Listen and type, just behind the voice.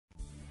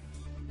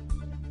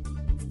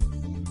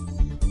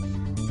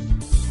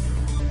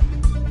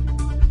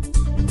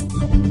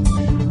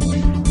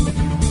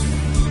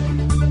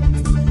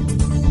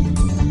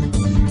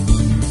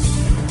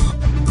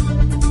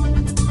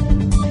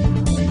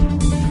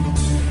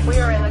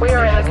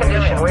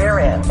condition we're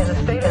in the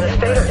state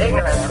of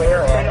ignorance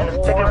we're in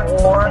the state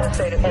of war, in the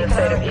state of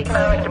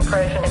economic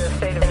depression, in the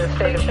state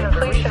of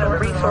inflation of the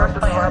resources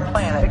of our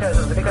planet because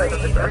of the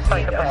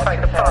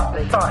psychopaths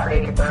they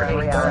create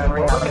reality.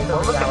 We're looking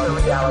at the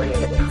reality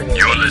they create.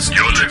 You're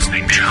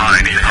listening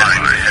behind the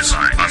headlines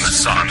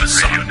on the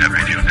Sun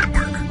Radio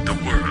Network. The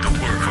word for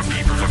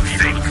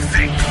people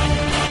think.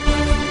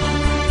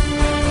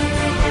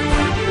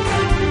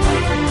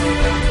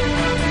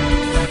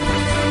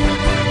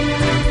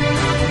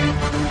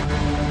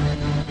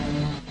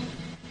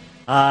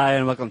 Hi,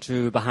 and welcome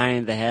to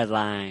Behind the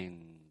Headlines.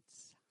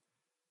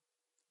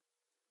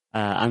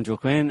 I'm Joe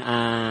Quinn,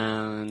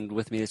 and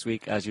with me this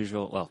week, as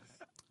usual, well,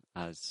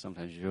 as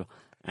sometimes usual,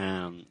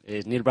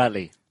 is Neil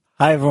Bradley.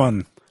 Hi,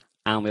 everyone.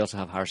 And we also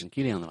have Harrison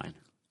Keeley on the line.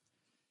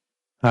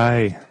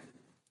 Hi.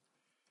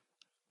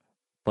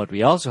 But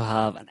we also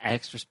have an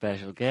extra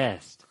special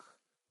guest,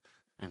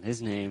 and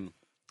his name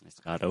is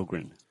Scott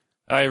Ogren.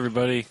 Hi,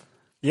 everybody.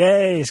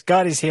 Yay,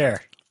 Scotty's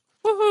here.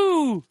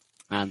 Woohoo!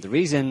 And the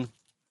reason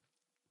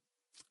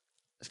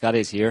Scotty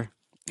is here,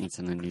 it's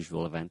an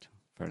unusual event,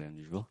 fairly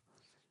unusual,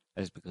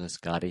 is because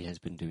Scotty has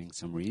been doing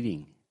some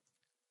reading.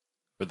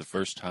 For the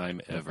first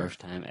time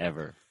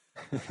ever.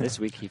 This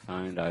week he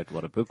found out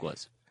what a book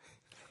was.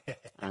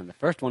 And the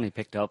first one he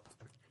picked up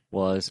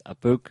was a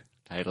book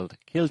titled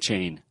Kill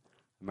Chain,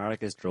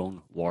 America's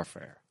Drone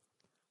Warfare.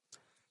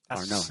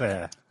 That's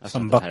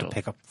some book to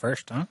pick up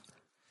first, huh?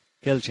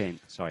 Kill Chain,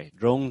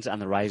 Drones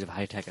and the Rise of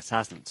High-Tech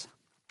Assassins.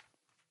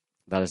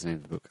 That is the name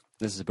of the book.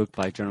 This is a book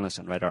by journalist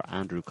and writer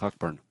Andrew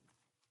Cockburn.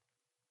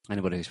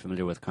 Anybody who's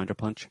familiar with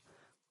Counterpunch,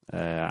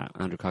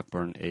 Andrew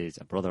Cockburn is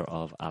a brother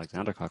of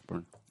Alexander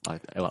Cockburn.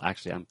 Well,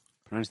 actually, I'm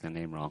pronouncing the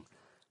name wrong.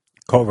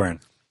 Cockburn.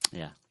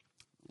 Yeah.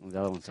 The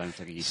other one sounds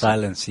like a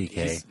silent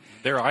CK.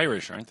 They're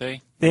Irish, aren't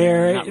they?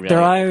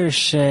 They're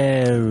Irish.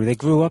 They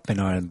grew up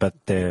in Ireland,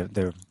 but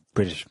they're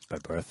British by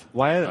birth.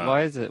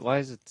 Why is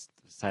it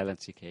silent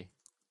CK?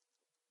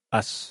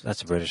 That's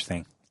a British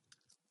thing.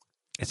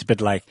 It's a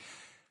bit like,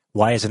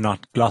 why is it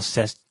not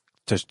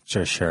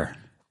Gloucestershire?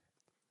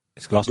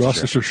 It's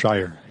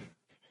Gloucestershire.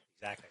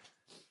 Exactly.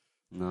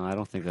 No, I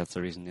don't think that's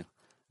the reason, Neil.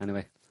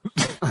 Anyway.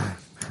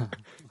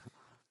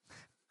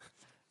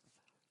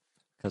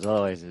 Because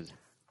otherwise it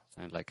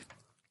sounds like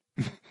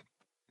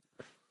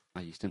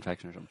a yeast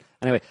infection or something.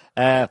 Anyway.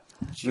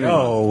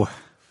 Joe.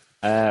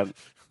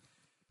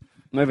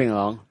 Moving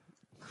along.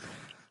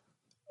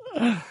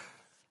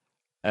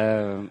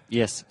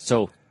 Yes,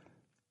 so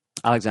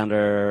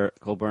Alexander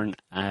Cockburn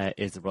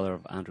is the brother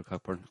of Andrew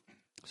Cockburn.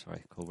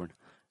 Cockburn.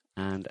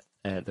 And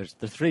there's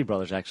three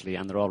brothers, actually,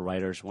 and they're all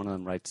writers. One of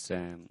them writes,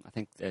 I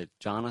think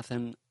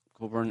Jonathan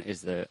Cockburn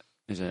is a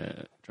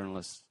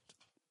journalist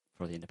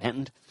for The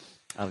Independent.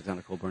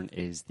 Alexander Cockburn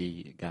is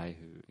the guy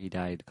he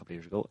died a couple of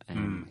years ago,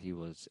 and he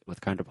was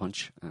with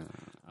Counterpunch.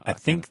 I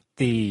think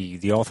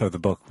the author of the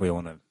book we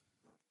want to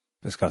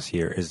discuss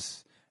here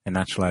is a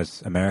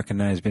naturalized American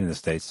now. He's been in the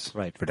States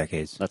for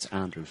decades. That's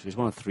Andrew. So he's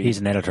one of three. He's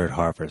an editor at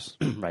Harper's.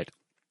 Right.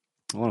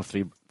 One of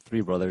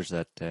three brothers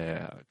that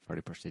are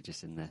very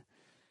prestigious in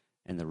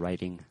the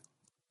writing,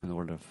 in the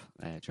world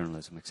of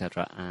journalism,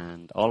 etc.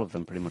 And all of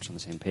them pretty much on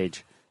the same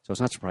page. So it's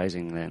not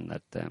surprising then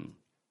that,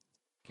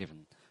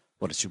 given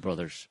what his two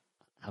brothers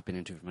have been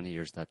into for many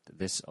years, that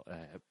this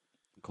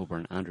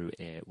Cockburn Andrew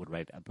would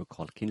write a book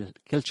called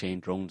Kill Chain,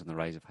 Drones and the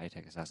Rise of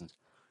High-Tech Assassins.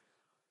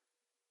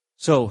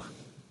 So,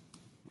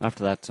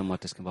 after that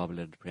somewhat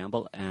discombobulated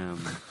preamble,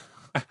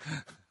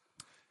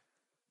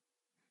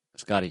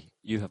 Scotty,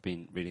 you have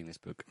been reading this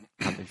book.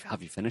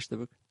 Have you finished the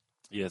book?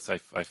 Yes, I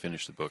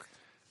finished the book.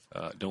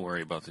 Don't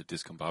worry about the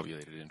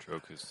discombobulated intro,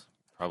 because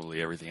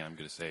probably everything I'm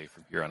going to say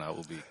from here on out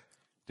will be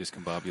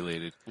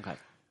discombobulated. Okay.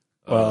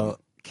 Well,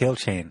 Kill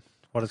Chain.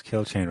 What does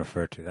Kill Chain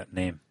refer to, that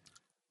name?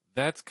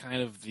 That's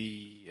kind of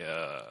it's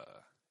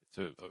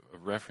a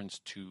reference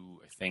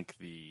to, I think,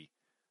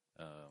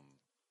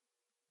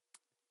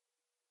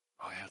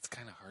 it's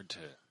kind of hard to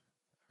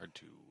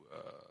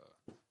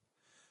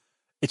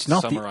it's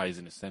not summarize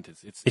in a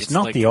sentence. It's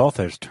not like the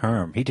author's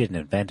term. He didn't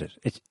invent it.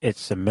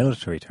 It's a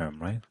military term,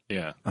 right?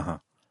 Yeah.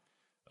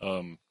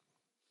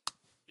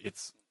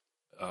 It's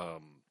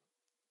well,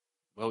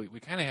 we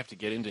kind of have to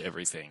get into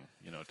everything,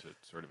 to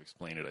sort of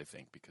explain it, I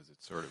think, because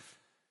it's sort of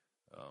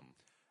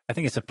I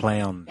think it's a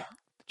play on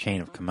the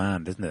chain of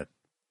command, isn't it?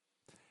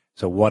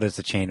 So what is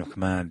the chain of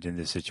command in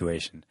this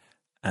situation?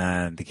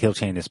 And the kill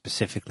chain is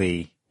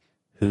specifically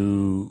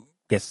who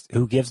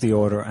gives the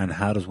order and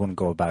how does one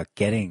go about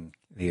getting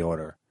the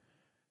order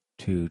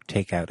to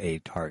take out a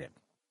target?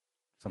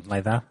 Something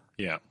like that?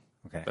 Yeah.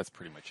 Okay. That's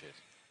pretty much it.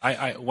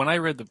 I when I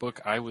read the book,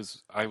 I'm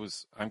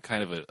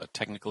kind of a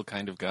technical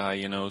kind of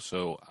guy,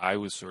 so I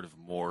was sort of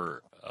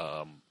more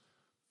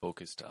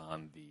focused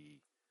on the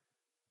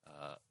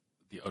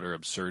utter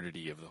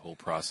absurdity of the whole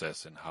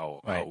process and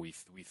how we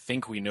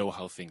think we know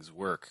how things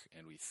work,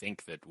 and we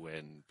think that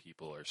when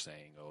people are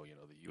saying,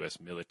 the U.S.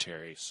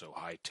 military is so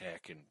high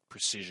tech and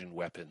precision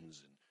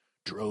weapons and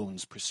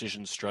drones,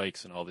 precision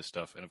strikes, and all this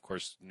stuff, and of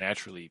course,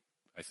 naturally,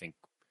 I think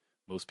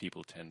most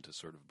people tend to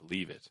sort of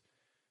believe it.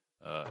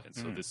 And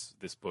so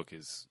this book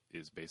is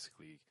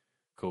basically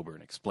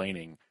Coburn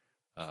explaining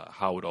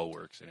how it all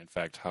works, and in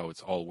fact how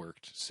it's all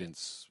worked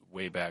since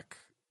way back.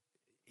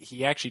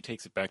 He actually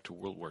takes it back to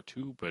World War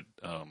II, but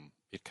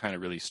it kind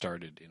of really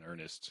started in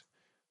earnest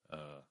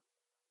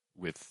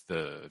with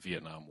the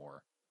Vietnam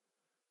War.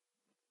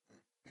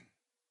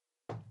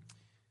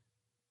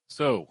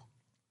 So,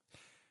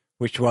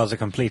 which was a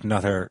complete and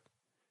utter.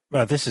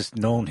 Well, this is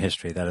known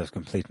history that is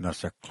complete and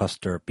utter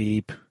cluster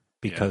beep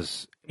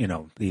because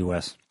the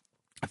U.S.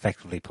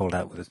 effectively pulled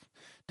out with his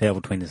tail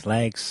between his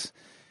legs.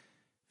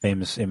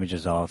 Famous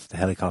images of the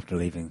helicopter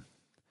leaving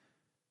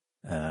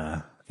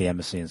the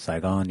embassy in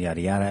Saigon,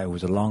 yada yada. It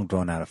was a long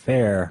drawn out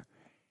affair,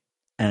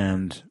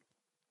 and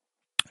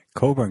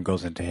Coburn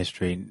goes into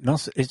history.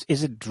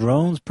 Is it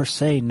drones per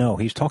se? No,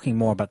 he's talking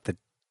more about the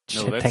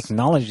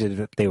technology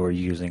that they were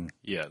using.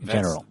 Yeah, in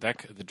general.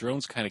 The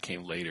drones kind of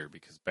came later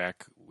because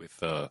back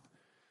with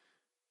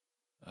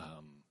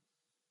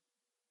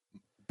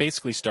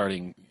basically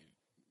starting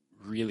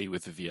really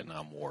with the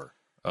Vietnam War.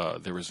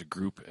 There was a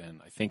group,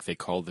 and I think they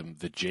called them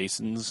the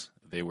Jasons.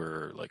 They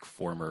were like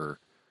former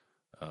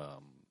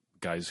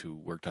guys who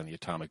worked on the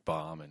atomic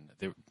bomb, and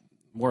they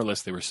more or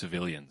less they were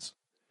civilians,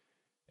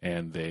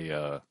 and they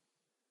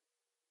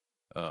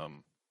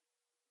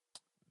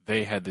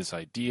had this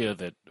idea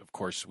that, of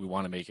course, we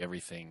want to make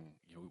everything.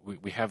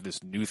 We have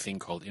this new thing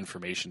called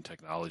information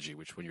technology,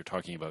 which when you're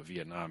talking about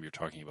Vietnam, you're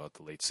talking about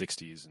the late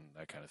 '60s and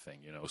that kind of thing.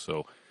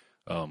 So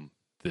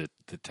the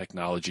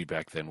technology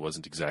back then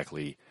wasn't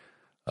exactly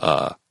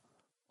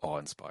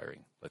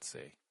awe-inspiring, let's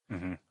say.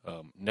 Mm-hmm.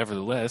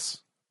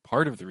 Nevertheless,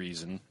 part of the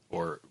reason,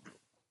 or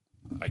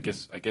I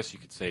guess you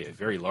could say a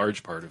very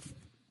large part of,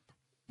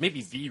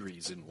 maybe the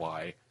reason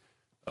why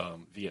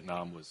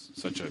Vietnam was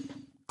such a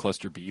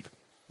cluster beep,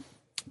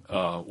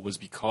 was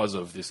because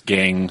of this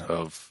gang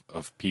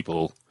of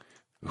people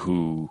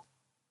who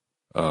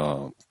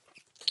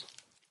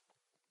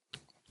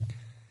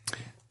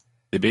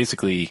they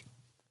basically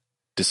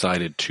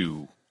decided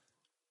to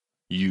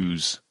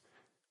use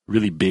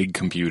really big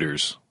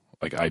computers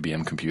like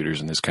IBM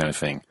computers and this kind of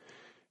thing,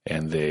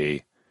 and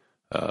they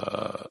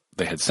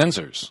had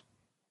sensors.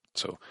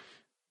 So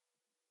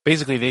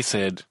basically they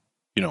said,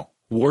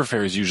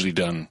 warfare is usually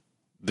done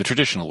the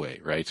traditional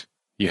way, right?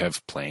 You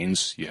have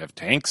planes, you have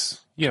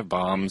tanks, you have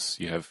bombs,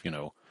 you have,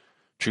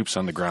 troops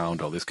on the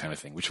ground, all this kind of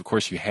thing, which of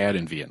course you had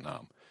in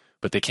Vietnam.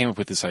 But they came up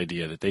with this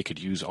idea that they could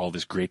use all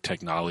this great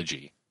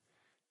technology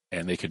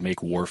and they could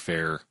make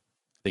warfare,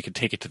 they could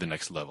take it to the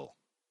next level.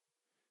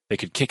 They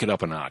could kick it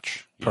up a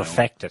notch.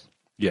 Perfect it.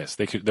 Yes,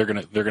 they could. They're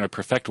gonna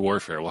perfect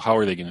warfare. Well, how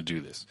are they going to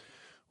do this?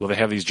 Well, they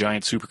have these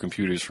giant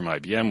supercomputers from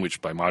IBM, which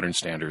by modern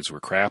standards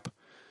were crap.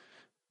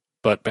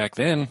 But back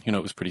then, it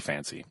was pretty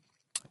fancy.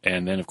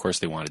 And then, of course,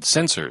 they wanted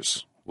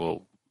sensors.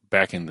 Well,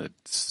 back in the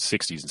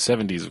 60s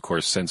and 70s, of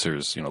course,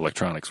 sensors,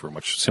 electronics were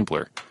much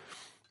simpler.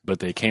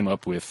 But they came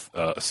up with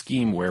a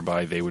scheme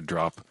whereby they would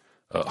drop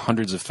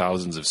hundreds of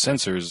thousands of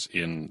sensors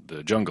in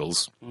the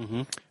jungles,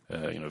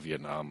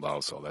 Vietnam,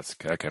 Laos, all that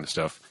kind of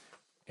stuff.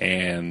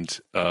 And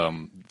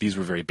these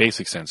were very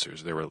basic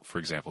sensors. There were, for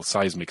example,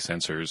 seismic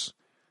sensors,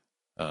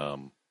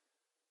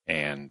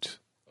 and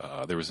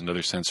there was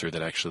another sensor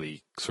that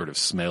actually sort of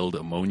smelled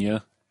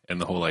ammonia,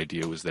 and the whole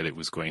idea was that it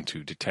was going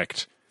to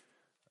detect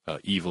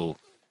evil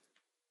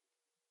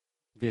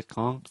Viet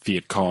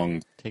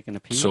Cong taking a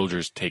piss?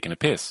 Soldiers taking a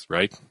piss,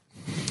 right?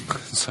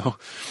 So,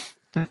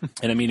 and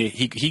I mean,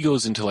 he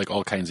goes into like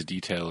all kinds of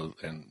detail,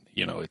 and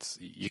it's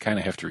you kind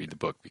of have to read the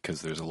book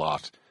because there's a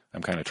lot.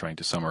 I'm kind of trying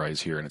to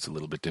summarize here, and it's a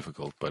little bit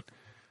difficult. But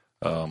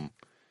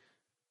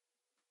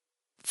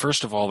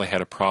first of all, they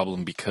had a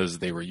problem because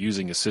they were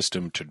using a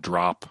system to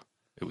drop.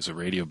 It was a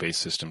radio-based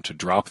system to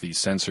drop these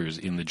sensors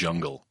in the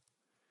jungle.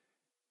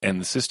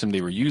 And the system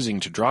they were using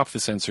to drop the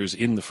sensors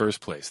in the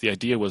first place, the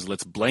idea was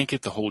let's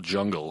blanket the whole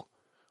jungle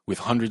with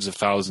hundreds of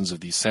thousands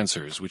of these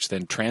sensors, which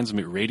then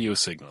transmit radio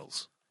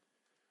signals.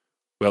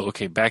 Well,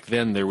 okay, back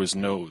then there were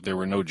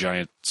no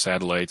giant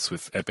satellites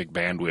with epic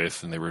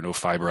bandwidth, and there were no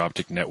fiber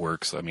optic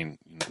networks. I mean,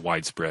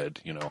 widespread,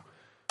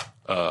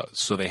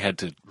 so they had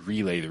to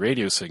relay the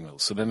radio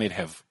signals. So then they'd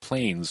have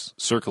planes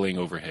circling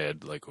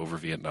overhead, like over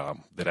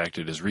Vietnam, that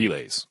acted as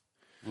relays.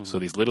 Mm-hmm. So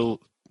these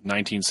little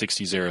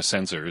 1960s era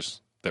sensors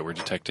that were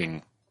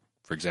detecting,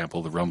 for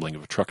example, the rumbling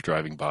of a truck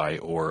driving by,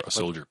 or a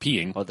soldier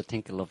peeing, or the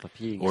tinkle of a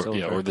peeing soldier,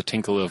 soldier, or the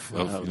tinkle of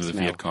the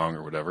Viet Cong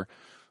or whatever.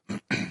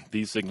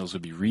 These signals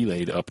would be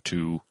relayed up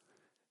to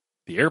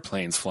the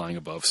airplanes flying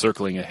above,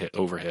 circling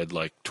overhead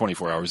like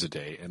 24 hours a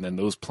day, and then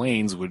those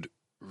planes would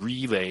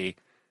retransmit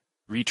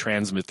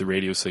the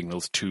radio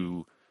signals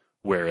to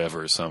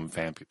wherever, some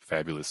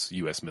fabulous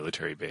U.S.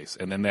 military base.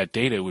 And then that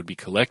data would be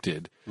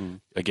collected,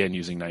 again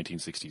using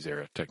 1960s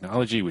era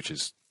technology, which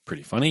is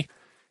pretty funny,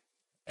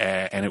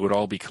 and it would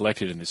all be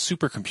collected in this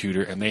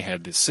supercomputer, and they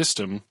had this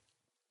system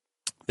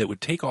that would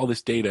take all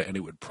this data and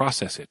it would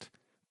process it.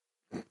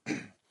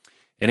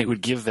 And it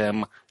would give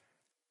them,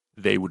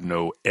 they would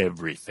know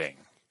everything.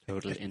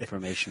 Total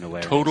information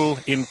awareness. Total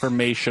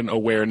information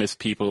awareness,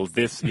 people.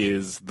 This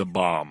is the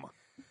bomb.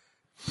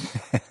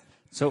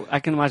 So I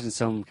can imagine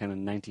some kind of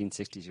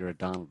 1960s era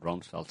Donald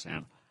Rumsfeld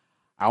saying,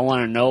 "I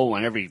want to know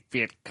when every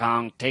Viet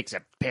Cong takes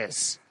a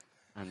piss."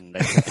 And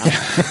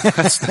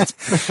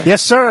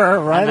Yes, sir.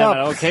 Right and up.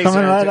 okay,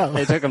 Coming so right up.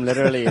 they took him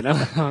literally, you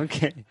know.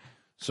 Okay.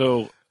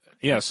 So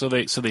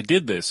they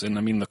did this, and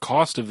I mean the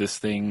cost of this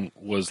thing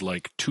was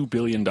like $2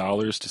 billion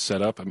to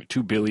set up. I mean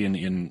 $2 billion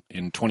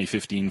in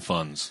 2015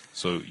 funds.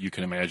 So you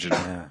can imagine,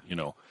 you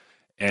know,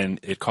 and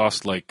it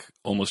cost like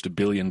almost $1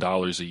 billion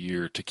a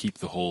year to keep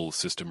the whole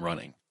system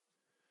running.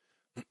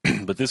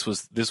 But this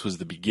was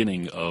the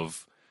beginning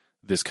of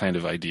this kind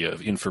of idea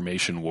of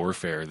information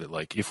warfare, that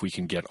like if we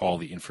can get all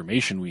the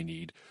information we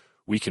need,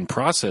 we can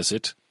process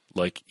it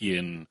like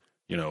in,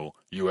 you know,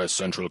 U.S.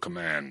 Central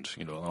Command,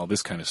 you know, all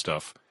this kind of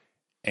stuff,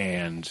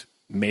 and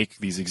make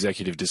these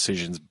executive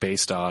decisions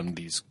based on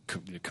these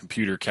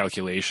computer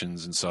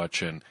calculations and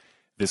such, and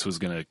this was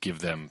going to give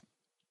them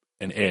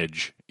an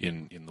edge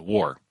in the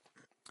war.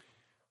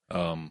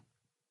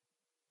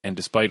 And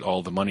despite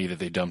all the money that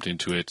they dumped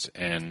into it,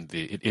 and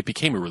it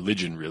became a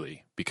religion,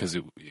 really, because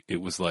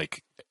it was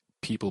like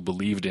people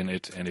believed in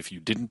it, and if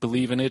you didn't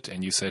believe in it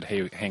and you said,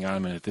 hey, hang on a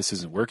minute, this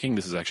isn't working,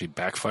 this is actually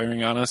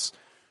backfiring on us,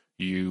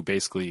 you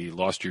basically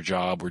lost your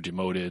job, were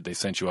demoted, they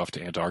sent you off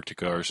to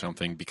Antarctica or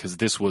something, because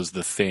this was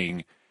the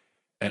thing.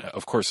 And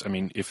of course, I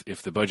mean,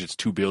 if the budget's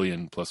 $2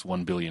 billion plus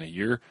 $1 billion a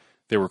year,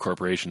 there were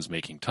corporations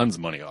making tons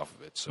of money off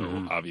of it.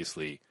 So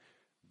obviously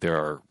there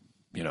are,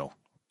 you know,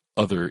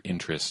 other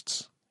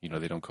interests. You know,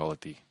 they don't call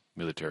it the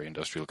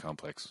military-industrial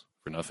complex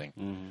for nothing.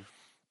 Mm-hmm.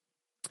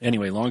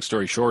 Anyway, long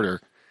story shorter,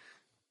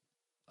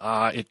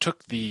 it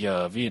took the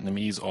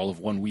Vietnamese all of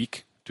 1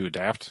 week to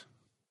adapt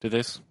to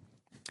this,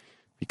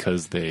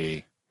 because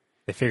they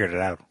figured it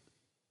out.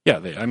 Yeah,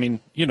 I mean,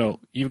 you know,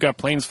 you've got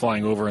planes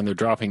flying over and they're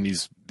dropping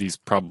these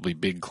probably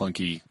big,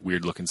 clunky,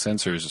 weird-looking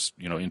sensors,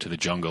 you know, into the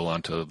jungle,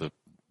 onto the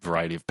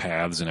variety of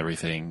paths and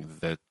everything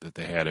that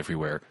they had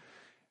everywhere.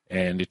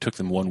 And it took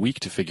them 1 week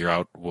to figure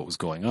out what was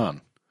going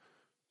on.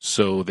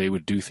 So they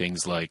would do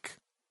things like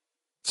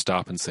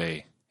stop and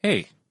say,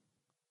 hey,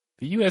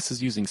 the U.S.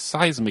 is using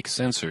seismic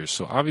sensors,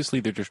 so obviously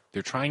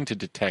they're trying to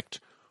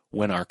detect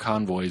when our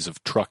convoys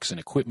of trucks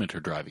and equipment are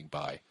driving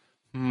by.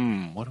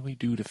 What do we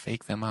do to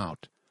fake them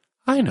out?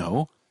 I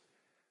know.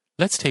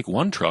 Let's take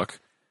one truck.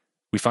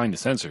 We find the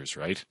sensors,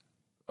 right?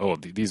 Oh,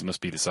 these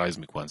must be the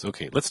seismic ones.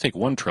 Okay, let's take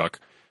one truck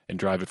and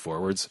drive it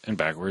forwards and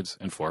backwards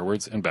and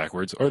forwards and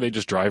backwards, or they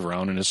just drive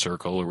around in a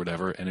circle or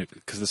whatever. And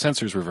because the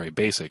sensors were very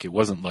basic, it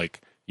wasn't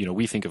like, you know,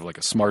 we think of like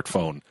a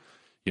smartphone.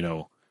 You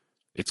know,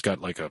 it's got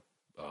like a,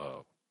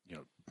 you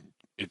know,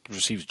 it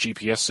receives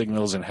GPS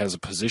signals and has a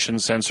position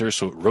sensor,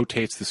 so it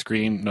rotates the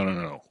screen.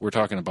 No. We're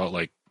talking about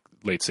like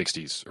late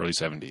 60s, early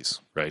 70s,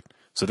 right?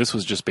 So this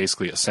was just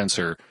basically a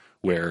sensor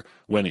where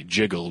when it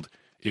jiggled,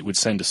 it would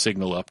send a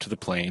signal up to the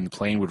plane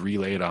would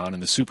relay it on,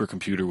 and the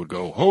supercomputer would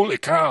go, holy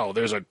cow,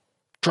 there's a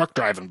truck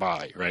driving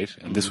by, right?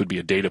 And this would be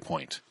a data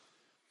point.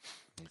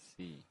 I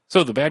see.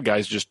 So the bad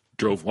guys just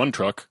drove one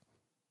truck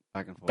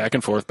Back and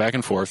forth. back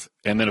and forth,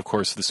 and then, of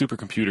course, the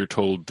supercomputer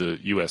told the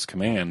U.S.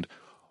 command,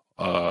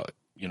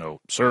 you know,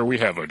 sir, we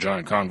have a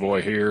giant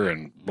convoy here,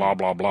 and blah,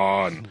 blah,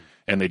 blah,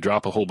 and they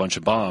drop a whole bunch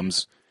of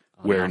bombs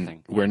where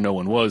no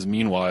one was.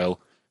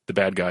 Meanwhile, the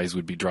bad guys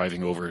would be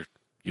driving over,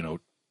 you know,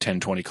 10,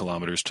 20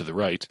 kilometers to the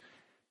right.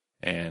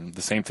 And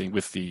the same thing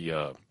with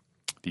the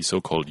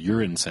so-called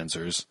urine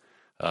sensors.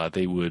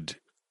 They would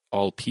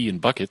all pee in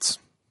buckets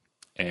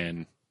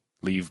and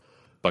leave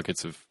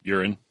buckets of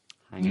urine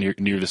near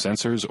the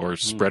sensors, or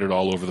spread it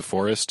all over the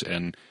forest.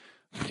 And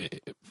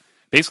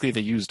basically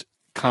they used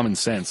common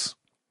sense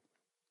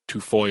to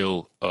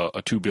foil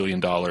a $2 billion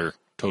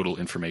total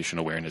information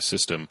awareness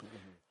system.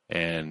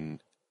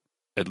 And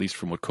at least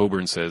from what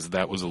Coburn says,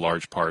 that was a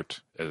large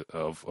part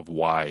of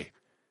why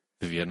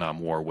the Vietnam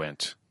War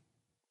went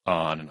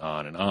on and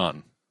on and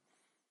on.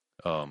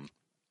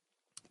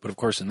 But of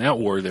course, in that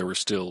war, there were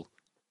still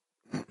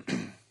a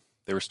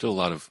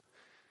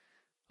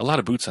lot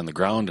of boots on the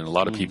ground, and a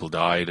lot of people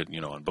died, you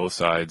know, on both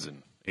sides,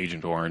 and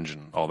Agent Orange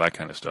and all that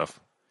kind of stuff.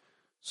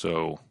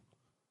 So,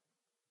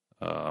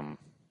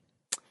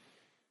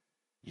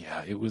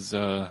 yeah, it was.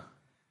 They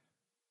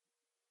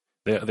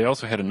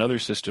also had another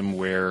system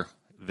where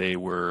they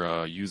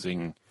were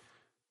using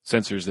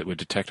sensors that would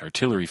detect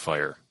artillery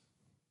fire.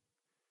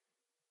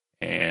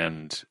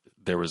 And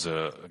there was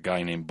a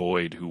guy named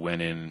Boyd who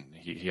went in.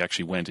 He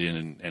actually went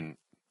in and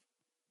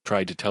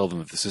tried to tell them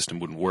that the system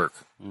wouldn't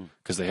work,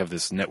 because they have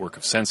this network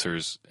of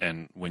sensors,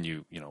 and when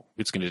you know,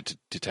 it's going to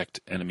detect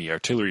enemy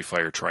artillery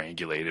fire,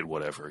 triangulated,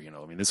 whatever, you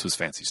know. I mean, this was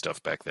fancy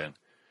stuff back then.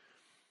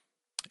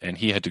 And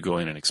he had to go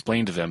in and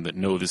explain to them that,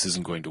 no, this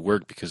isn't going to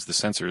work because the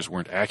sensors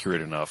weren't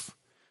accurate enough,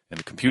 and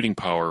the computing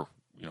power,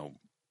 you know,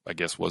 I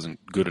guess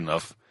wasn't good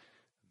enough,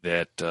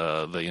 that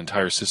the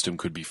entire system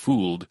could be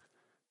fooled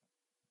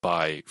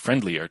by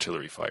friendly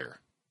artillery fire.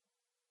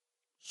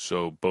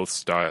 So both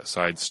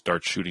sides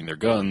start shooting their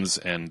guns,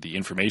 and the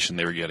information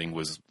they were getting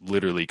was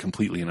literally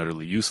completely and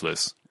utterly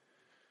useless.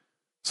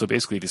 So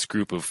basically this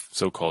group of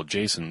so-called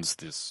Jasons,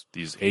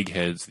 these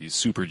eggheads, these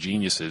super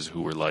geniuses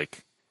who were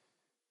like,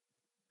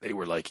 they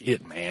were like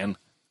it, man,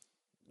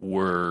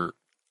 were,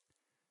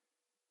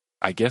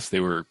 I guess they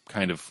were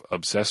kind of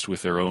obsessed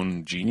with their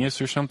own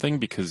genius or something,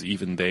 because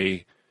even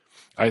they,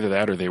 either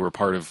that or they were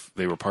part of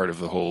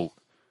the whole,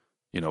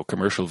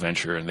 commercial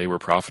venture, and they were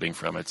profiting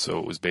from it. So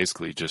it was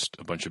basically just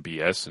a bunch of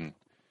BS, and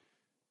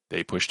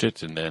they pushed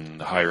it, and then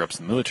the higher ups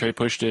in the military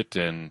pushed it,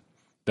 and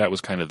that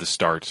was kind of the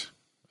start,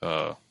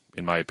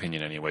 in my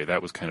opinion anyway.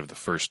 That was kind of the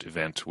first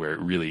event where it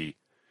really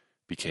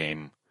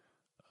became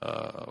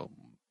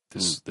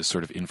this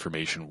sort of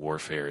information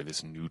warfare,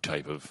 this new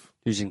type of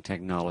using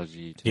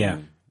technology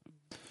to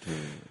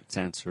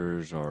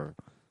sensors or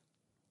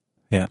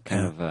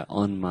kind of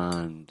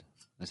unmanned.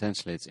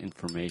 Essentially, it's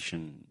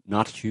information,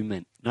 not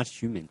human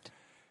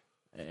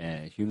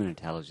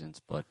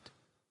intelligence, but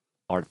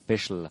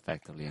artificial,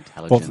 effectively,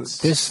 intelligence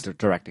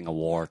directing a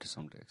war to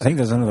some degree. I think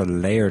there's another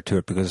layer to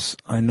it, because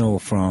I know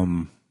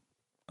from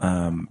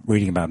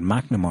reading about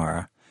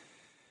McNamara,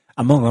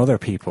 among other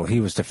people, he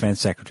was defense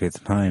secretary at the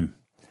time,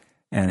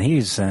 and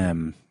his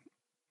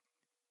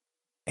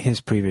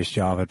previous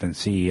job had been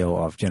CEO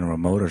of General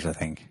Motors, I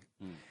think,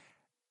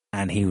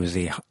 and he was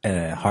a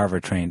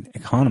Harvard-trained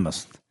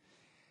economist.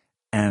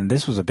 And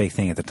this was a big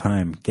thing at the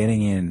time,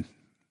 getting in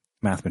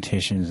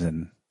mathematicians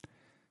and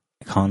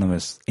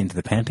economists into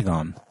the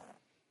Pentagon.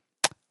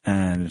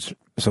 And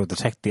so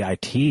the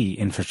IT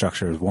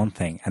infrastructure was one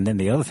thing. And then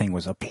the other thing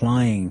was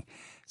applying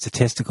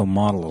statistical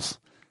models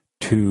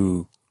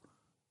to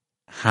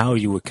how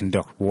you would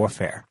conduct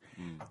warfare.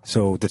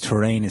 So the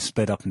terrain is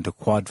split up into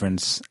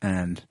quadrants,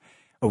 and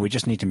we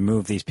just need to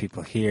move these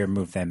people here,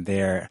 move them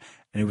there.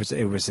 And it was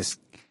this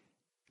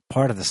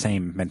part of the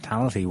same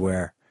mentality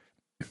where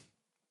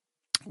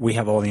we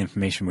have all the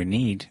information we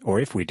need, or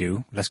if we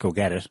do, let's go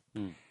get it.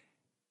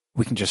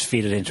 We can just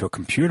feed it into a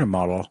computer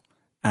model,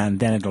 and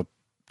then it'll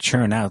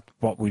churn out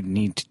what we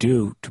need to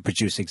do to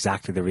produce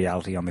exactly the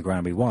reality on the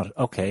ground we want.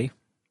 Okay,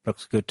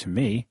 looks good to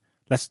me.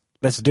 Let's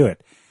do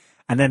it.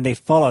 And then they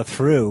follow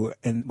through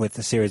with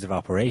a series of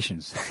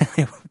operations.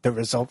 The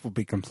result will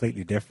be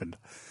completely different.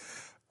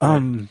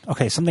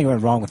 Okay, something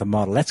went wrong with the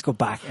model. Let's go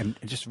back and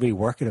just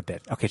rework it a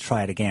bit. Okay,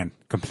 try it again.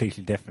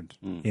 Completely different.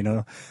 And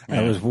it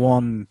was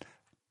one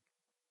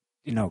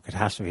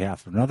catastrophe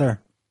after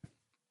another.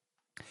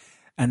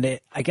 And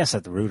I guess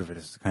at the root of it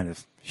is the kind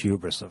of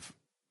hubris of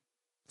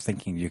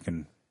thinking you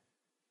can,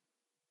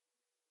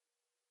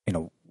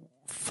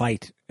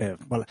 fight.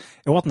 Well,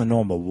 it wasn't a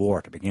normal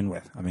war to begin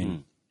with. I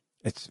mean,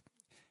 it's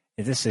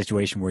this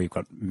situation where you've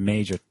got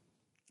major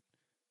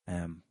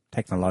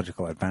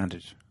technological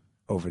advantage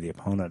over the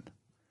opponent.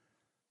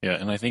 Yeah,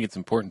 and I think it's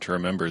important to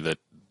remember that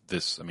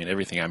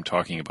everything I'm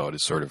talking about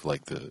is sort of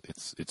like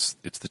it's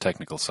the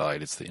technical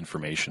side, it's the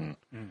information,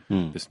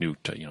 this new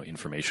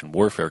information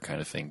warfare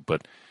kind of thing.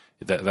 But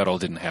that all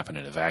didn't happen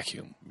in a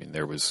vacuum. I mean,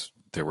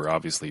 there were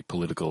obviously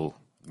political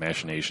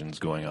machinations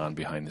going on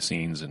behind the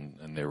scenes,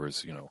 and there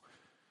was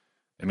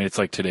it's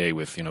like today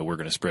with we're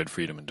going to spread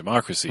freedom and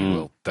democracy.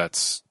 Well,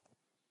 that's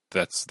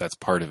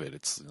part of it.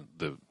 It's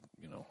the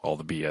all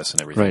the BS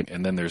and everything,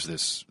 and then there's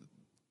this.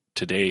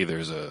 Today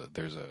there's a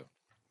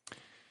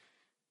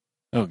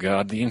oh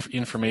God, the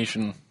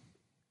information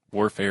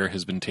warfare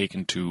has been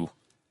taken to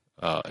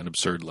an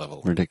absurd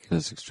level.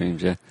 Ridiculous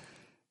extremes,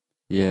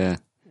 yeah.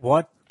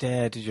 What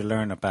did you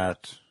learn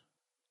about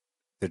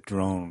the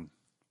drone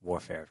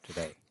warfare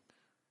today?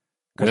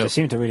 Because it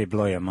seemed to really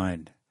blow your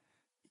mind.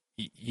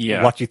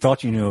 Yeah. What you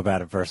thought you knew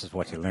about it versus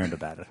what you learned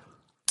about it.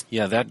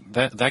 Yeah,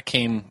 that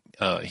came,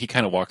 he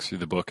kind of walks through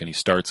the book, and he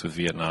starts with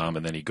Vietnam,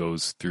 and then he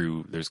goes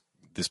through, there's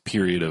this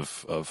period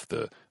of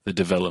the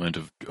development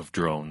of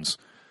drones,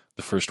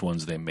 the first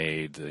ones they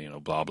made,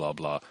 blah, blah,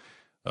 blah.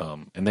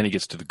 And then he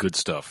gets to the good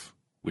stuff,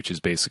 which is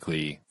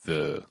basically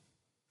the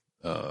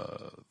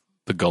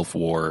Gulf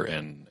War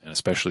and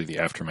especially the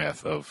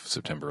aftermath of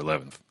September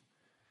 11th,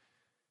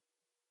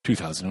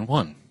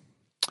 2001.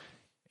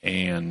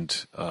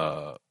 And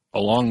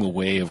along the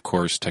way, of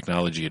course,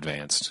 technology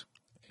advanced.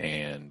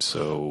 And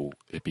so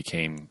it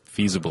became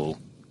feasible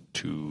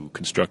to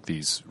construct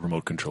these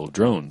remote-controlled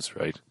drones,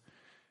 right?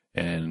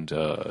 And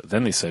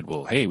then they said,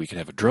 well, hey, we could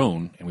have a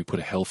drone, and we put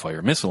a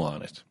Hellfire missile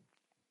on it.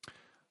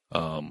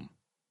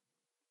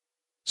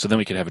 So then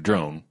we could have a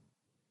drone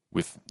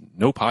with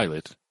no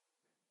pilot,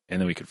 and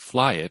then we could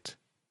fly it,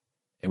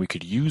 and we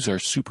could use our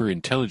super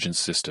intelligence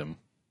system,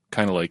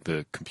 kind of like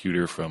the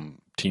computer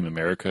from Team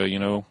America,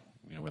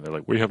 when they're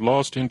like, we have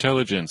lost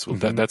intelligence. Well,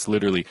 that's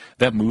literally,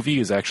 that movie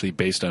is actually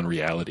based on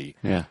reality.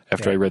 Yeah.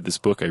 After I read this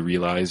book, I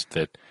realized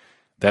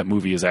that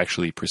movie is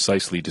actually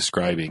precisely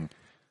describing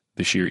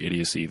the sheer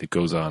idiocy that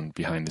goes on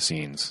behind the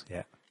scenes.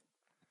 Yeah.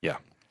 Yeah.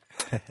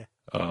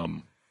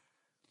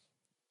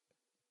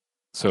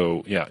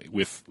 So, yeah,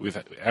 with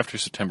after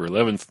September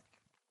 11th,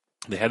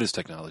 they had this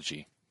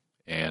technology,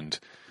 and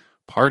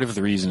part of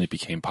the reason it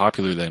became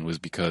popular then was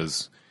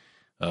because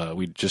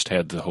we just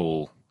had the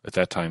whole, at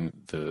that time,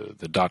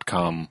 the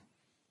dot-com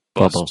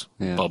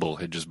bubble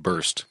had just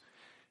burst.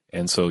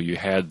 And so you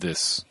had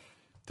this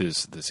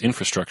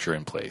infrastructure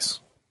in place,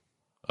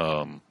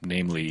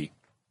 namely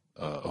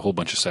a whole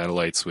bunch of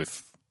satellites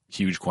with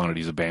huge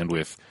quantities of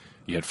bandwidth.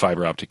 You had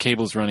fiber optic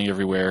cables running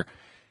everywhere.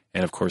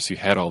 And of course, you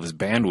had all this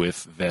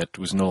bandwidth that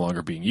was no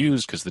longer being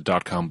used because the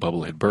dot-com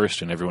bubble had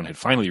burst and everyone had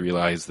finally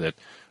realized that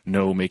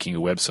no, making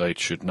a website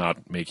should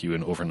not make you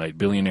an overnight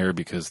billionaire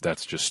because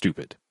that's just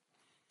stupid.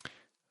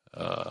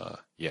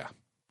 Yeah.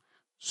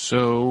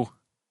 So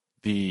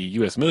the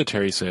U.S.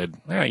 military said,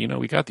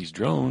 we got these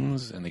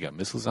drones and they got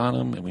missiles on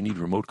them and we need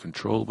remote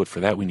control, but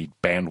for that we need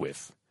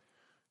bandwidth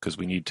because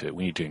we need to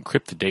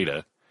encrypt the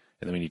data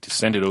and then we need to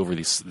send it over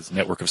this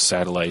network of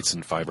satellites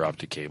and fiber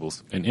optic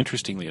cables. And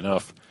interestingly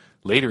enough,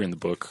 later in the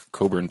book,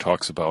 Coburn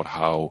talks about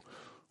how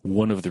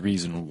one of the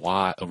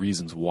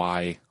reasons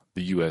why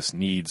the U.S.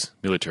 needs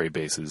military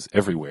bases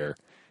everywhere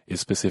is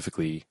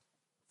specifically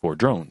for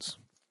drones.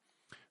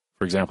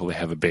 For example, they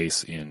have a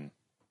base in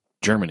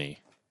Germany,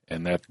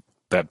 and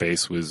that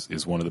base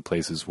is one of the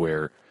places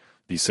where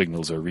these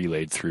signals are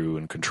relayed through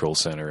and control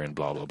center and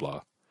blah, blah,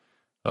 blah.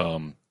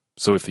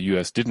 So if the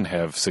U.S. didn't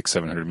have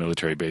 600-700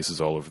 military bases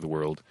all over the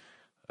world,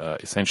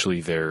 essentially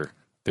their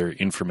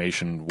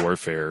information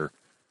warfare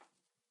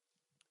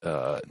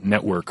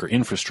network or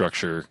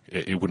infrastructure,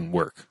 it wouldn't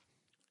work,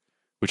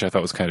 which I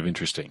thought was kind of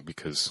interesting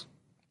because,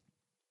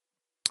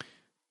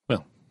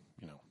 well,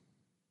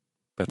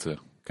 that's a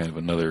kind of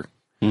another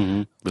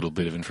little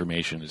bit of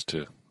information as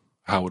to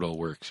how it all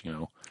works,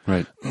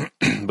 Right.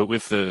 But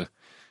with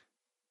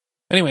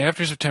anyway,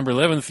 after September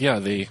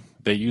 11th,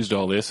 they used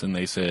all this and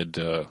they said,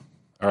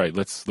 all right,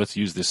 let's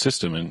use this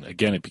system. And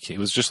again, it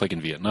was just like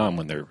in Vietnam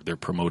when they're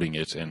promoting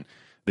it, and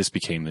this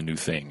became the new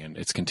thing, and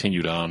it's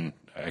continued on.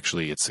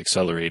 Actually, it's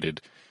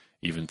accelerated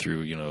even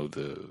through,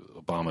 the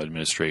Obama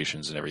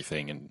administrations and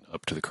everything, and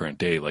up to the current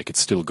day. Like, it's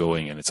still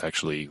going, and it's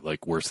actually,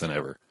 like, worse than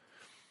ever.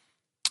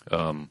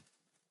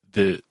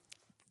 The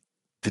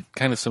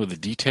kind of some of the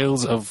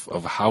details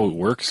of how it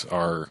works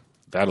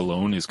that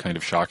alone is kind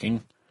of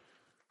shocking,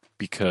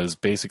 because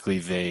basically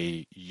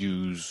they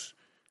use...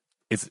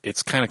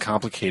 It's kind of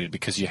complicated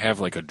because you have,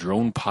 like, a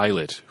drone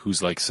pilot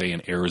who's, like, say,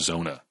 in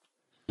Arizona.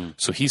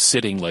 So he's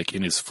sitting like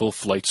in his full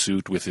flight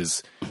suit with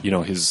his,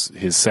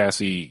 his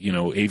sassy,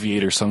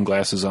 aviator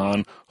sunglasses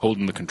on,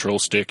 holding the control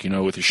stick,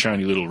 with his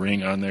shiny little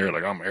ring on there.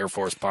 Like, I'm an Air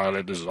Force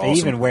pilot. This is awesome. They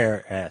even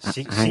wear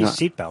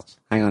seat belts.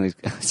 Hang on.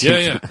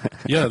 Yeah.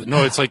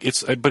 No, it's like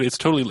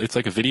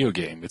a video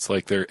game. It's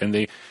like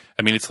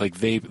it's like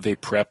they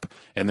prep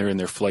and they're in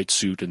their flight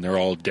suit and they're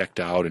all decked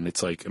out and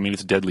it's like,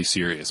 it's deadly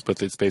serious,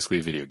 but it's basically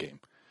a video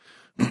game.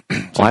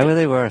 Why would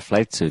they wear a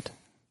flight suit?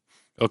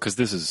 Oh, because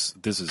this is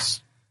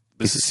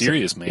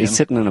serious, man. He's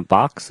sitting in a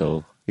box,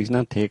 so he's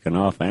not taking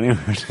off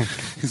anywhere.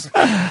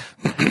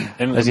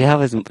 Does he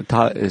have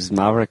his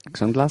Maverick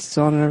sunglasses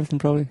on and everything,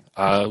 probably?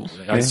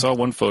 I saw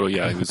one photo,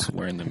 he was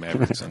wearing the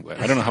Maverick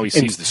sunglasses. I don't know how he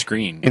sees the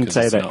screen.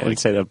 Inside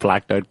a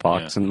blacked-out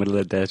box in the middle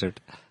of the desert.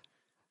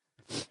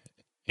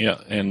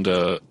 Yeah, and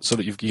so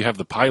that you have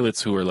the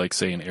pilots who are, like,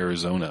 say, in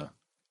Arizona,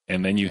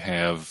 and then you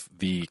have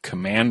the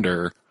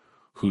commander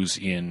who's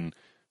in,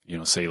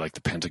 say, like,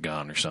 the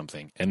Pentagon or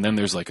something. And then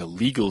there's, like, a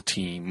legal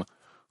team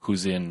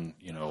who's in,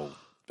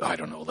 I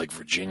don't know, like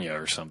Virginia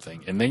or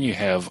something. And then you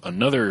have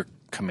another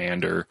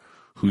commander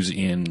who's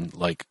in,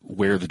 like,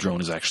 where the drone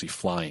is actually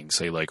flying,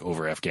 say, like,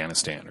 over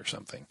Afghanistan or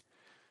something.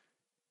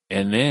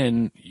 And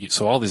then,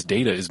 so all this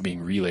data is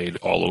being relayed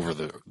all over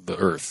the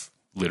earth,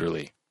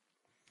 literally.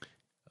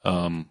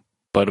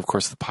 But, of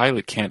course, the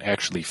pilot can't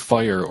actually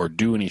fire or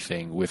do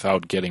anything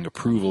without getting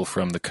approval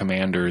from the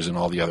commanders and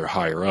all the other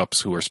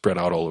higher-ups who are spread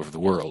out all over the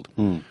world.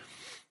 And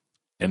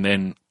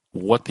then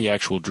what the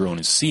actual drone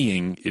is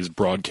seeing is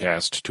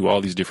broadcast to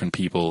all these different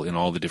people in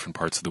all the different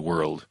parts of the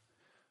world,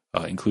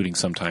 including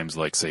sometimes,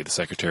 like, say, the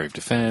Secretary of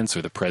Defense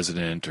or the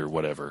President or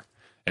whatever,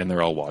 and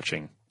they're all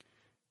watching.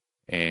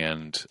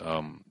 And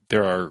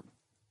there are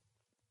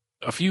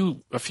a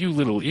few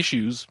little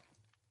issues.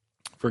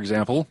 For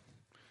example,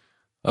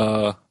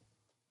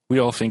 we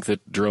all think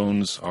that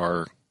drones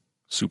are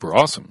super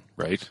awesome,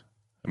 right?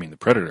 The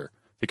Predator,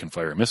 they can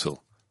fire a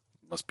missile.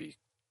 Must be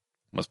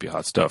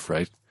hot stuff,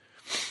 right?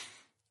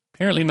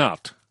 Apparently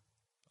not.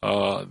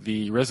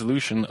 The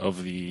resolution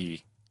of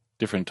the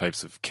different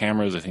types of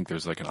cameras, I think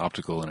there's like an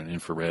optical and an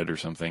infrared or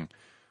something.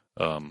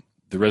 The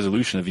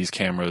resolution of these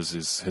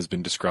cameras has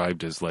been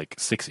described as like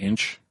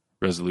 6-inch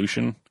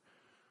resolution,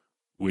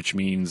 which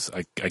means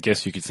I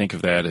guess you could think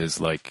of that as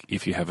like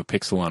if you have a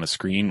pixel on a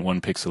screen, 1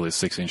 pixel is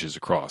 6 inches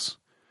across.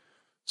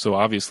 So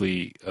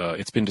obviously,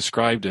 it's been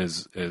described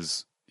as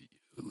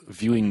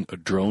viewing a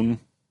drone.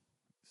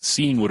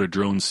 Seeing what a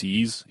drone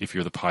sees, if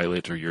you're the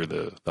pilot or you're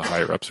the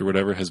higher-ups or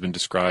whatever, has been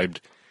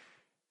described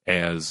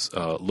as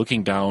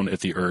looking down at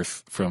the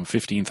Earth from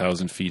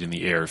 15,000 feet in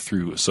the air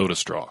through a soda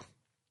straw.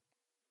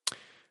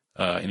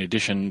 In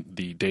addition,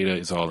 the data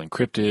is all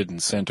encrypted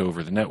and sent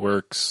over the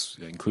networks,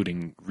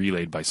 including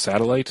relayed by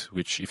satellite,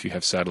 which if you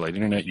have satellite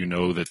internet, you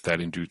know that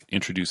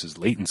introduces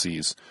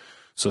latencies.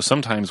 So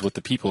sometimes what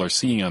the people are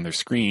seeing on their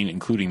screen,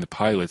 including the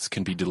pilots,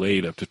 can be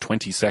delayed up to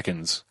 20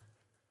 seconds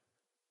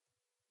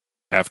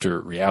after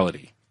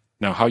reality.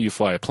 Now, how you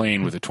fly a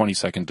plane with a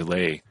 20-second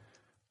delay,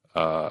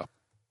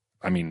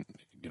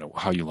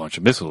 how you launch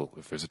a missile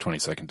if there's a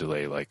 20-second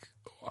delay. Like,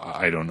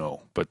 I don't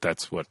know, but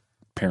that's what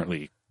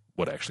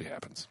actually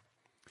happens.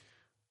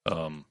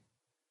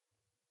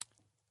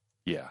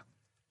 Yeah.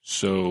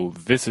 So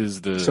this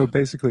is So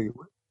basically,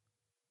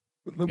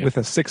 with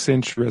a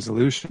 6-inch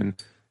resolution,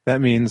 that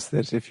means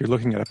that if you're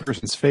looking at a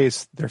person's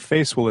face, their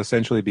face will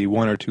essentially be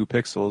 1 or 2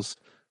 pixels.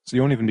 So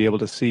you won't even be able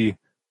to see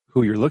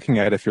who you're looking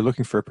at if you're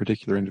looking for a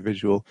particular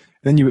individual.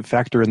 Then you would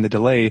factor in the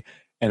delay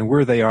and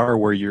where they are,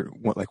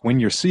 when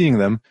you're seeing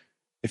them.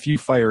 If you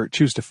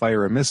choose to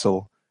fire a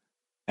missile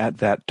at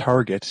that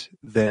target,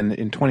 then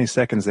in 20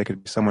 seconds they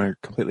could be somewhere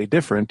completely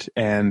different,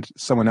 and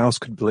someone else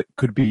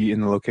could be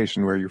in the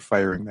location where you're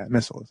firing that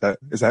missile.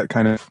 Is that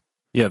kind of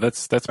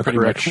that's a pretty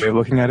correct much way of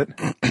looking at it?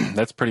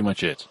 That's pretty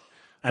much it.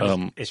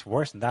 And it's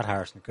worse than that,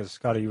 Harrison, because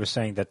Scotty, you were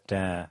saying that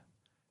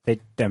they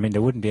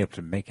wouldn't be able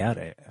to make out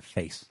a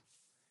face.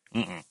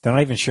 Mm-mm. They're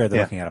not even sure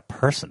they're looking at a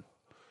person.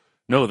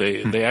 No,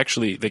 they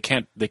actually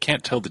can't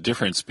tell the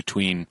difference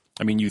between.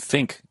 I mean, you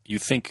think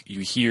you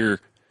hear,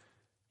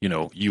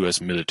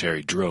 U.S.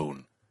 military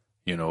drone.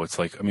 It's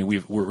like, I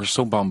mean, we're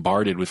so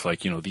bombarded with the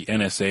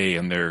NSA,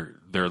 and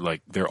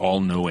they're all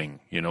knowing.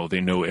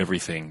 They know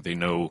everything. They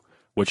know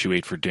what you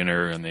ate for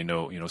dinner, and they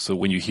know. So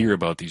when you hear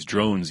about these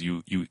drones,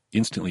 you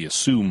instantly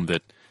assume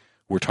that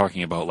we're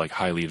talking about like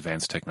highly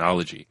advanced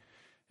technology,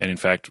 and in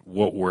fact,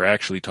 what we're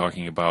actually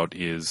talking about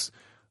is.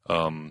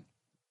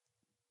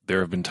 There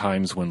have been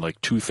times when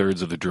like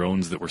 2/3 of the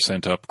drones that were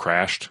sent up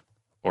crashed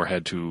or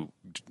had to,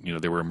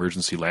 there were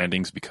emergency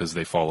landings because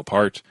they fall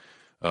apart.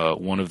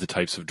 One of the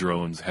types of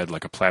drones had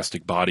like a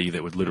plastic body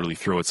that would literally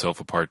throw itself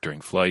apart during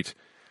flight.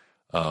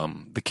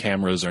 The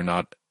cameras are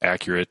not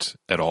accurate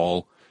at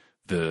all.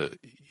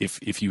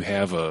 If you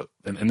have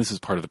and this is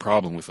part of the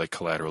problem with like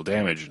collateral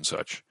damage and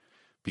such,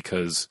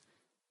 because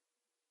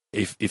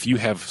if you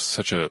have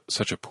such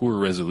a poor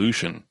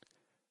resolution,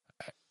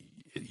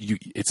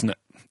 it's not.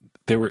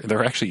 There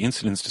are actually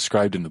incidents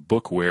described in the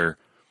book where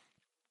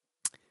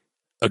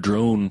a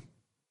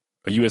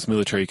U.S.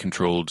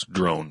 military-controlled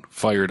drone,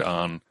 fired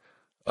on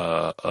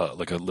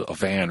like a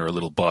van or a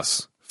little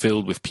bus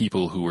filled with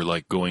people who were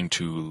like going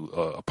to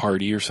a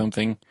party or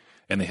something,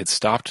 and they had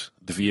stopped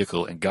the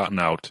vehicle and gotten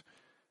out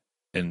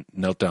and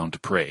knelt down to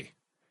pray.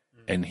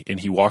 And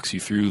he walks you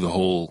through the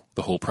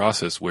whole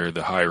process where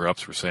the higher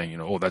ups were saying,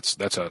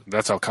 that's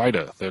Al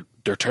Qaeda,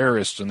 they're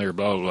terrorists and they're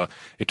blah blah blah.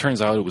 It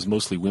turns out it was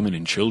mostly women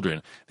and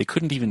children. They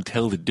couldn't even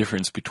tell the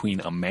difference between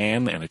a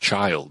man and a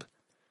child.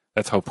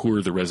 That's how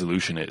poor the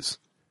resolution is.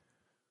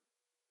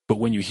 But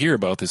when you hear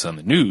about this on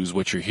the news,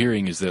 what you're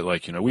hearing is that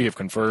we have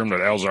confirmed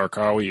that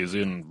al-Zarqawi is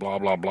in blah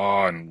blah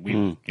blah, and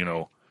we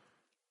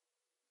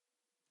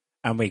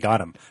and we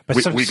got him.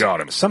 But we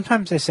got him.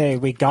 Sometimes they say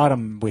we got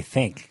him. We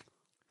think.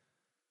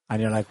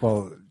 And you're like,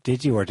 well,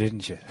 did you or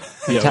didn't you?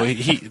 Yeah, well,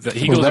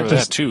 he goes over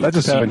that too. That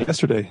just happened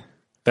yesterday.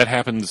 That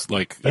happens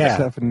That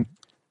happened.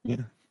 Yeah.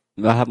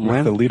 That happened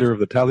when? The leader of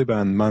the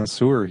Taliban,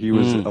 Mansour, he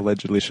was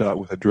allegedly shot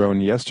with a drone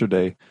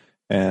yesterday,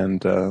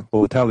 and the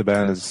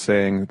Taliban is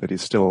saying that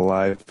he's still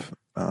alive,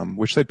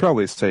 which they'd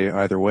probably say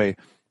either way.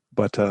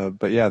 But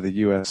yeah, the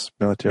U.S.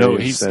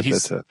 military said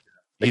that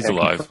he's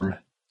alive. Confirm.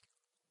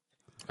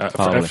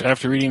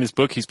 After reading this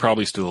book, he's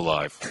probably still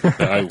alive.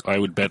 I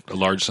would bet a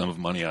large sum of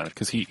money on it,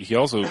 because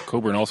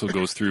Coburn also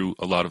goes through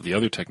a lot of the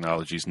other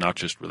technologies, not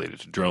just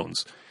related to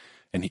drones,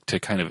 and to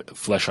kind of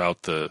flesh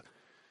out the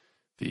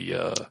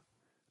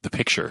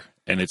picture.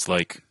 And it's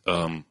like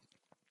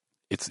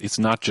it's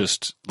not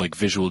just like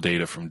visual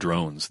data from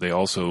drones.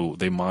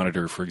 They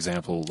monitor, for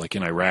example, like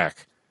in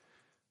Iraq,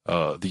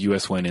 the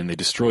U.S. went in, they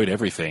destroyed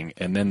everything,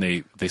 and then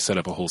they set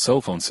up a whole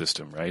cell phone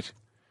system, right?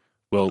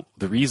 Well,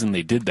 the reason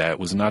they did that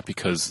was not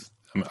because,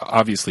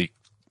 obviously,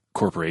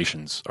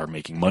 corporations are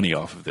making money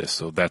off of this,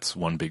 so that's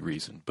one big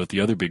reason. But the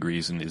other big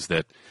reason is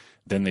that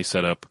then they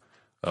set up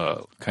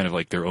kind of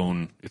like their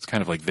own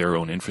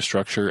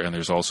infrastructure, and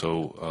there's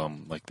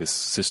also like this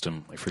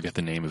system, I forget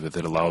the name of it,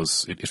 that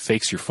allows, it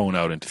fakes your phone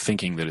out into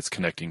thinking that it's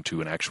connecting to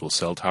an actual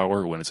cell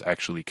tower when it's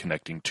actually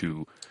connecting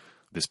to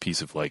this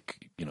piece of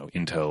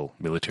Intel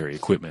military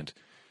equipment.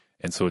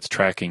 And so it's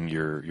tracking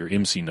your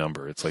IMSI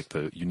number. It's like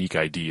the unique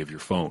ID of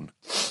your phone.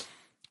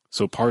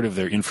 So part of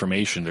their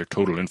information, their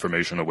total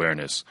information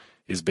awareness,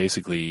 is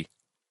basically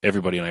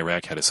everybody in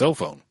Iraq had a cell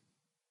phone.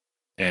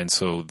 And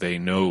so they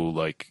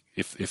know,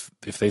 if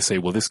they say,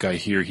 well, this guy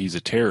here, he's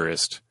a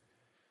terrorist,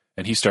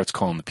 and he starts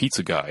calling the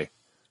pizza guy,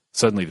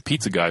 suddenly the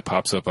pizza guy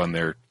pops up on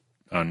their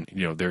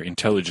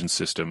intelligence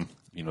system,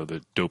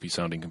 the dopey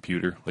sounding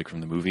computer, like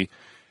from the movie,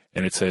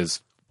 and it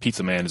says,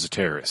 Pizza Man is a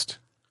terrorist.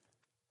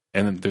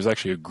 And then there's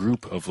actually a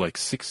group of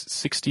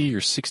 60 or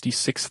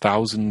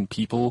 66,000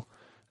 people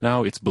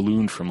now. It's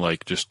ballooned from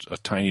just a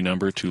tiny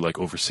number to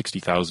over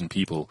 60,000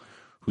 people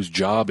whose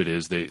job it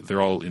is, they're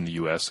all in the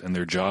U.S., and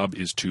their job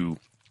is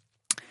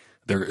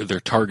they're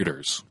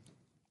targeters.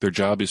 Their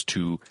job is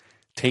to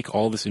take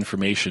all this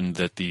information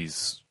that the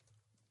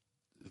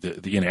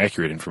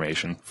inaccurate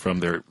information from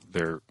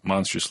their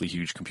monstrously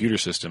huge computer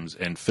systems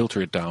and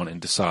filter it down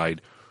and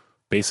decide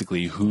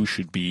basically who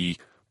should be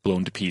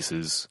blown to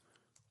pieces,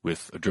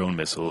 with a drone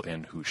missile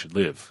and who should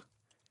live.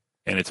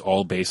 And it's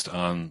all based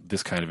on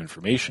this kind of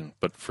information.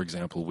 But for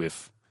example,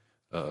 with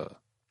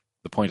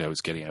the point I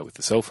was getting at with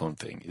the cell phone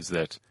thing is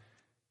that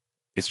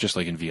it's just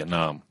like in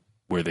Vietnam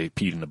where they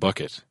peed in a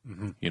bucket.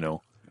 You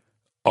know,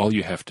 all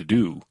you have to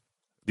do,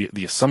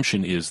 the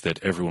assumption is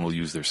that everyone will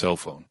use their cell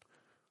phone.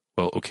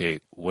 Well,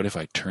 okay, what if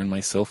I turn my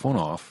cell phone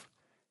off,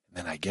 and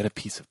then I get a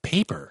piece of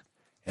paper,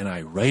 and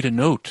I write a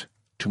note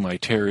to my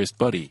terrorist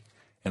buddy,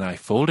 and I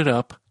fold it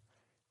up,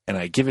 and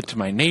I give it to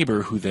my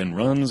neighbor, who then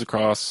runs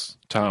across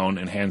town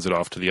and hands it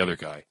off to the other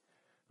guy.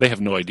 They have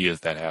no idea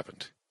that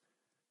happened.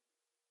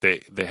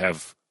 They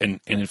have, and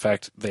in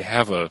fact, they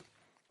have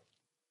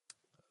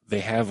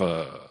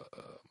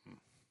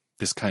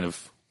this kind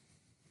of,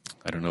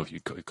 I don't know if you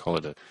call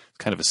it a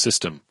kind of a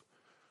system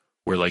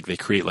where like they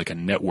create like a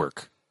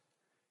network,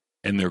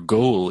 and their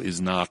goal is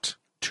not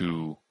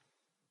to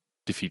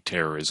defeat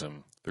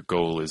terrorism. Their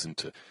goal isn't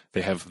to,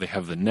 they have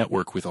the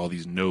network with all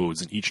these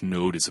nodes, and each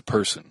node is a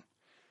person.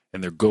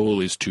 And their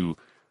goal is to,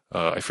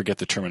 I forget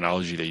the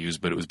terminology they use,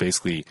 but it was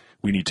basically,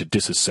 we need to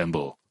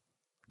disassemble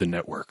the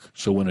network.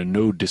 So when a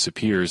node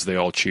disappears, they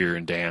all cheer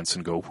and dance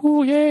and go,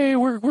 "Whoo, yay,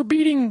 we're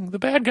beating the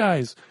bad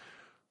guys."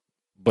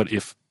 But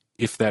if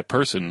that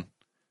person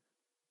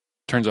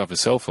turns off his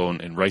cell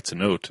phone and writes a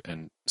note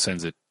and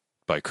sends it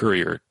by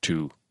courier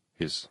to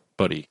his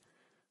buddy,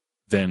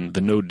 then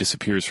the node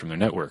disappears from their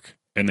network,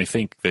 and they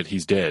think that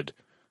he's dead.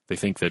 They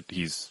think that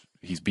he's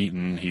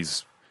beaten,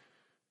 he's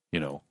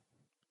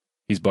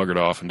buggered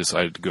off and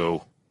decided to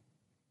go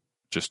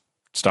just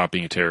stop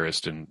being a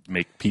terrorist and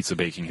make pizza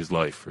baking his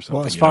life or something.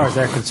 Well, as far as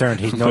they're concerned,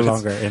 he's no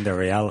longer in their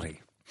reality.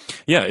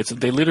 Yeah,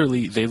 they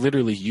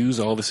literally use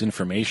all this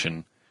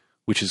information,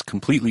 which is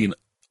completely,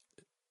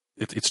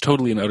 it's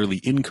totally and utterly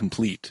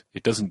incomplete.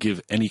 It doesn't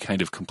give any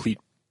kind of complete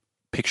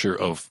picture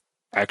of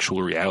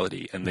actual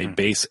reality, and they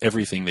base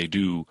everything they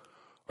do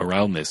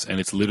around this, and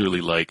it's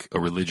literally like a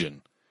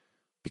religion,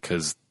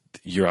 because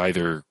you're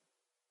either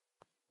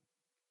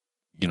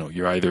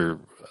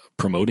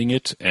promoting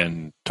it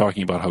and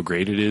talking about how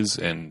great it is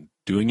and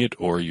doing it,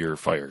 or you're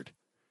fired.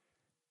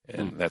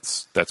 And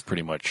that's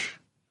pretty much.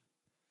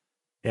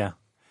 Yeah.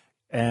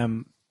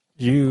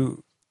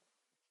 You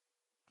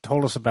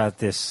told us about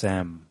this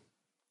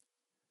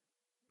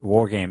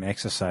war game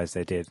exercise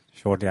they did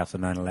shortly after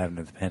 9/11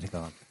 at the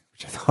Pentagon,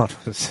 which I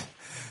thought was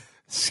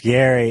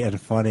scary and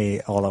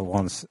funny all at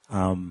once.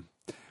 Why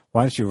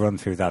don't you run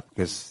through that,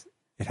 because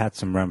it had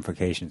some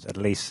ramifications, at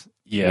least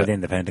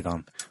within the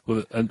Pentagon.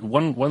 Well,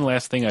 one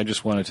last thing I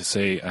just wanted to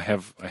say, I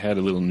had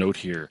a little note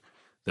here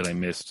that I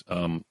missed.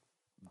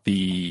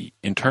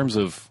 In terms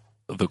of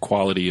the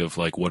quality of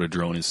like what a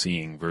drone is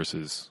seeing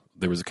versus,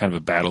 there was a kind of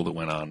a battle that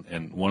went on,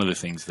 and one of the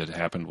things that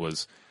happened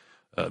was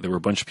there were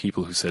a bunch of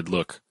people who said,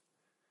 look,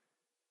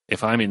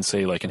 if I'm in,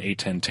 say, like an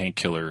A-10 tank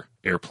killer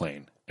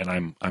airplane,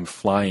 and I'm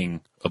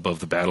flying above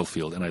the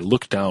battlefield, and I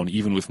look down,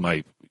 even with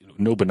my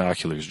no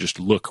binoculars, just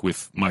look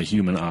with my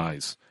human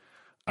eyes,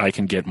 I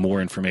can get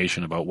more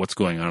information about what's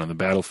going on the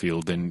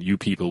battlefield than you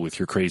people with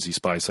your crazy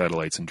spy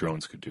satellites and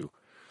drones could do.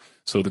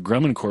 So the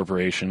Grumman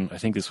Corporation, I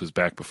think this was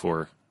back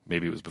before,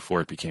 maybe it was before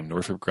it became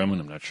Northrop Grumman,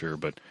 I'm not sure,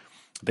 but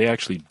they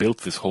actually built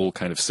this whole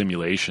kind of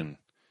simulation,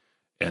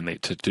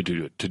 and to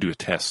do a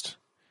test,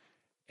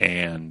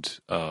 and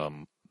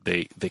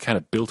they kind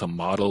of built a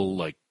model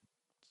like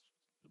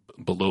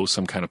below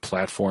some kind of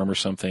platform or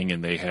something,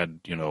 and they had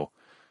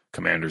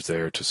commanders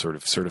there to sort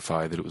of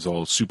certify that it was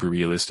all super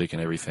realistic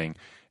and everything.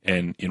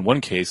 And in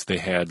one case, they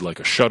had like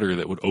a shutter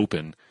that would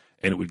open,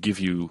 and it would give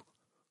you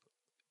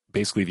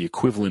basically the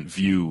equivalent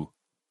view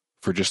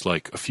for just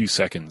like a few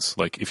seconds.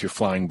 Like if you're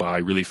flying by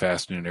really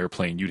fast in an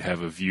airplane, you'd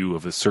have a view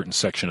of a certain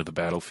section of the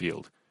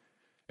battlefield,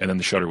 and then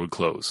the shutter would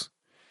close.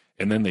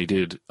 And then they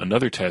did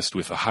another test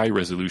with a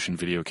high-resolution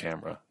video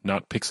camera,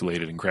 not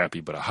pixelated and crappy,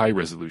 but a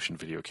high-resolution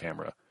video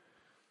camera,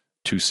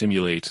 to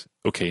simulate,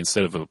 okay,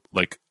 instead of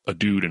a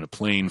dude in a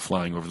plane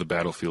flying over the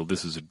battlefield,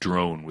 this is a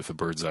drone with a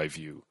bird's eye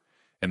view.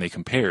 And they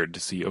compared to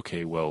see,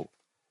 okay, well,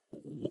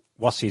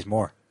 what sees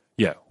more?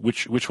 Yeah,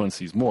 which one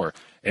sees more?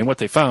 And what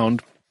they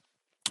found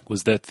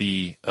was that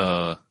the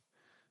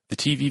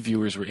TV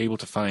viewers were able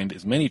to find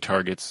as many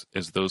targets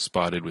as those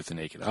spotted with the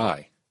naked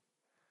eye,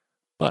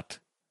 but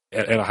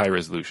at a high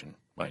resolution,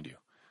 mind you.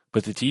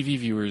 But the TV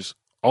viewers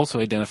also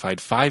identified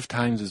 5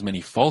 times as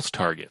many false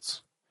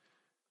targets.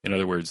 In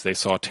other words, they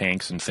saw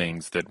tanks and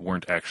things that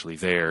weren't actually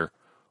there,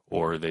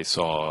 or they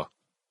saw,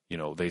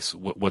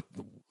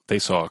 they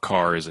saw a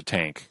car as a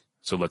tank,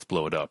 so let's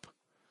blow it up.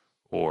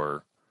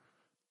 Or,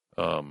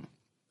 and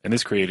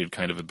this created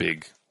kind of a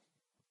big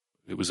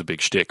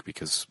shtick,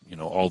 because,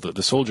 all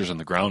the soldiers on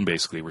the ground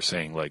basically were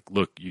saying, like,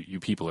 look, you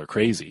people are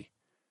crazy.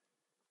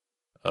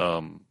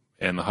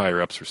 And the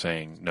higher-ups were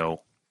saying,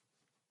 no,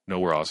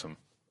 we're awesome.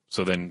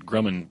 So then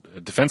Grumman,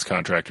 a defense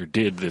contractor,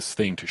 did this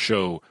thing to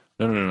show,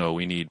 no,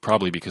 we need,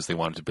 probably because they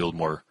wanted to build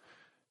more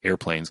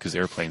airplanes, because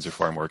airplanes are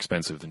far more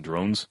expensive than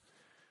drones.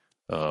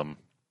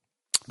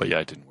 But yeah,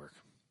 it didn't work.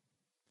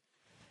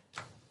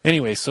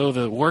 Anyway, so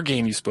the war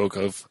game you spoke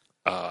of,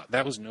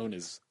 that was known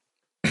as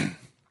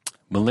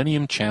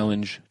Millennium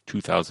Challenge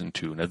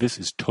 2002. Now, this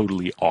is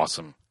totally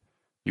awesome.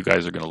 You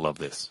guys are going to love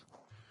this.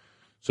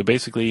 So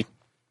basically,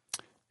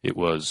 it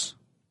was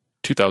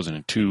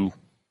 2002,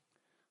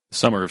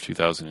 summer of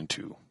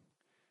 2002,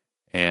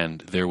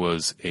 and there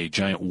was a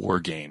giant war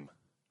game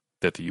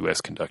that the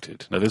U.S.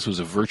 conducted. Now, this was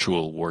a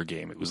virtual war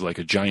game. It was like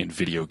a giant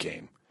video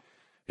game.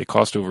 It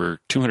cost over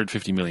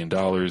 $250 million.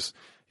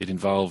 It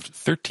involved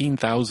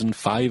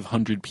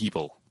 13,500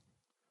 people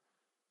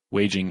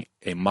waging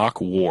a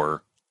mock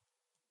war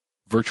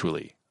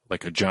virtually,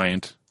 like a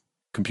giant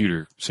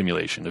computer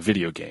simulation, a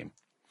video game,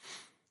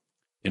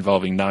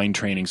 involving 9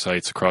 training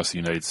sites across the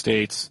United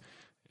States,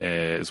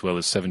 as well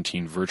as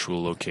 17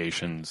 virtual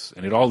locations.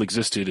 And it all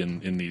existed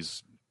in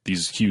these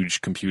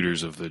huge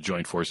computers of the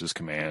Joint Forces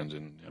Command.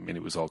 And I mean,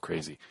 it was all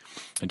crazy.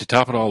 And to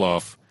top it all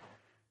off,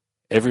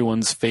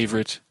 everyone's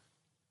favorite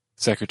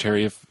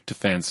Secretary of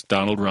Defense,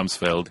 Donald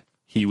Rumsfeld,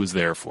 he was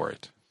there for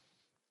it.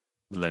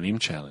 Millennium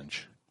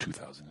Challenge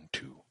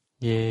 2002.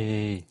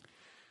 Yay.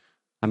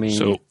 I mean...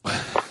 So...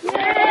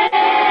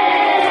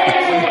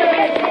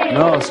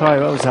 No, sorry,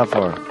 what was that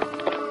for?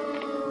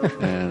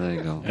 There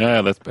you go.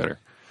 Yeah, that's better.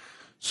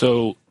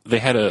 So they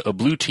had a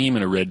blue team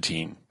and a red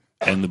team.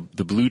 And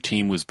the blue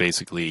team was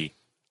basically,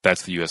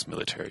 that's the U.S.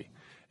 military.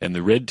 And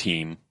the red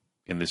team,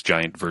 in this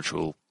giant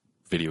virtual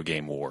video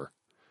game war,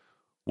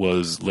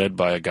 was led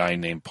by a guy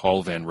named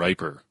Paul Van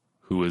Riper,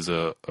 who was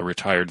a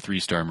retired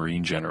 3-star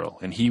Marine general.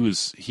 And he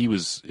was,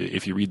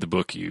 if you read the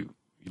book, you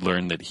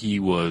learn that he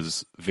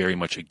was very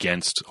much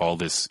against all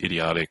this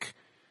idiotic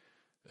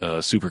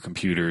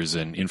supercomputers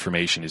and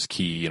information is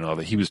key and all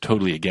that. He was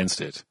totally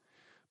against it.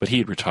 But he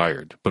had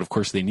retired. But of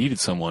course they needed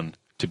someone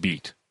to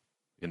beat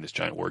in this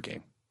giant war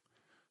game.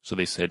 So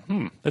they said,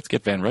 let's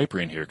get Van Riper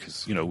in here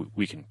because,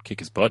 we can kick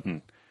his butt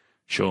and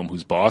show him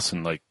who's boss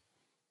and,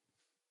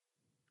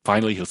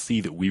 finally he'll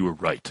see that we were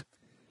right.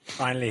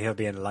 Finally he'll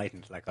be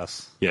enlightened like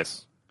us.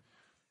 Yes.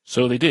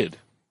 So they did.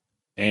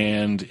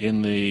 And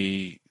in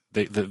the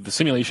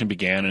simulation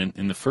began, and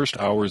in the first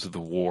hours of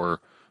the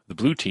war, the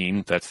blue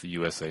team, that's the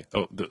USA.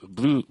 Oh, the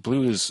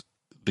blue is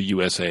the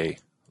USA,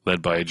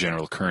 led by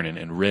General Kernan,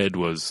 and red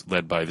was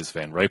led by this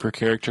Van Riper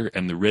character,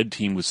 and the red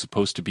team was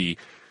supposed to be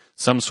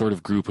some sort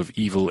of group of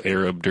evil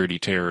Arab dirty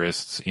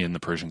terrorists in the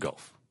Persian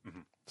Gulf. Mm-hmm.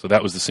 So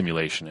that was the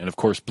simulation. And of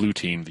course, blue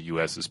team, the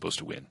U.S. is supposed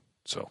to win.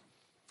 So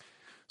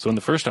in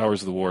the first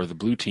hours of the war, the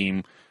blue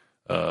team,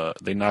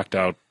 they knocked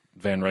out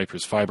Van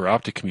Riper's fiber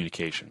optic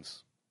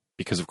communications.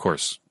 Because, of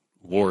course,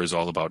 war is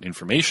all about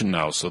information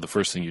now, so the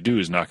first thing you do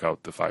is knock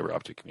out the fiber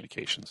optic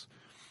communications.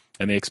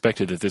 And they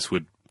expected that this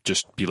would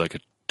just be like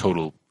a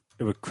total...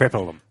 It would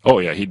cripple them. Oh,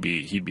 yeah, he'd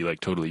be like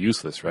totally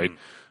useless, right? Mm.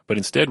 But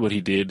instead what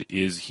he did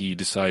is he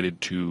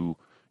decided to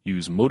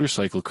use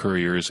motorcycle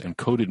couriers and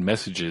coded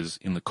messages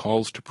in the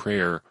calls to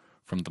prayer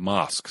from the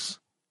mosques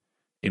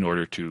in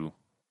order to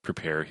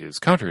prepare his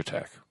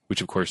counterattack,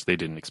 which of course they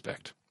didn't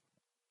expect.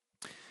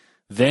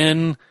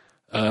 Then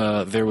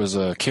there was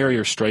a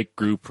carrier strike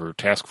group or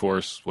task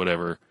force,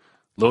 whatever,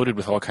 loaded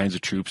with all kinds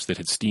of troops that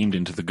had steamed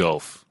into the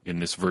Gulf in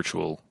this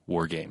virtual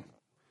war game.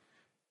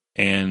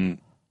 And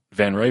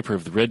Van Riper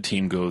of the red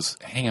team goes,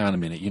 hang on a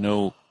minute,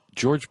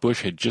 George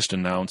Bush had just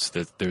announced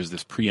that there's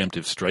this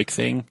preemptive strike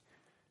thing,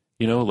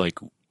 like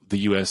the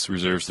U.S.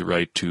 reserves the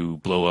right to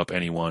blow up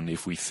anyone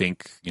if we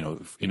think,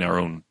 in our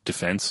own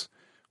defense,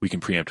 we can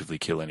preemptively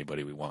kill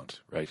anybody we want,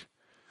 right?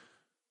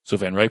 So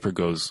Van Riper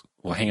goes,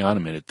 well, hang on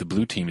a minute, the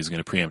blue team is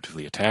going to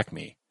preemptively attack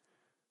me,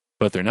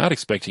 but they're not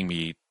expecting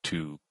me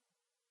to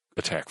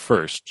attack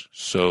first,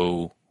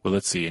 so, well,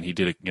 let's see, and he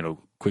did a,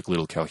 quick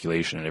little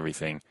calculation and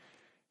everything,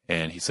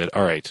 and he said,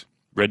 all right,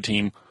 red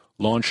team,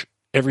 launch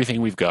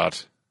everything we've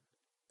got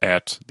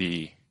at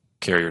the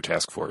carrier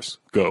task force.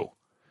 Go.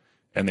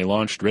 And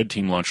red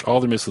team launched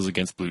all their missiles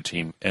against blue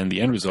team, and the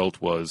end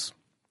result was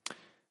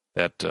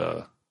that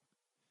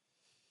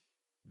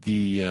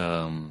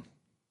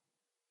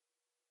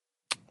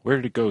where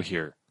did it go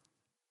here?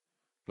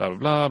 Blah, blah,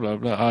 blah, blah,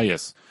 blah. Ah,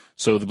 yes.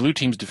 So the blue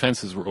team's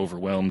defenses were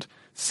overwhelmed.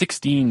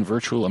 16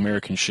 virtual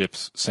American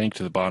ships sank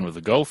to the bottom of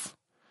the Gulf.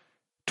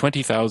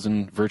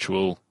 20,000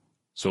 virtual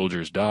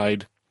soldiers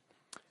died.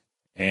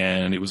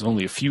 And it was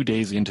only a few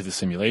days into the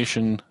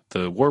simulation,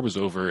 the war was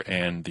over,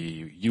 and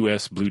the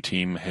U.S. blue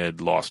team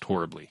had lost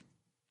horribly.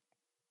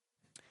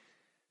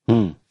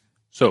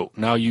 So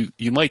now you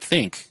might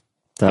think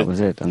that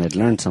was it, and they'd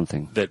learned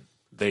something. That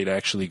they'd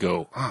actually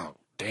go, oh,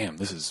 damn,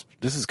 this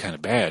is kind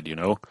of bad,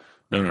 No.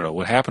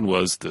 What happened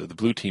was the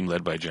blue team,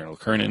 led by General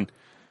Kernan,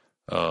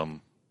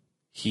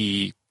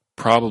 he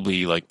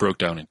probably broke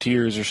down in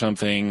tears or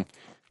something.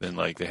 Then,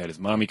 they had his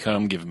mommy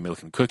come, give him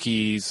milk and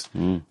cookies.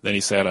 Then he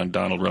sat on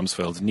Donald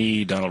Rumsfeld's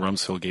knee. Donald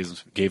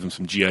Rumsfeld gave him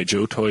some G.I.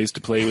 Joe toys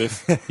to play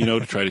with,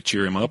 to try to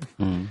cheer him up.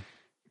 And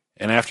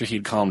after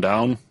he'd calmed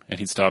down and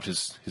he'd stopped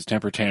his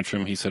temper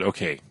tantrum, he said,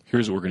 okay,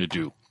 here's what we're going to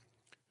do.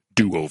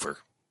 Do-over.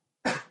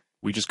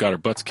 We just got our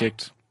butts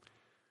kicked.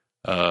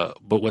 But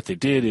what they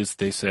did is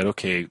they said,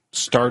 okay,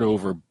 start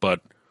over,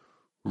 but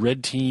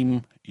Red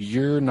Team,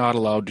 you're not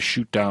allowed to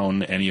shoot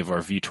down any of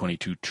our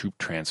V-22 troop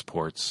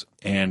transports.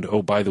 And,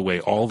 oh, by the way,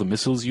 all the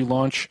missiles you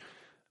launch,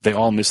 they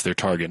all miss their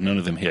target. None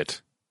of them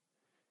hit.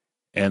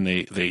 And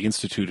they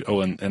instituted,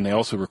 and they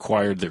also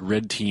required that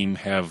Red Team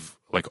have,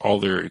 like, all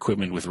their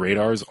equipment with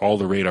radars. All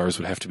the radars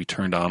would have to be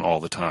turned on all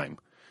the time,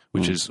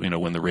 which is,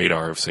 when the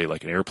radar of, say,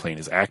 like an airplane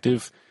is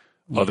active,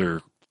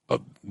 the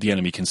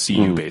enemy can see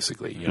you,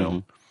 basically,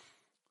 know.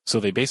 So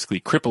they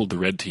basically crippled the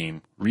Red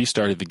Team,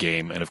 restarted the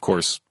game, and, of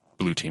course,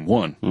 Blue Team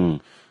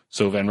won.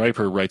 So Van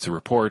Riper writes a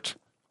report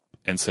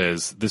and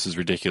says, this is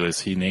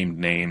ridiculous. He named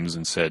names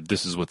and said,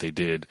 this is what they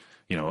did.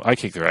 I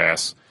kicked their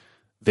ass.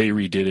 They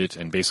redid it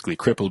and basically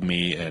crippled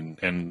me,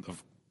 and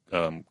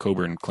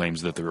Coburn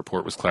claims that the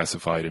report was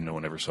classified and no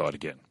one ever saw it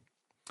again.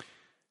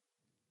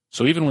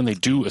 So even when they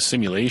do a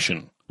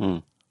simulation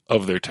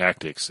of their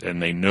tactics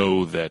and they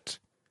know that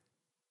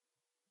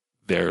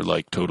they're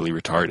like totally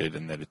retarded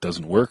and that it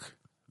doesn't work,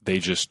 they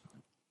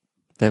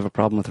have a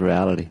problem with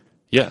reality.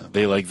 Yeah,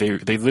 they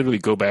literally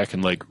go back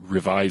and like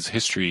revise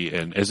history,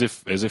 and as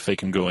if they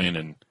can go in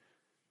and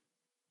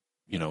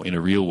in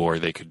a real war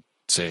they could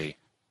say,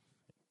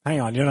 hang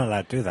on, you're not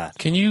allowed to do that.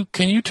 Can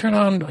you turn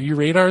on your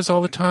radars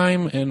all the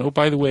time? And oh,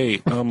 by the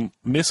way,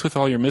 miss with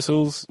all your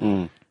missiles.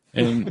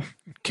 And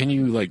can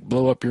you like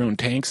blow up your own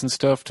tanks and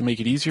stuff to make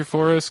it easier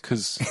for us?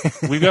 Because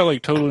we've got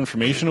like total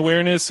information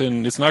awareness,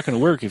 and it's not going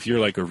to work if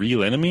you're like a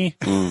real enemy.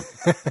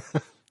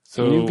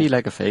 So can you be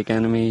like a fake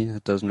enemy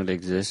that doesn't really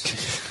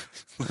exist,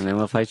 and then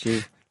we'll fight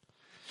you?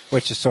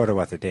 Which is sort of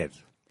what they did,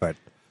 but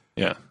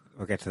yeah,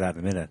 we'll get to that in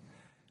a minute.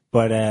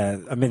 But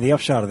the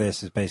upshot of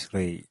this is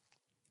basically,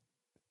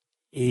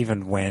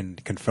 even when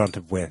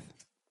confronted with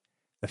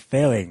the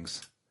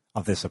failings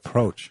of this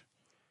approach,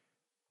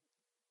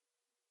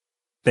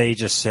 they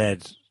just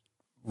said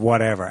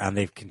whatever, and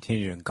they've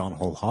continued and gone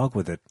whole hog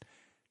with it,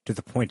 to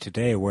the point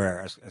today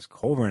where, as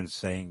Colburn's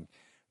saying,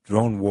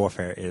 drone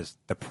warfare is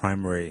the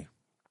primary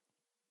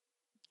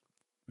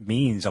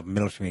means of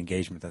military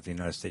engagement that the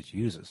United States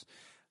uses.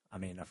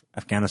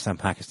 Afghanistan,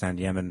 Pakistan,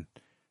 Yemen,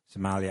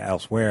 Somalia,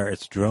 elsewhere,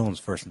 it's drones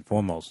first and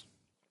foremost.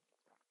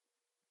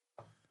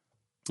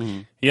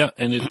 Yeah,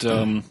 and it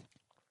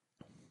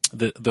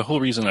the whole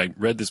reason I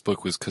read this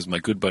book was because my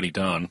good buddy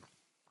Don,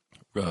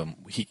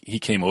 he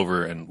came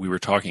over and we were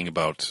talking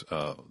about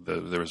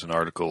there was an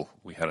article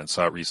we had on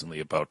SOT recently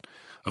about,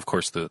 of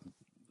course, the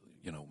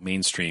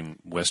mainstream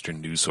Western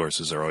news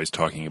sources are always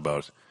talking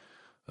about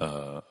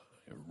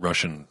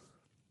Russian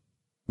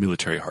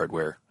military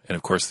hardware, and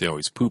of course they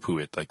always poo-poo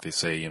it, like they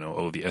say,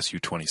 the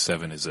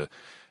Su-27 is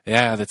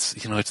that's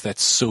it's that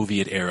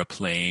Soviet era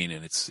plane,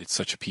 and it's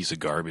such a piece of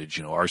garbage.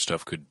 Our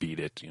stuff could beat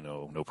it.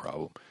 No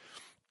problem.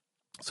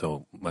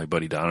 So my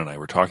buddy Don and I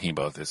were talking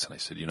about this, and I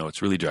said,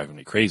 it's really driving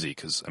me crazy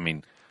because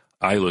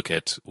I look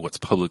at what's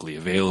publicly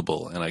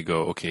available and I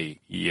go, okay,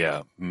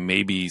 yeah,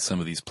 maybe some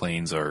of these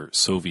planes are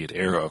Soviet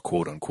era,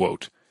 quote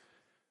unquote.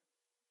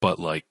 But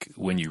like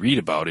when you read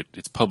about it,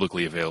 it's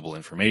publicly available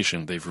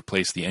information. They've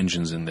replaced the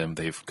engines in them.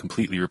 They've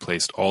completely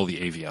replaced all the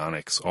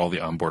avionics, all the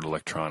onboard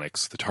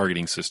electronics. The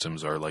targeting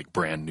systems are like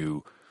brand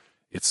new.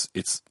 It's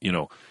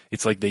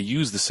like they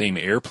use the same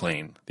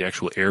airplane, the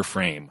actual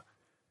airframe,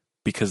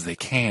 because they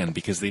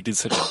did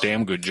such a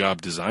damn good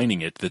job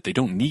designing it that they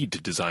don't need to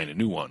design a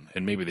new one.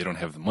 And maybe they don't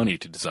have the money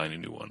to design a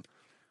new one.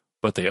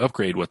 But they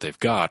upgrade what they've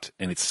got,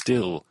 and it's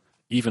still,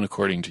 even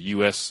according to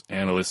U.S.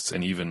 analysts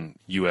and even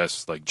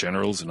U.S. like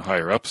generals and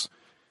higher ups,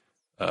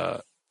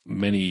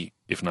 many,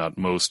 if not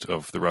most,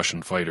 of the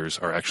Russian fighters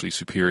are actually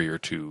superior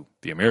to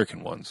the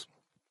American ones.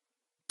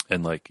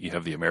 And like you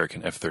have the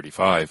American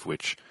F-35,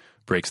 which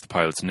breaks the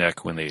pilot's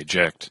neck when they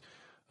eject.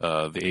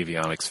 The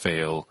avionics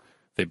fail.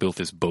 They built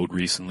this boat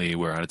recently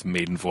where on its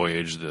maiden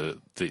voyage the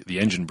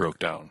engine broke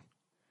down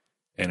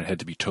and it had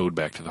to be towed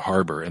back to the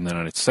harbor. And then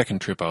on its second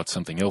trip out,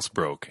 something else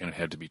broke and it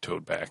had to be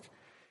towed back.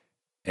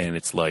 And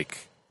it's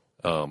like,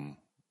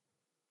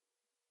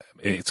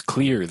 it's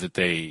clear that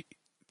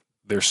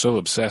they're so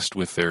obsessed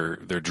with their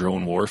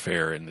drone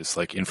warfare and this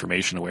like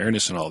information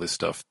awareness and all this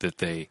stuff that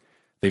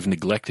they've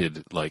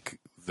neglected like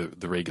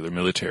the regular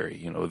military.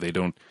 They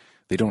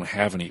don't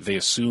have any. They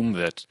assume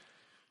that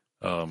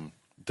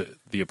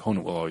the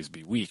opponent will always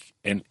be weak,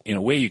 and in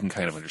a way you can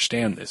kind of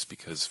understand this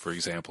because, for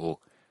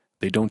example,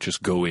 they don't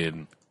just go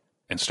in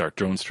and start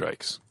drone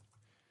strikes.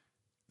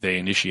 They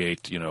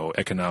initiate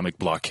economic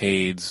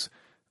blockades.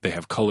 They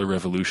have color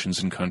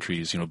revolutions in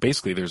countries.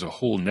 Basically there's a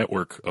whole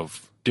network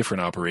of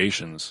different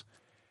operations.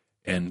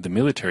 And the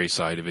military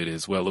side of it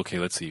is, well, okay,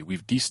 let's see.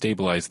 We've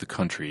destabilized the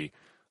country.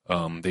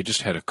 They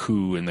just had a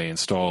coup and they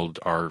installed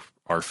our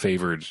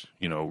favored,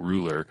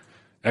 ruler.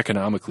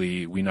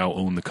 Economically, we now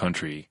own the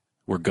country.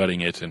 We're gutting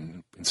it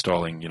and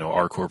installing,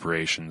 our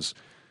corporations.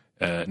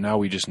 Now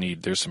we just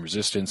need, there's some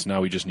resistance.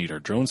 Now we just need our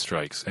drone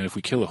strikes. And if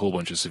we kill a whole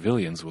bunch of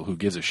civilians, well, who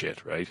gives a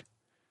shit, right?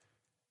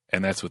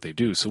 And that's what they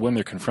do. So when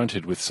they're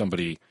confronted with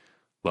somebody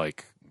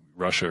like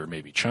Russia or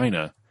maybe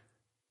China,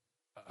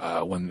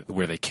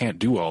 where they can't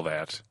do all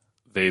that,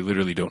 they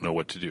literally don't know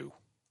what to do,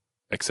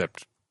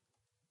 except,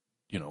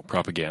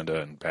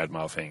 propaganda and bad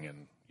mouthing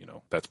and,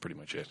 that's pretty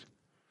much it.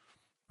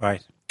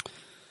 Right.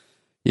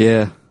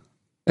 Yeah,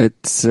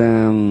 it's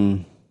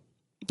really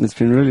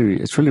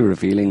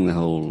revealing the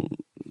whole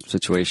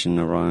situation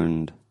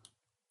around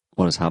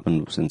what has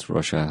happened since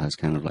Russia has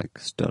kind of like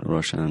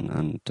Russia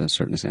and to a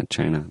certain extent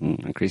China, and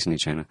increasingly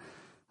China,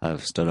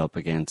 have stood up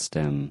against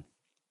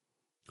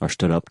or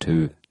stood up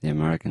to the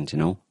Americans,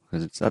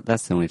 because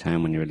that's the only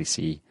time when you really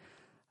see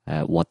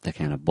what the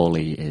kind of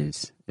bully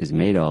is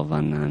made of,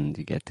 and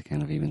you get to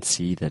kind of even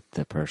see that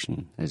the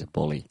person is a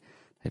bully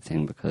type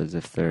thing, because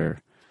if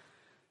they're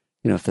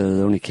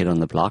the only kid on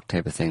the block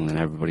type of thing, then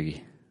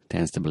everybody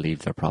tends to believe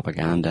their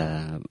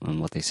propaganda and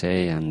what they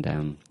say, and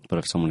but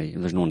if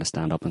there's no one to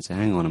stand up and say,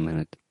 hang on a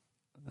minute,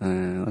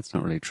 that's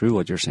not really true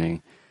what you're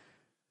saying,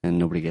 and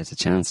nobody gets a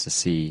chance to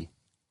see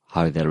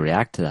how they'll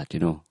react to that,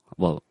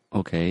 Well,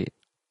 okay,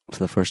 for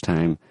the first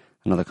time,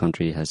 another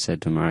country has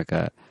said to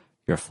America,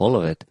 you're full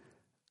of it,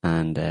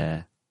 and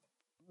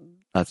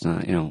that's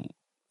not, and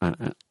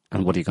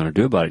what are you going to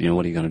do about it?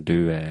 What are you going to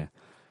do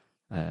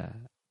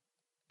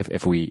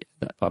if we,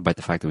 about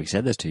the fact that we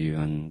said this to you,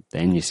 and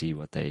then you see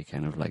what they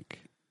kind of like,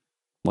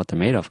 what they're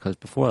made of, because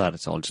before that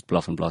it's all just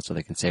bluff and bluster.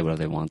 They can say whatever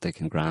they want, they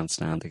can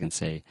grandstand, they can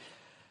say,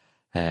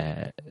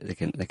 they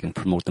can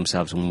promote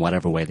themselves in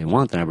whatever way they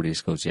want, and everybody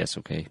just goes, yes,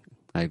 okay,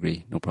 I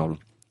agree, no problem.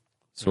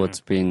 So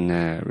it's been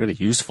really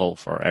useful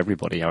for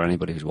everybody or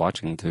anybody who's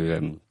watching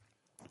to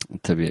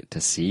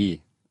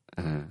see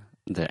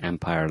the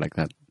empire like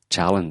that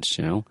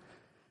challenged,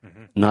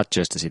 not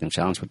just to see them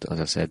challenged, but as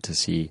I said, to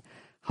see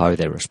how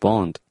they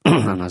respond.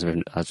 And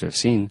as we've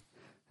seen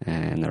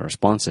in their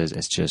responses,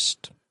 it's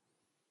just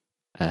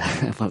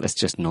it's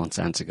just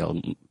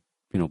nonsensical.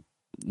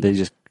 They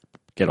just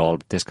get all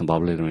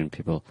discombobulated. I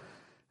mean,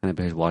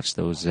 anybody who's watched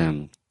those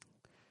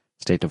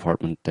State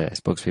Department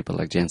spokespeople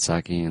like Jen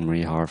Psaki and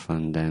Maria Harf,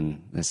 and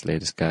then this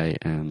latest guy,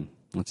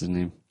 what's his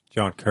name?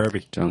 John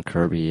Kirby,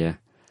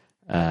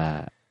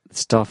 yeah.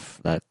 Stuff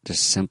that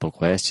just simple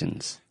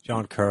questions.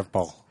 John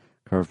Curveball,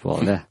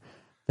 yeah.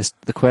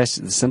 The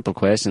simple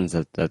questions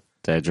that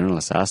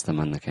journalists ask them,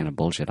 and the kind of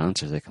bullshit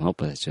answers they come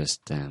up with, it's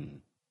just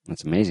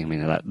it's amazing. I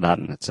mean, that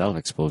in itself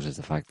exposes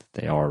the fact that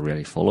they are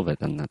really full of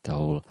it, and that the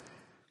whole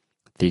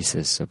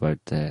thesis about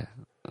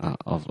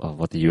of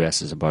what the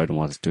US is about and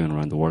what it's doing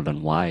around the world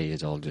and why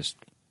is all just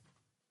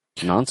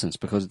nonsense,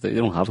 because they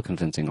don't have a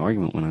convincing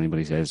argument when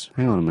anybody says,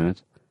 hang on a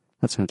minute,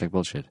 that sounds like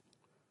bullshit.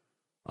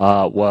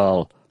 I'm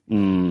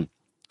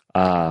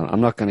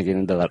not going to get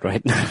into that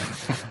right now.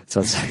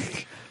 So it's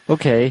like,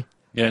 okay.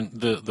 Yeah, and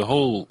the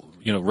whole,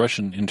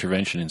 Russian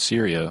intervention in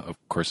Syria, of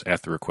course,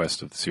 at the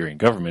request of the Syrian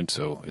government,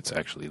 so it's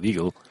actually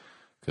legal,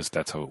 because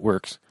that's how it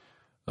works.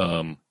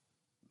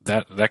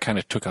 That kind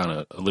of took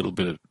on a little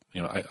bit of,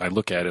 I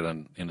look at it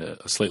in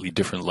a slightly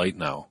different light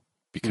now,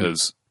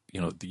 because,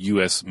 the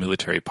U.S.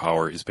 military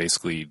power is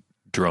basically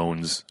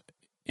drones,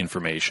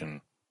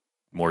 information,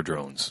 more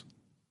drones,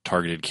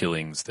 targeted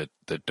killings that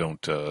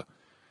don't,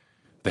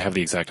 they have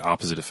the exact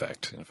opposite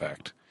effect, in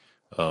fact.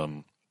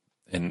 And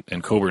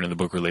Coburn in the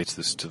book relates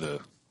this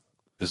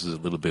this is a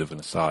little bit of an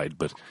aside,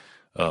 but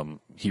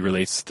he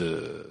relates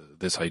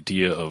this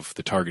idea of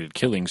the targeted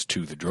killings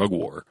to the drug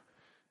war.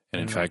 And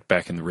in fact,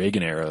 back in the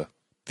Reagan era,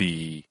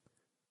 the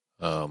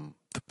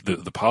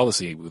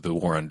policy with the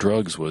war on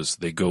drugs was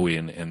they go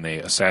in and they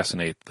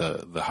assassinate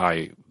the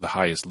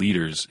highest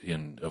leaders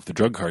of the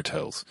drug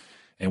cartels.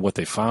 And what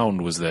they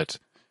found was that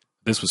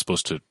this was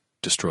supposed to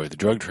destroy the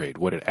drug trade.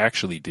 What it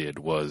actually did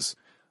was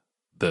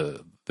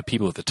the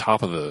people at the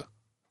top of the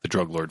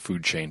drug lord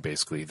food chain,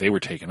 basically, they were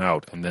taken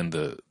out, and then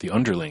the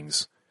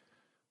underlings,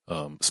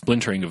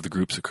 splintering of the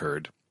groups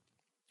occurred,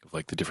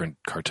 like the different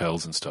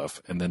cartels and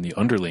stuff, and then the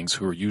underlings,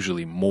 who are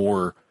usually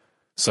more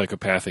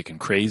psychopathic and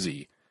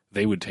crazy,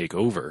 they would take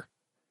over.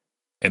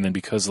 And then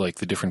because like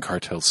the different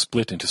cartels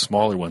split into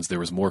smaller ones, there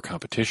was more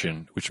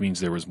competition, which means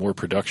there was more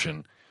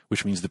production,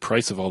 which means the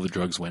price of all the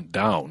drugs went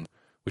down,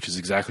 which is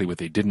exactly what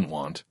they didn't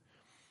want.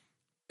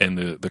 And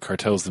the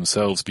cartels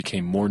themselves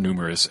became more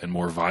numerous and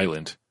more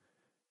violent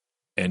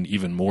and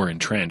even more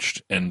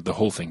entrenched, and the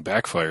whole thing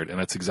backfired, and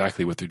that's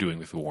exactly what they're doing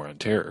with the war on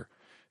terror.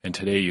 And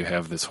today you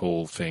have this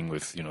whole thing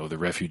with, the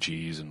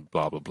refugees and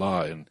blah, blah,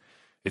 blah, and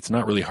it's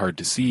not really hard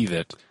to see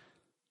that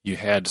you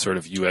had sort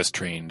of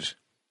U.S.-trained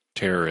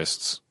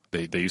terrorists.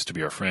 They used to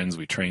be our friends.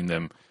 We trained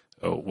them.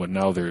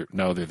 Now they're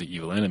the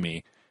evil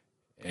enemy.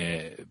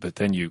 But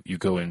then you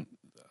go in,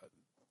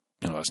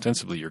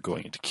 ostensibly you're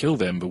going in to kill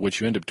them, but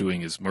what you end up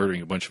doing is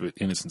murdering a bunch of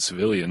innocent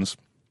civilians.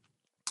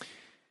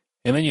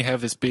 And then you have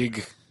this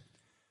big...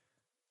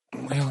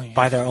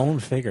 By their own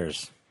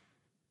figures,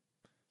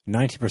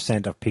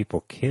 90% of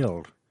people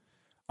killed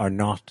are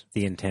not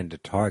the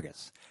intended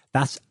targets.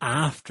 That's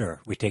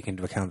after we take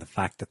into account the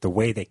fact that the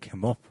way they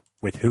come up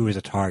with who is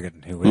a target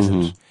and who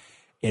isn't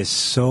is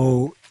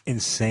so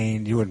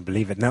insane you wouldn't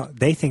believe it. Now,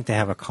 they think they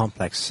have a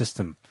complex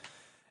system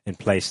in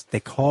place.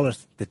 They call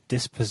it the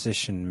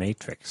disposition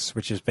matrix,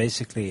 which is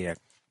basically a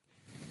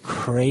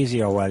crazy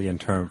Orwellian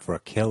term for a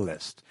kill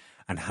list,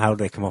 and how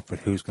they come up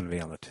with who's going to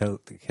be on the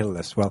kill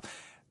list. Well,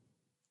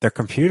 their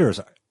computers,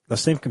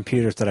 those same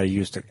computers that are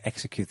used to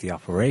execute the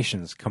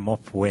operations come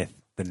up with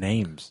the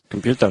names.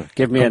 Computer,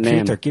 give me a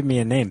name. Give me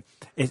a name.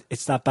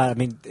 It's that bad. I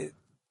mean,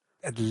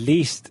 at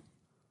least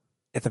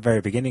at the very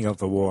beginning of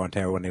the war on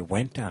terror, when they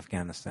went to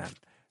Afghanistan,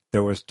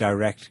 there was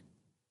direct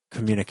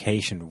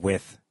communication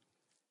with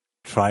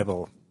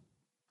tribal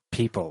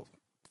people,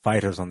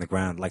 fighters on the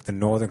ground, like the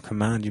Northern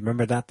Command. You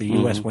remember that? The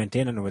U.S. went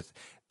in and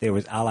it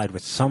was allied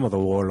with some of the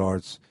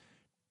warlords,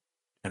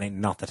 and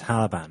not the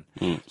Taliban.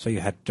 So you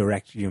had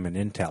direct human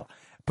intel.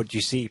 But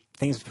you see,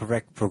 things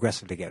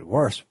progressively get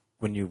worse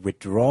when you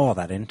withdraw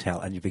that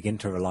intel and you begin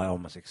to rely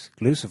almost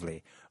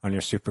exclusively on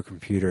your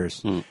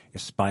supercomputers, your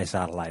spy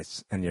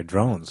satellites, and your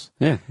drones.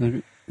 Yeah,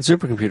 the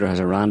supercomputer has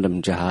a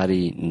random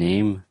jihadi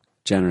name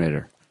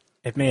generator.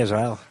 It may as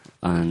well.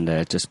 And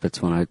it just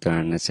spits one out there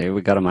and they say,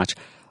 we got a match.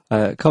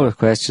 A couple of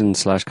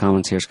questions /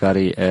 comments here,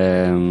 Scotty.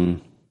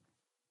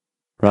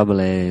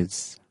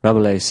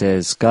 Rabelais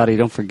says, Scotty,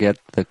 don't forget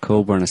the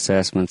Coburn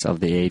assessments of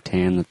the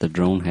A-10 that the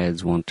drone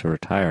heads want to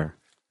retire.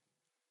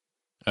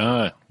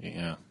 Yeah.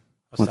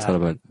 What's that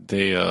about?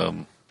 They,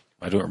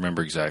 I don't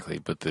remember exactly,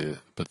 but they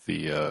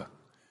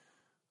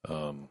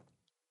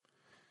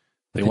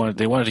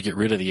wanted to get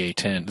rid of the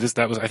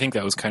A-10. I think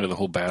that was kind of the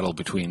whole battle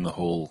between the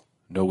whole,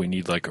 no, we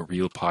need like a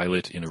real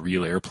pilot in a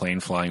real airplane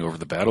flying over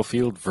the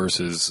battlefield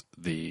versus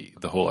the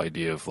whole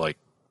idea of like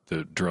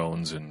the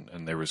drones,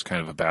 and there was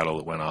kind of a battle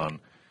that went on.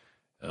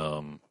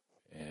 I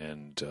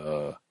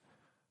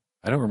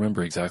don't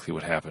remember exactly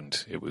what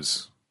happened. It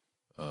was,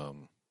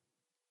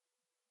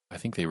 I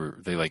think they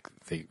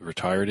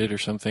retired it or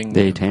something.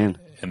 The A-10.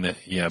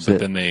 But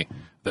then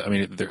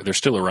they're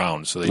still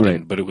around, so they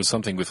didn't. But it was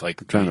something with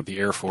like the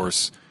Air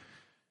Force,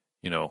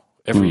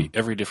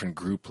 every different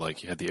group,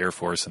 like you had the Air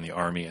Force and the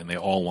Army, and they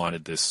all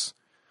wanted this.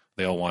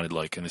 They all wanted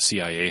like, and the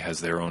CIA has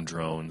their own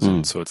drones,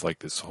 and so it's like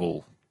this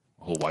whole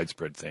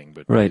widespread thing.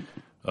 But right.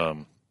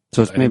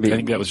 So it's I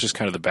think that was just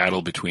kind of the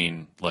battle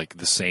between like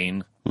the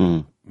sane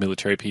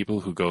military people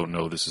who go,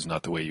 no, this is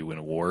not the way you win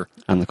a war,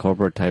 and the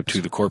corporate types,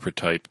 to the corporate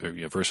type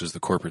versus the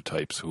corporate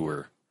types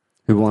who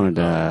wanted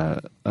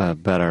a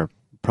better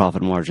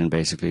profit margin,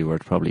 basically, where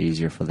it's probably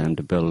easier for them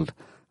to build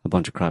a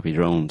bunch of crappy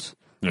drones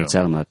and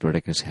sell them at a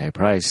ridiculously high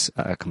price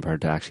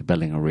compared to actually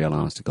building a real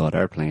honest-to-God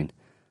airplane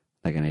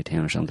like an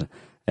A-10 or something.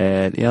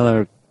 The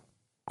other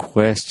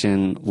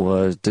question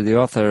was, did the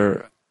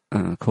author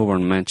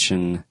Coburn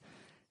mention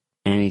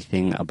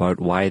anything about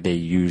why they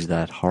use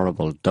that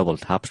horrible double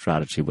tap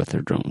strategy with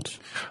their drones?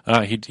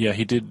 He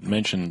did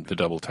mention the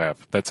double tap.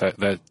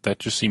 That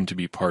just seemed to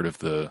be part of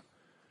the.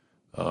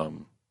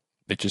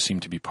 It just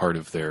seemed to be part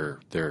of their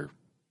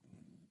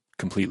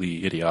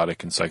completely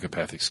idiotic and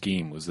psychopathic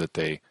scheme. Was that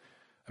they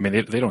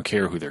don't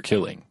care who they're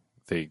killing.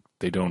 They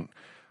don't.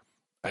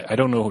 I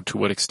don't know to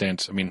what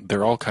extent. I mean, they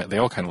all kind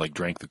of like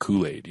drank the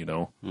Kool-Aid,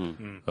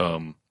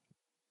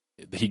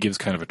 He gives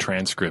kind of a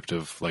transcript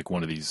of like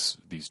one of these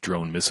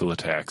drone missile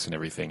attacks and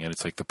everything, and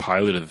it's like the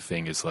pilot of the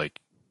thing is like,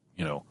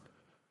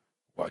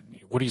 what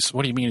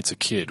do you mean it's a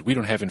kid? We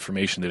don't have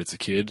information that it's a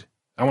kid.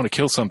 I want to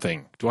kill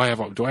something. Do I have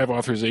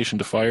authorization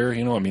to fire?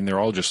 They're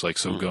all just like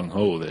so gung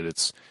ho that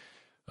it's,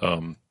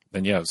 so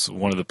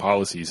one of the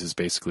policies is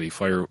basically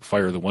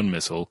fire the one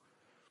missile.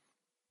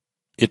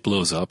 It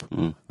blows up.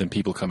 Then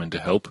people come in to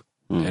help,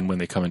 and when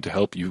they come in to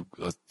help,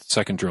 a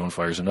second drone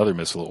fires another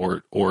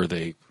missile, or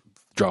they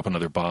drop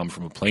another bomb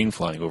from a plane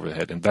flying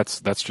overhead, and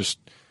that's just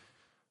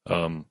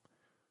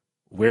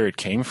where it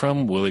came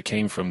from. Well, it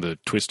came from the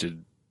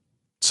twisted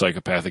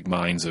psychopathic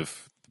minds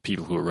of the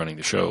people who are running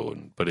the show,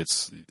 but it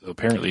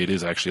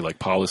is actually like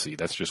policy.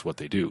 That's just what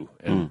they do,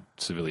 and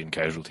civilian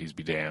casualties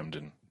be damned.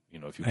 And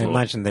if you, I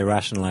imagine they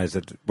rationalize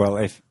it. Well,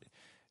 if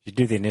you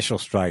do the initial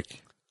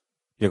strike,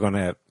 you're going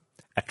to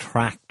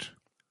attract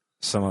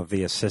some of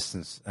the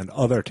assistants and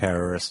other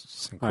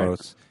terrorists, in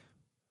quotes,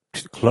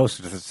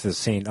 closer to the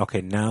scene. Okay,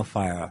 now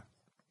fire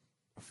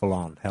a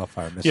full-on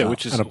Hellfire missile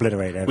and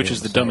obliterate everything. Which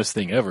is the dumbest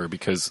thing ever,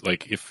 because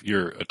like if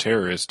you're a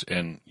terrorist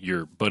and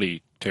your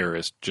buddy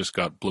terrorist just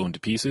got blown to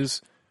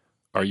pieces,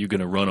 are you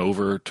going to run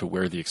over to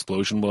where the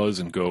explosion was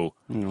and go,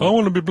 I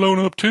want to be blown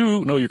up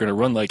too? No, you're going to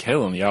run like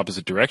hell in the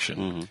opposite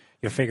direction.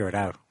 You'll figure it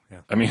out.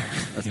 Yeah. I mean,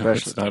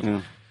 it's not...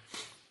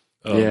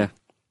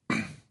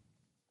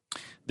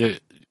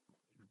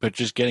 But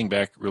just getting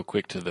back real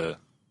quick to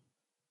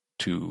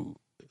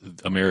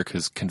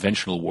America's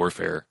conventional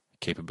warfare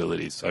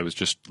capabilities. I was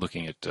just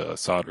looking at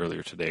SOT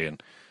earlier today,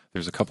 and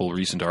there's a couple of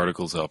recent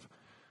articles up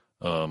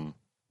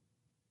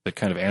that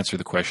kind of answer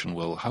the question,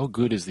 well, how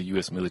good is the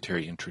U.S.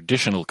 military in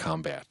traditional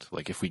combat?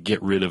 Like if we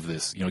get rid of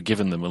this,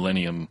 given the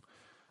Millennium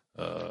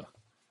the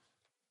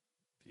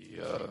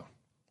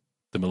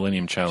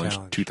Millennium Challenge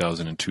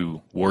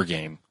 2002 war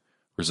game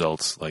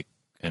results,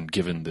 and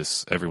given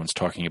this, everyone's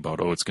talking about,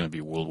 it's going to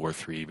be World War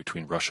III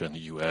between Russia and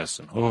the U.S.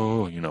 and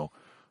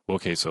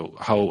okay, so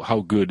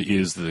how good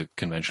is the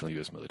conventional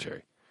U.S.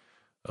 military?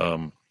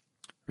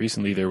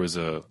 Recently, there was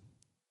the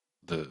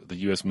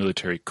U.S.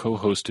 military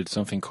co-hosted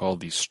something called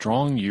the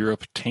Strong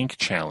Europe Tank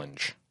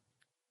Challenge,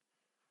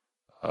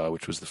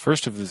 which was the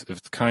first of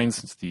its kind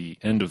since the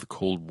end of the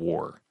Cold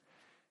War.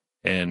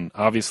 And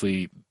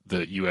obviously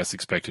the U.S.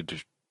 expected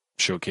to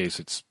showcase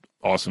its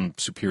awesome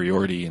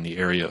superiority in the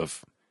area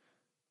of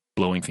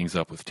blowing things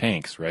up with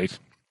tanks, right?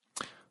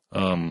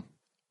 And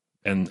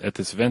at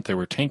this event, there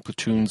were tank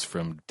platoons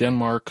from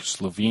Denmark,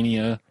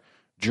 Slovenia,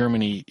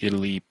 Germany,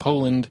 Italy,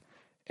 Poland,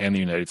 and the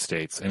United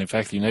States. And in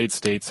fact, the United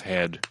States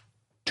had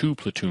 2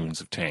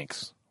 platoons of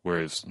tanks,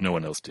 whereas no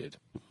one else did.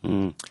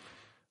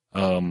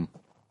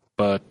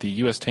 But the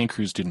U.S. tank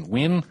crews didn't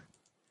win.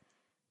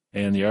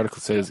 And the article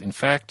says, in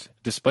fact,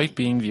 despite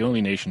being the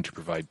only nation to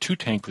provide 2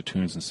 tank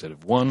platoons instead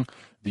of 1,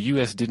 the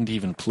U.S. didn't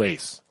even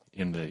place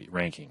in the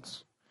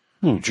rankings.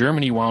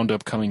 Germany wound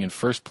up coming in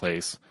first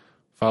place,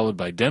 followed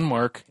by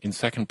Denmark in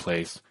second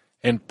place,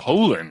 and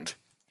Poland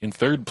in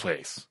third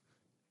place.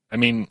 I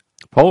mean,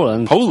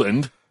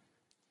 Poland?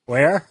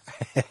 Where?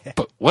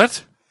 But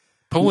what?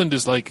 Poland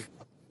is like,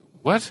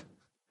 what?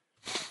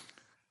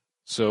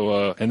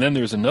 So, and then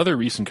there's another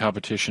recent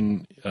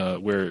competition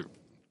where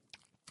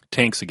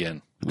tanks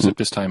again, except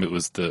this time it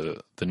was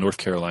the North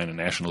Carolina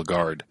National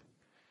Guard.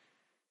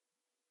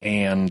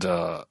 And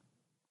so,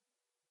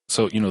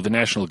 the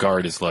National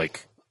Guard is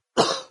like,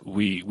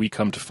 we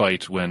come to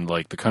fight when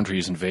like the country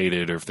is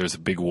invaded or if there's a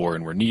big war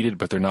and we're needed,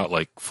 but they're not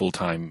like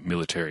full-time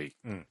military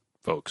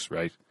folks,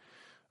 right?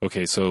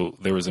 Okay, so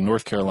there was a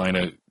North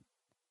Carolina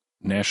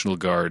National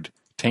Guard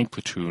tank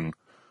platoon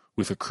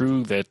with a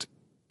crew that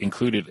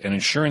included an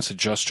insurance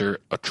adjuster,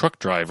 a truck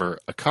driver,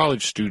 a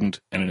college student,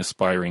 and an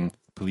aspiring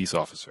police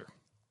officer.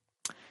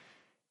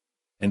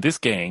 And this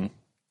gang,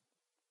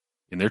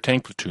 in their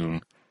tank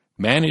platoon,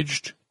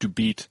 managed to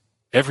beat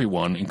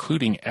everyone,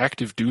 including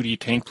active duty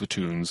tank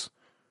platoons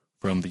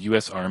from the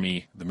U.S.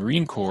 Army, the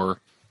Marine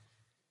Corps,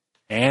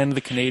 and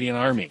the Canadian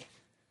Army.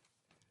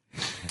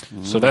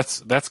 So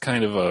that's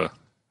kind of a,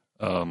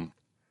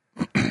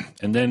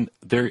 and then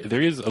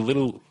there's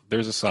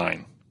a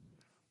sign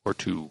or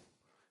two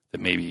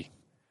that maybe,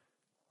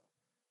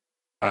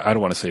 I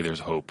don't want to say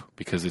there's hope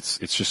because it's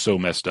just so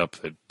messed up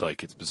that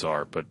like it's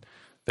bizarre. But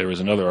there was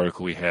another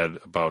article we had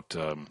about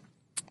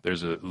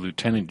there's a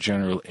Lieutenant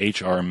General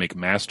H.R.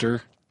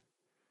 McMaster,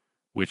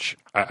 which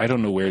I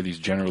don't know where these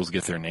generals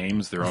get their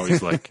names. They're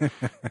always like,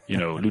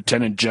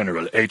 Lieutenant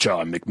General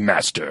H.R.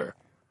 McMaster.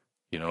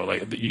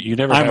 Like you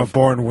never. I'm a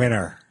born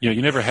winner. You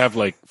never have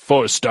like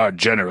 4-star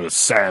General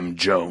Sam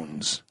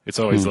Jones. It's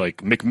always like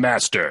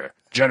McMaster,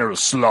 General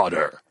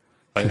Slaughter.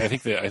 I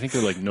think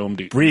they're like Nom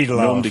de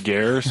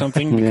Guerre or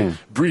something. Yeah.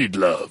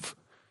 Breedlove.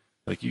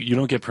 Like you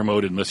don't get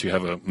promoted unless you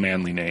have a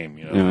manly name.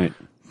 Right.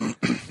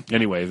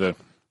 Anyway,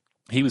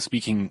 he was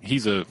speaking.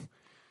 He's a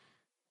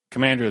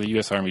commander of the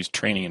U.S. Army's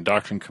Training and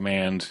Doctrine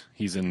Command.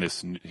 He's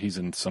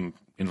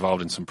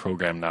involved in some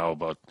program now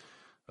about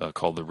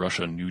called the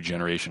Russia New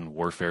Generation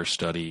Warfare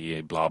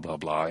Study. Blah blah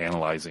blah,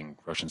 analyzing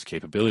Russians'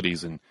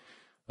 capabilities. And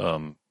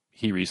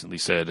he recently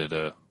said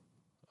at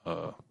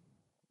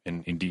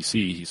in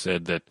D.C. he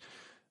said that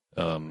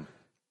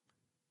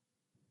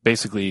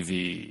basically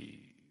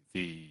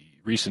the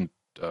recent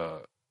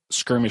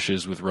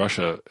skirmishes with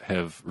Russia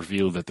have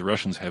revealed that the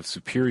Russians have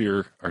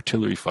superior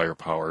artillery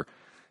firepower,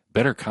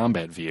 better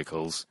combat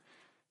vehicles.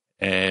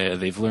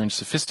 They've learned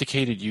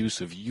sophisticated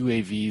use of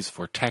UAVs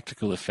for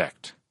tactical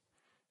effect.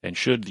 And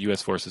should the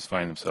U.S. forces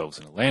find themselves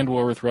in a land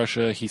war with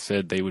Russia, he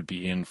said they would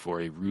be in for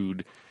a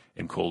rude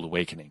and cold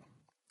awakening.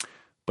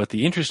 But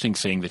the interesting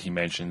thing that he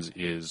mentions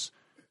is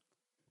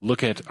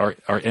look at our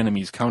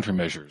enemy's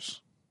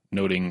countermeasures,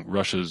 noting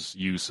Russia's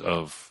use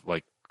of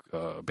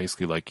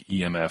basically like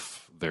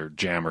EMF, their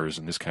jammers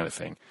and this kind of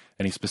thing.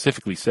 And he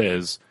specifically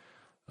says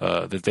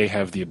that they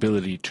have the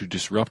ability to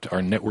disrupt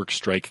our network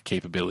strike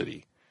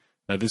capability.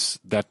 Now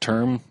that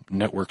term,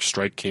 network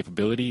strike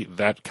capability,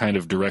 that kind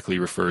of directly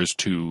refers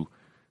to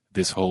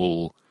this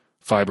whole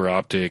fiber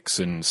optics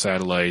and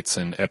satellites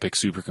and epic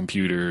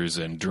supercomputers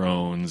and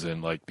drones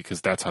and because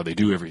that's how they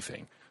do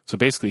everything. So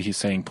basically he's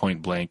saying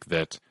point blank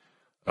that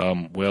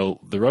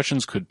the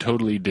Russians could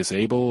totally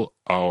disable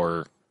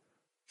our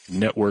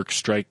network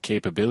strike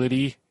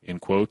capability, in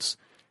quotes,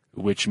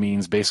 which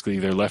means basically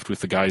they're left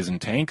with the guys in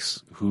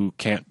tanks who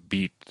can't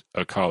beat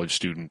a college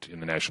student in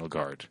the National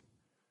Guard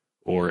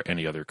or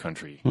any other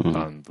country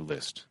on the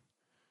list.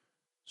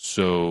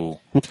 So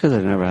it's because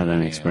they've never had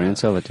any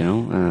experience of it,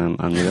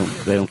 and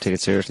they don't take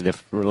it seriously.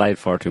 They've relied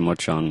far too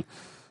much on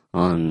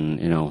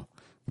the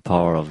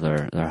power of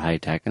their high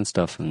tech and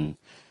stuff. And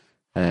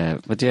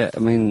but yeah, I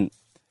mean,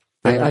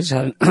 I just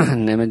had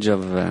an image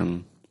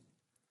of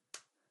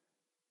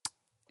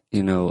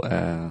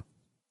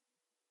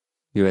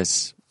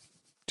U.S.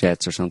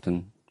 jets or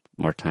something,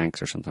 or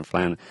tanks or something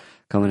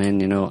coming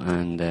in,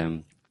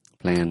 and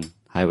playing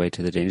Highway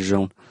to the Danger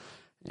Zone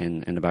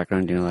in the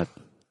background. That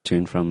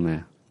tune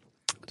from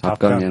Top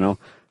Gun,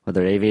 with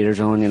their aviators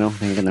on,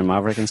 thinking they're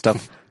Maverick and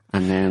stuff.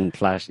 And then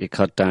you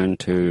cut down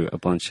to a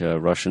bunch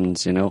of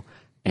Russians, in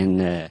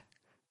their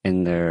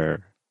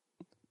kind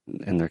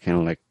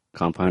of like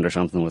compound or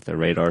something with their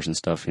radars and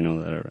stuff,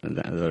 their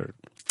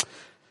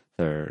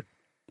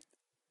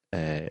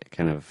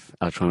kind of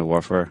electronic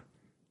warfare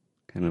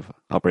kind of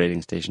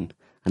operating station.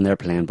 And they're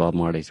playing Bob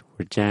Marley's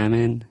 "We're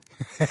Jamming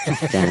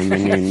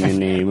Jamming in the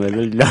name of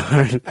the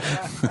Lord.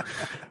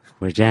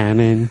 We're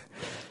jamming.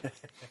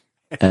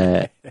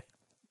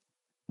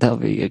 That'll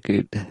be a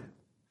good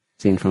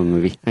scene from a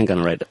movie. I'm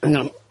gonna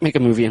make a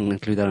movie and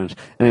include that in it.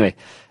 Anyway,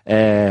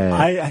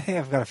 I think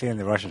I've got a feeling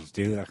the Russians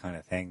do that kind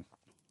of thing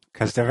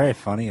because they're very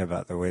funny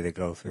about the way they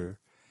go through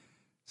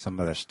some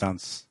of their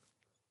stunts.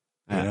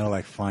 You know,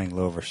 like flying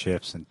low over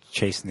ships and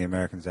chasing the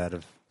Americans out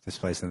of this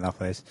place and that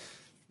place.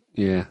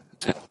 Yeah.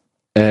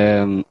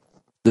 The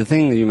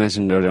thing that you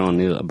mentioned earlier on,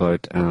 Neil,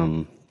 about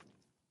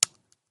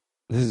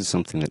this is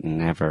something that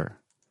never,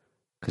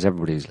 because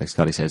everybody's, like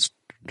Scotty says,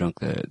 drunk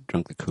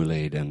the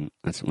Kool-Aid, and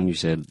that's when you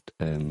said,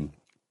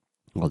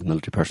 well, the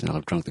military personnel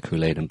have drunk the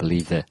Kool-Aid and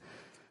believe the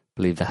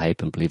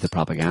hype and believe the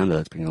propaganda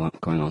that's been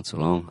going on so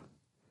long.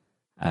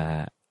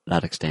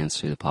 That extends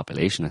to the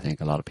population. I think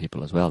a lot of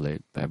people as well.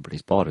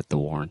 Everybody's bought it, the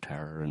war on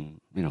terror,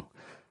 and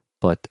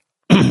but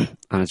and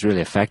it's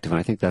really effective. And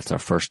I think that's our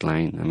first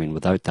line. I mean,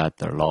 without that,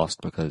 they're lost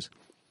because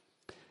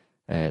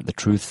the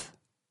truth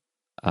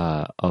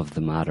of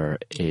the matter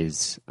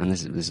is, and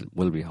this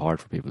will be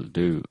hard for people to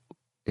do,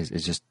 is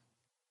just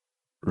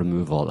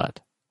remove all that.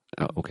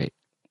 Okay,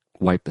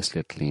 wipe the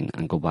slate clean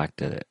and go back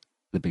to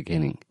the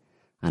beginning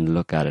and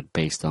look at it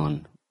based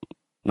on,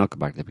 not go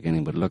back to the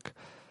beginning, but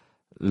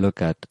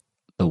look at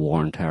the war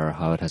on terror,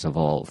 how it has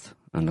evolved,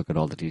 and look at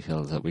all the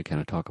details that we kind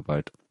of talk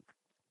about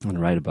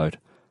and write about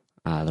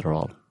that are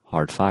all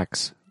hard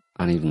facts,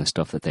 and even the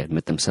stuff that they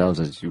admit themselves,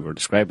 as you were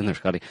describing there,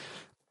 Scotty.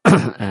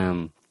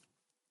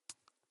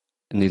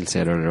 Neil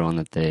said earlier on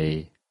that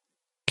they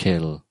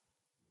kill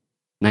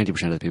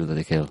 90% of the people that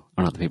they kill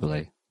are not the people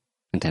they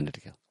intended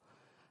to kill.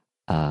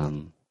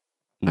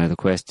 Now the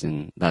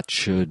question that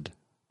should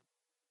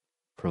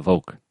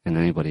provoke in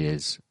anybody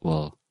is,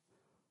 well,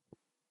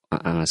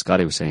 and as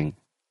Scotty was saying,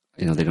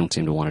 they don't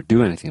seem to want to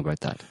do anything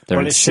about that. They're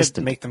insistent.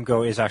 It should make them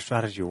go, is our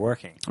strategy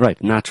working?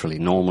 Right, naturally,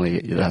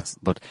 normally,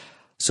 but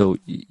so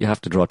you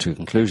have to draw two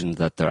conclusions,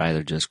 that they're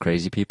either just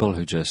crazy people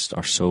who just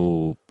are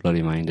so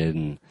bloody minded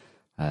and,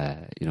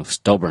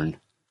 stubborn,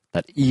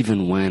 that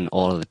even when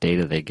all of the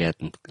data they get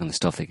and the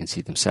stuff they can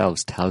see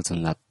themselves tells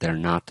them that they're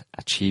not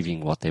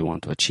achieving what they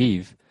want to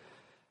achieve,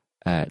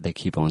 they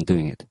keep on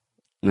doing it.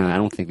 Now, I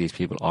don't think these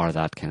people are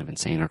that kind of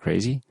insane or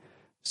crazy.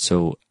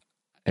 So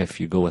if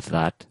you go with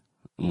that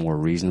more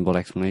reasonable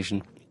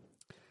explanation,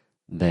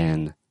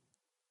 then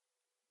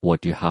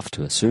what you have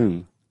to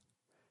assume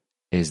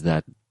is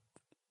that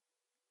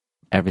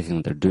everything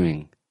that they're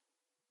doing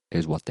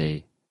is what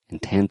they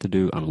intend to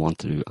do and want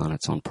to do on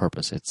its own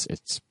purpose.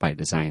 It's by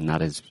design.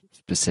 That is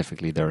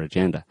specifically their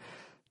agenda.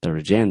 Their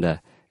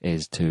agenda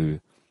is to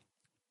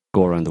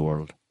go around the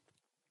world,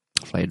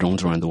 fly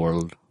drones around the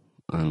world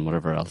and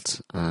whatever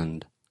else,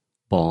 and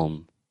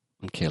bomb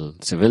and kill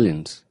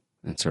civilians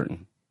in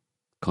certain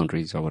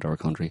countries or whatever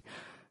country,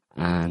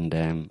 and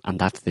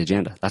that's the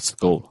agenda. That's the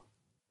goal.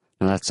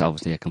 Now that's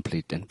obviously a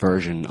complete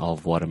inversion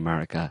of what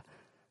America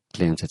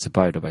claims it's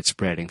about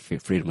spreading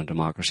freedom and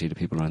democracy to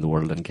people around the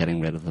world and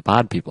getting rid of the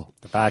bad people,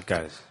 the bad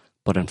guys.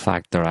 But in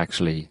fact, they're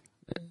actually.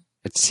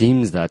 It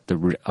seems that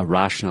a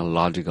rational,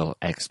 logical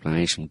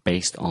explanation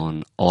based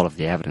on all of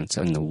the evidence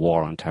in the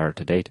war on terror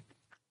to date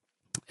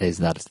is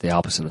that it's the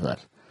opposite of that.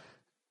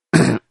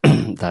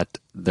 That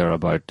they're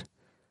about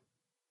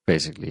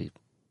basically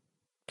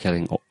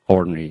killing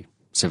ordinary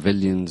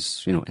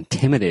civilians,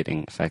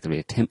 intimidating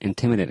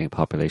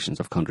populations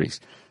of countries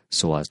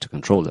so as to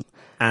control them.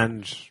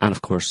 And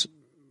of course,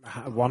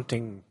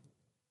 wanting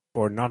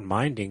or not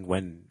minding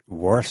when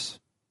worse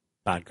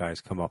bad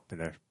guys come up in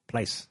their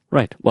place.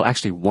 Right. Well,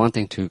 actually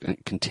wanting to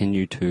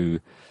continue to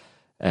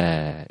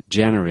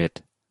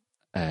generate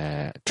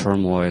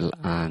turmoil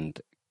and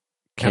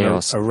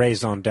chaos. A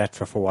raison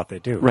d'etre for what they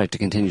do. Right, to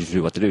continue to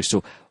do what they do.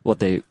 So what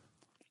they...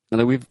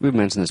 Now we've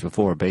mentioned this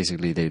before.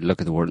 Basically, they look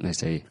at the world and they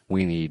say,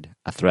 we need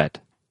a threat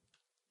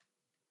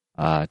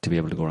to be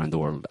able to go around the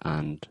world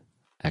and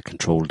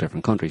control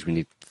different countries. We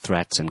need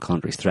threats in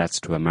countries, threats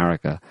to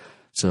America,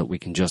 so that we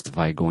can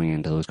justify going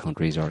into those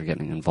countries or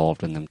getting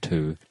involved in them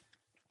to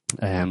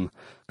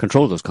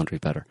control those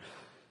countries better.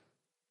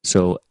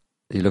 So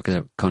you look at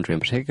a country in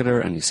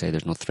particular and you say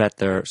there's no threat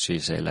there, so you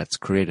say let's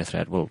create a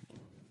threat. Well,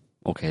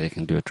 okay, they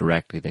can do it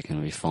directly. They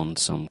can refund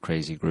some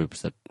crazy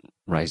groups that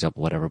rise up,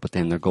 whatever. But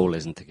then their goal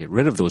isn't to get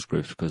rid of those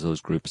groups, because those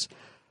groups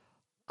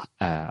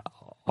are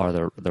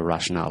the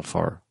rationale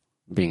for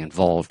being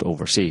involved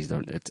overseas.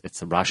 It's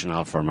the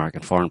rationale for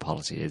American foreign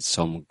policy is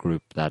some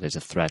group that is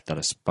a threat that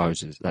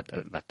espouses that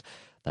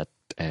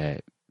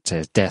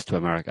says death to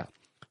America.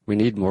 We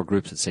need more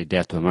groups that say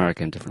death to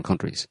America in different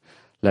countries.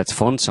 Let's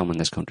fund some in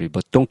this country,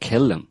 but don't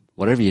kill them,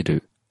 whatever you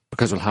do,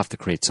 because we'll have to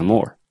create some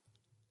more.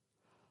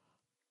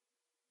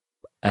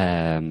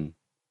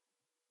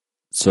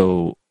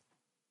 So,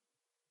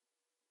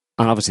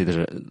 and obviously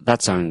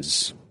that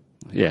sounds,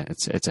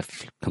 it's a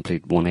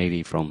complete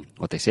 180 from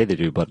what they say they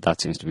do, but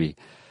that seems to be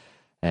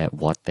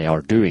what they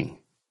are doing.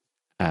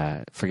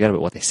 Forget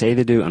about what they say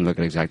they do and look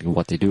at exactly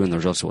what they do, and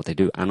there's also what they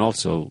do, and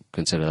also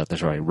consider that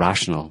there's a very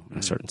rational, in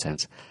a certain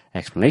sense,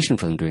 explanation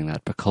for them doing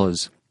that,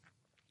 because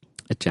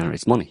it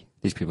generates money.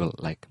 These people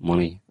like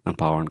money and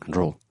power and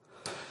control.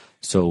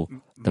 So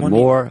the money,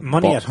 more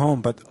money at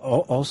home, but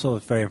also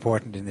very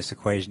important in this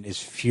equation is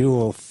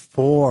fuel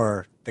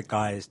for the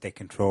guys they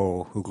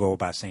control who go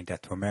about saying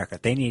death to America.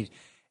 They need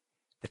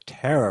the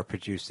terror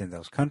produced in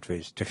those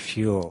countries to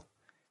fuel.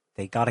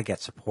 They got to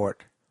get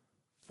support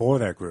for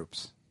their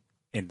groups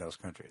in those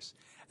countries.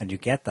 And you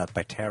get that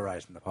by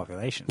terrorizing the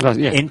population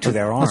into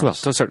their arms. As well,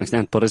 to a certain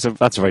extent. But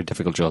that's a very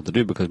difficult job to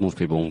do because most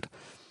people won't.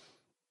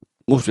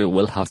 Most people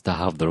will have to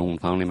have their own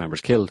family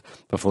members killed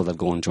before they'll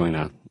go and join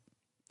a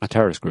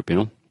terrorist group,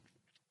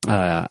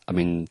 I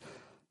mean,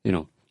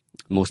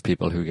 most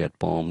people who get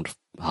bombed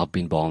have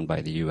been bombed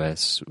by the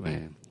US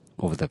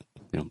over the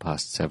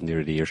past 70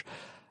 or 80 years.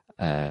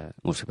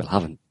 Most people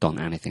haven't done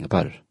anything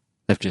about it.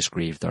 They've just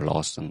grieved their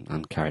loss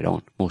and carried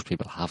on. Most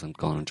people haven't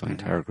gone and joined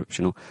terror groups,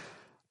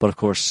 But of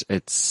course,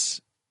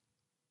 it's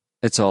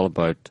all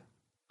about.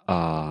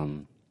 I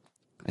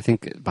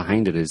think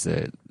behind it is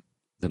the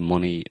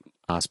money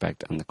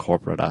aspect and the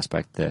corporate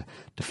aspect, the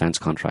defense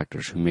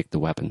contractors who make the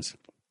weapons,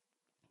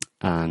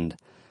 and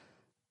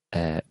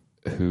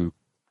who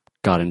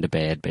got into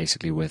bed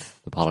basically with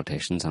the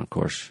politicians. And of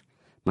course,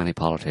 many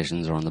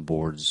politicians are on the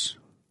boards,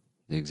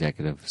 the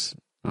executive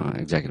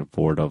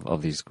board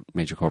of these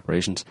major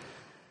corporations,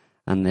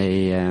 and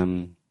they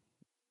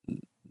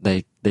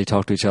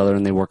talk to each other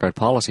and they work out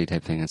policy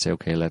type thing and say,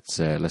 okay, let's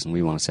listen,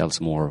 we want to sell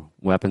some more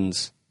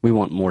weapons. We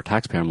want more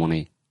taxpayer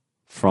money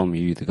from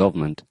you, the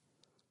government,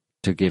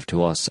 to give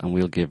to us, and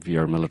we'll give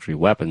your military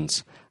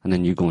weapons, and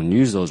then you go and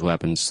use those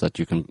weapons so that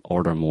you can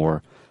order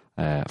more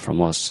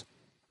from us,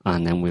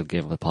 and then we'll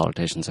give the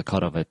politicians a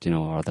cut of it,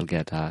 or they'll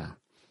get a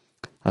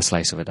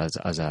slice of it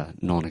as a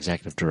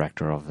non-executive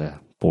director of the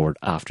board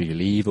after you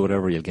leave or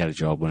whatever. You'll get a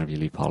job whenever you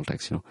leave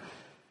politics,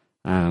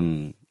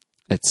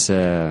 It's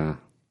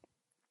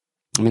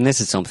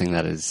this is something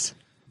that is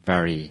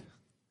very,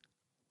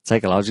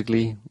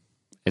 psychologically,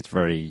 it's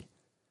very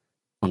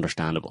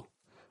understandable.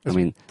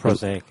 It's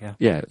prosaic, yeah.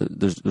 Yeah,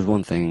 there's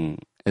one thing,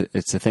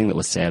 it's a thing that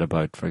was said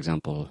about, for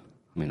example,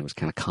 it was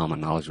kind of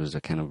common knowledge, it was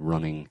a kind of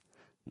running,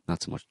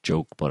 not so much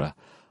joke, but a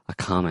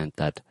comment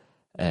that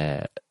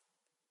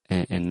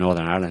in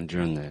Northern Ireland,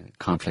 during the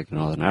conflict in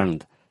Northern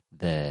Ireland,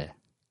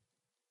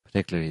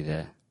 particularly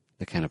the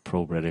kind of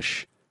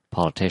pro-British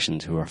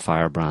politicians who were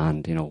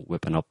firebrand,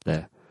 whipping up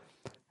the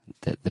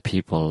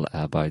people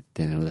about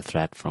the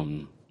threat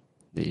from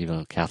the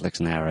evil Catholics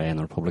in the IRA and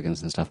the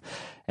Republicans and stuff.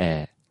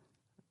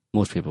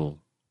 Most people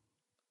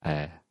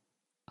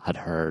had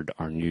heard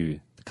or knew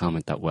the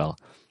comment that, well,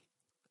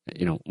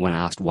 when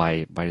asked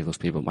why do those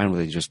people, why don't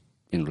they just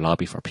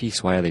lobby for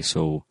peace? Why are they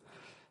so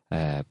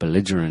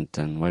belligerent,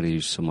 and why do they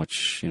use so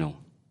much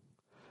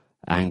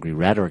angry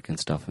rhetoric and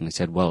stuff? And they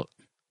said, well,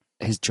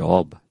 his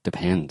job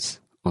depends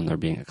on there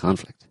being a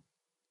conflict.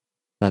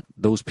 That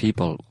those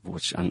people,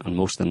 which and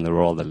most of them, they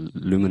were all the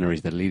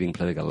luminaries, the leading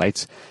political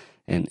lights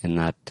in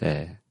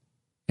Northern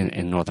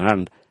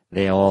Ireland,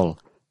 they all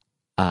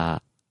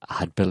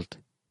had built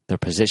their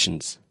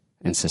positions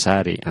in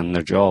society, and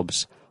their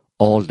jobs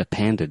all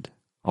depended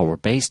or were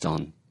based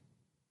on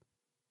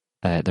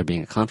there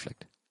being a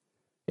conflict.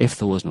 If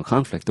there was no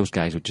conflict, those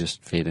guys would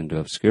just fade into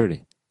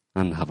obscurity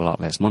and have a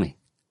lot less money.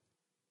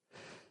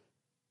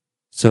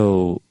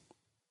 So,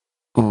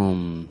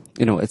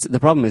 it's the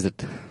problem is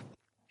that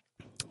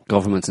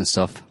governments and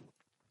stuff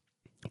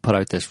put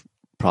out this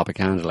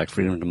propaganda like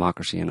freedom and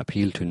democracy and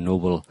appeal to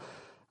noble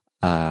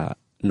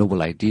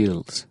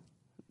ideals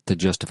to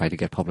justify, to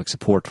get public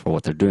support for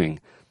what they're doing.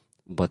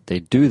 But they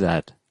do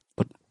that.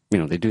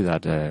 They do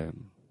that.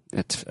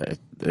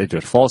 They do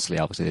it falsely.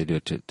 Obviously, they do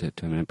it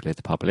to manipulate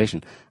the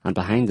population. And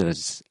behind it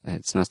is,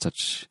 it's not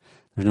such.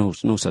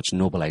 There's no such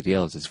noble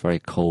ideals. It's very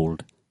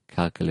cold,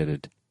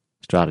 calculated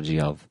strategy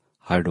of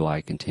how do I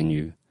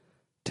continue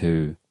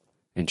to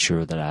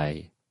ensure that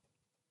I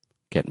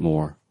get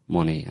more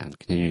money and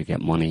continue to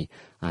get money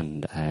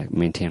and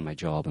maintain my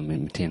job and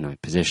maintain my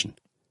position.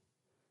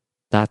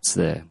 That's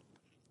the,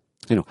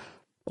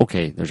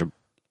 okay, there's a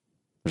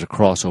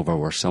crossover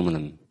where some of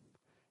them,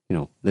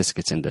 this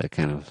gets into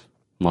kind of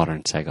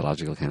modern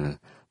psychological kind of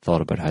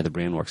thought about how the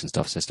brain works and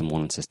stuff, system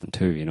 1 and system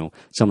 2,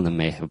 some of them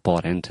may have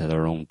bought into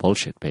their own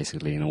bullshit,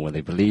 basically, where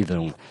they believe their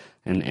own,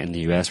 in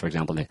the US, for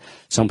example,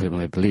 some people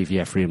may believe,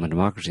 freedom and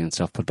democracy and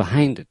stuff, but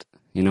behind it,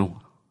 in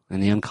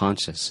the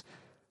unconscious,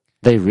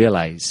 they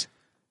realize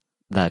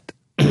that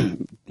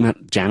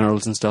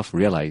generals and stuff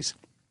realize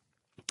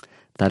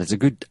that it's a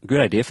good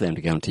idea for them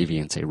to get on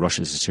TV and say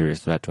Russia's a serious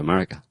threat to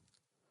America.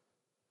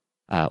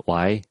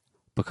 Why?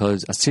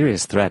 Because a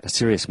serious threat, a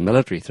serious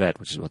military threat,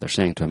 which is what they're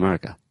saying to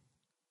America,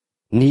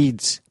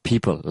 needs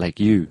people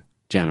like you,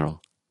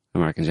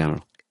 American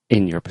general,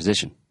 in your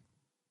position.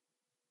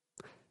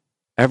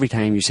 Every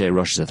time you say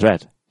Russia's a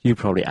threat, you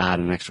probably add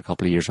an extra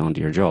couple of years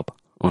onto your job,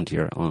 onto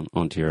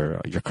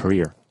your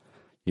career.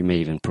 You may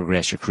even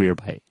progress your career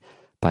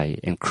by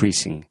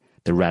increasing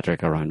the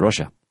rhetoric around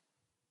Russia.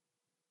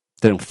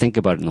 They don't think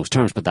about it in those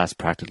terms, but that's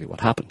practically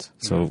what happens.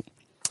 So,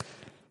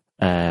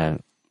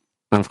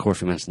 And of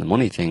course, we mentioned the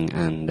money thing,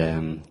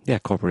 and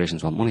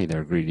corporations want money.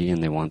 They're greedy,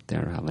 and they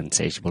have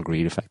insatiable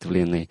greed,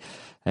 effectively, and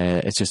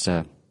it's just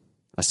a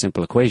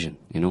simple equation.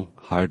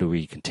 How do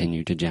we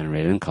continue to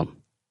generate income?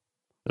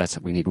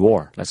 We need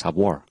war. Let's have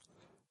war,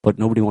 but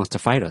nobody wants to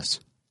fight us.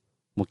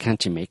 Well,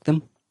 can't you make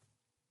them?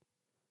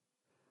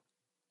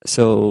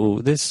 So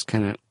this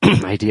kind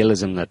of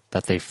idealism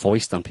that they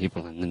foist on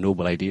people and the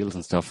noble ideals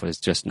and stuff is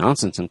just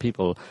nonsense, and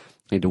people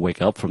need to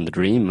wake up from the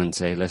dream and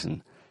say,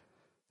 listen,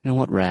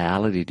 what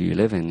reality do you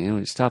live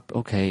in? Stop,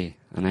 okay,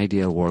 an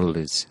ideal world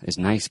is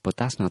nice, but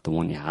that's not the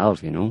one you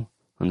have, and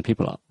the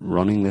people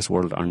running this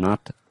world are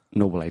not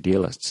noble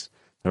idealists.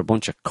 They're a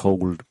bunch of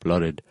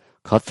cold-blooded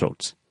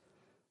cutthroats.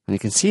 And you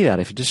can see that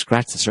if you just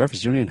scratch the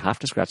surface. You don't even have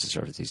to scratch the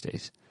surface these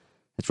days.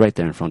 It's right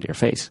there in front of your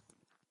face.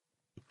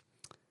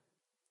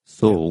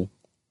 So,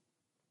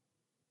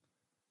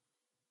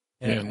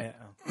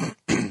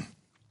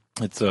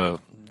 it's all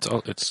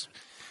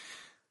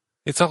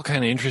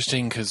kind of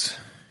interesting because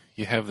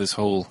you have this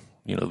whole,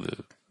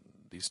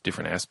 these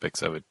different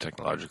aspects of it,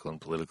 technological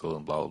and political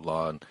and blah blah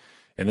blah,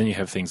 and then you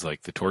have things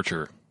like the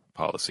torture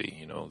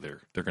policy.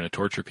 They're going to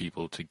torture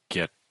people to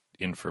get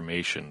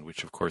information,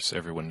 which of course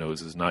everyone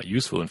knows is not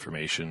useful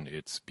information.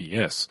 It's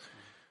BS.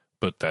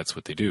 But that's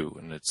what they do,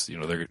 and it's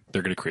they're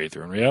going to create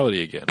their own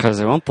reality again because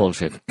they want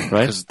bullshit, right?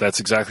 Because that's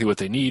exactly what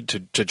they need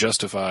to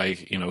justify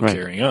right.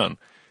 Carrying on.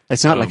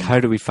 It's not like how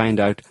do we find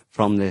out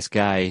from this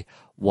guy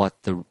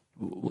what the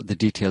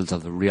details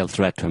of the real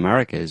threat to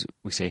America is.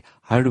 We say,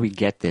 how do we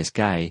get this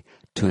guy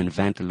to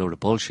invent a load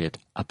of bullshit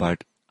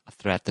about a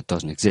threat that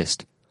doesn't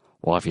exist?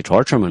 Well, if you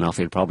torture him enough,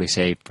 he'll probably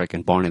say,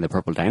 "Freaking Barney the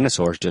Purple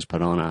Dinosaur's just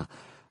put on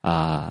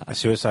a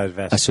suicide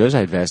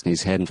vest, and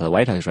he's heading for the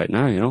White House right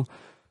now."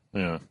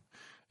 Yeah.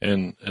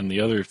 And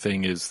the other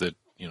thing is that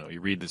you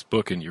read this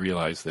book and you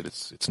realize that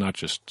it's not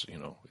just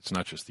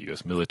the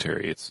U.S.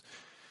 military. It's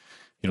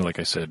like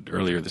I said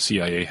earlier, the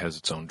CIA has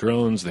its own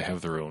drones. They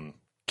have their own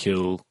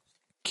kill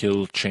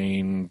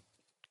chain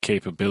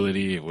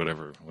capability,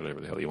 whatever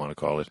the hell you want to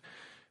call it.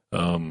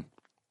 And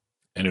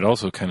it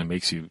also kind of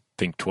makes you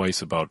think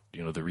twice about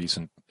the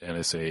recent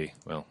NSA,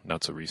 well,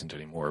 not so recent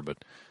anymore,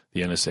 but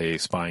the NSA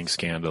spying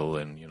scandal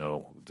and,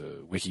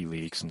 the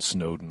WikiLeaks and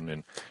Snowden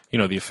and,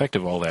 the effect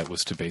of all that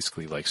was to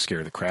basically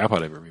scare the crap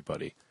out of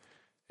everybody.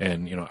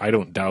 And, I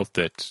don't doubt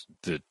that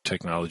the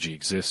technology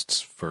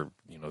exists for,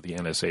 the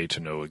NSA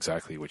to know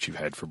exactly what you've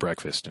had for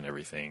breakfast and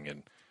everything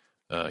and,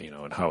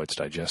 and how it's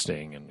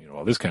digesting and,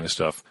 all this kind of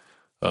stuff.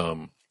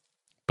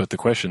 But the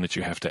question that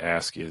you have to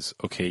ask is,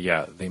 okay,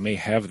 yeah, they may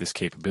have this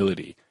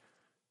capability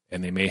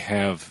and they may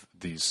have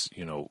these,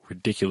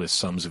 ridiculous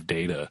sums of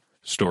data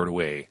stored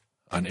away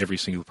on every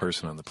single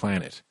person on the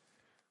planet.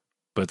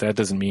 But that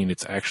doesn't mean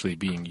it's actually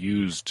being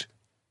used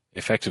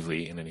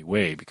effectively in any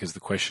way, because the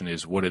question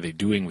is, what are they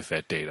doing with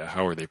that data?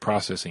 How are they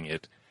processing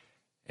it?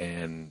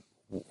 And,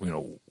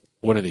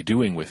 what are they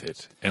doing with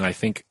it? And I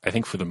think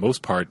for the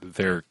most part,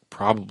 they're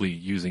probably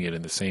using it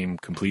in the same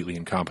completely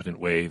incompetent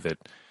way that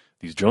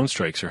these drone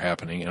strikes are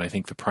happening. And I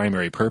think the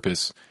primary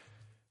purpose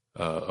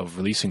of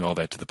releasing all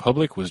that to the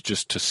public was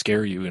just to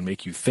scare you and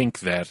make you think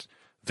that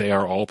they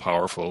are all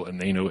powerful and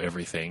they know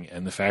everything.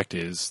 And the fact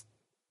is,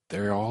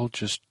 they're all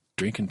just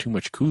drinking too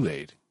much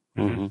Kool-Aid.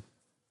 Mm-hmm.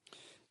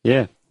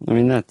 Yeah, I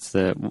mean, that's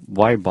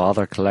why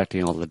bother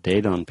collecting all the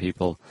data on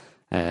people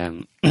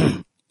when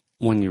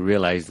you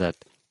realize that,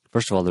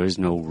 first of all, there is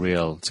no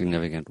real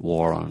significant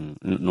war on,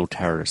 no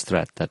terrorist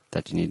threat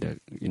that you need to,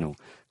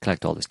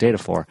 collect all this data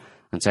for.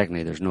 And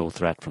secondly, there's no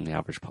threat from the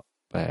average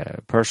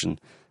person.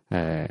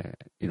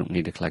 You don't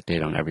need to collect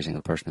data on every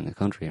single person in the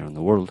country or in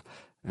the world.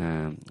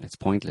 It's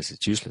pointless,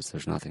 it's useless,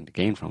 there's nothing to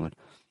gain from it,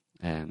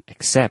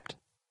 except,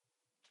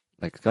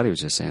 like Scotty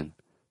was just saying,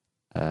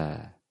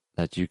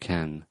 that you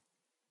can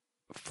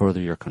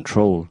further your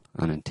control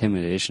and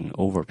intimidation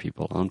over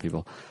people, on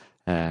people,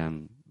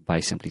 by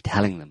simply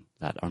telling them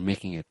that, or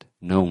making it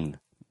known,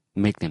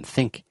 make them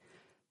think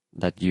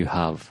that you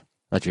have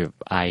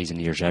eyes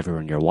and ears everywhere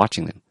and you're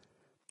watching them.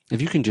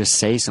 If you can just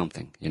say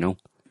something, I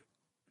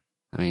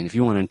mean, if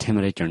you want to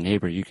intimidate your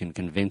neighbor, you can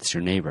convince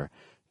your neighbor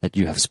that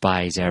you have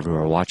spies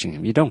everywhere watching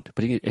him. You don't.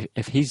 But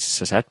if he's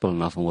susceptible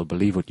enough and will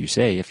believe what you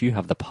say, if you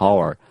have the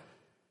power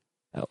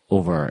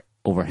over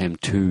him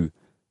to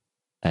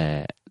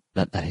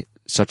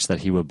such that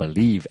he will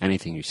believe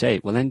anything you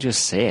say, well, then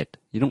just say it.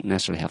 You don't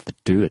necessarily have to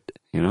do it,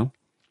 And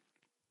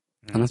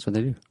that's what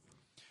they do.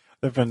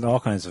 There have been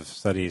all kinds of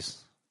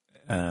studies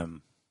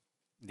in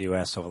the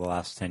US over the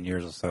last 10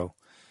 years or so.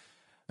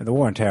 And the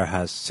war on terror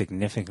has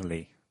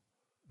significantly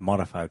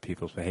modified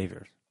people's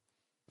behaviors.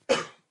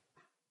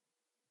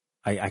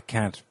 I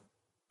can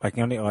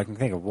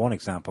think of one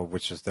example,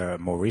 which is the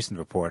more recent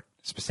report,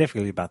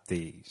 specifically about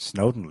the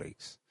Snowden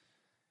leaks,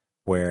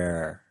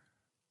 where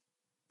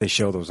they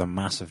show there was a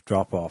massive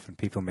drop-off in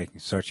people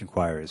making search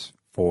inquiries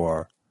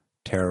for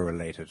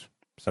terror-related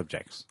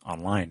subjects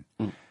online.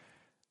 Mm.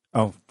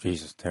 Oh,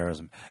 Jesus,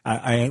 terrorism.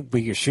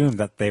 We assumed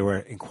that they were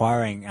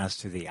inquiring as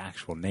to the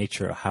actual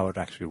nature of how it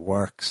actually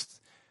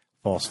works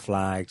false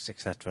flags,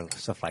 etc.,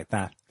 stuff like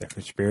that, the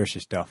conspiracy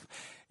stuff,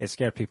 it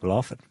scared people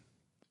off it.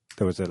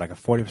 There was like a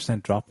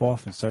 40%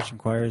 drop-off in search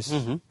inquiries.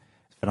 Mm-hmm.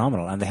 It's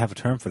phenomenal. And they have a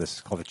term for this.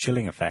 It's called the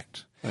chilling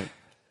effect. Right.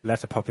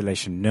 Let the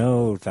population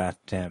know that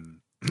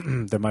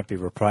there might be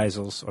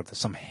reprisals or there's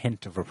some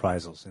hint of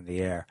reprisals in the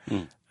air,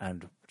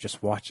 and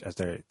just watch as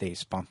they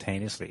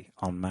spontaneously,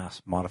 en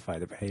masse, modify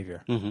their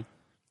behavior. Mm-hmm.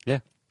 Yeah.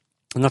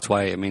 And that's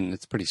why, I mean,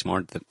 it's pretty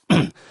smart that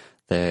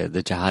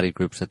the jihadi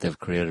groups that they've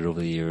created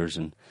over the years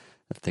and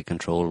that they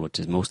control, which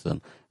is most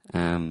of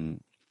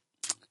them,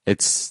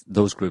 it's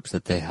those groups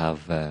that they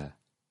have,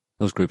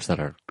 those groups that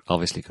are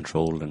obviously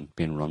controlled and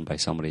being run by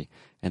somebody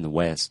in the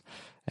West,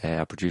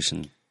 are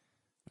producing,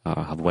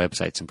 have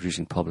websites and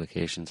producing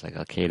publications like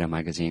Al-Qaeda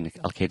magazine,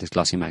 Al-Qaeda's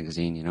glossy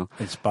magazine, you know.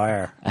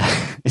 Inspire.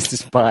 It's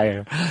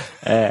Inspire.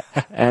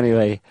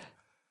 Anyway,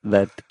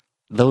 that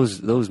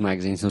those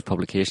magazines, those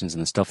publications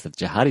and the stuff that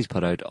jihadis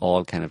put out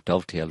all kind of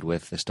dovetailed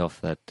with the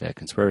stuff that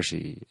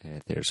conspiracy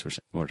theorists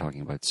were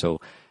talking about.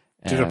 So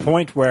to the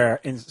point where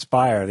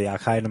Inspire, the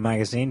Al-Qaeda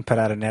magazine, put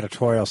out an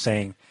editorial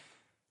saying,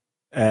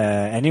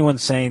 anyone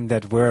saying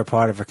that we're a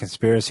part of a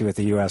conspiracy with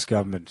the U.S.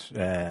 government,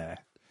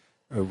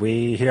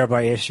 we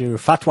hereby issue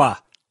fatwa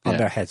on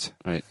their heads.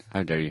 Right.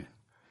 How dare you?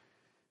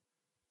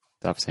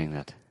 Stop saying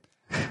that.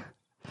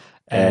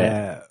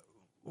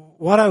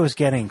 What I was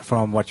getting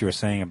from what you were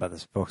saying about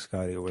this book,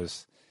 Scotty,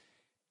 was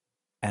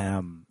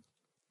I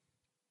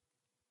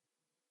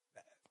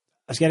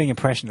was getting an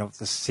impression of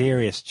the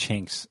serious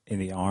chinks in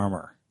the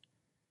armor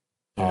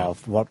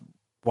of what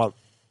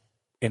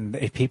in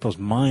people's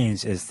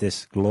minds is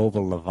this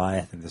global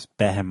leviathan, this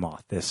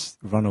behemoth, this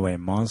runaway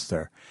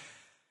monster.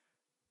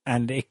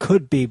 And it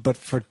could be, but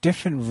for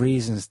different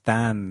reasons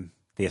than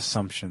the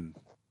assumption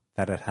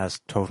that it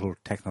has total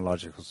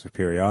technological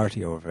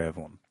superiority over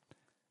everyone.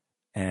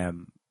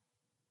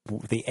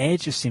 The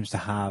edge it seems to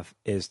have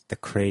is the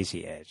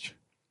crazy edge.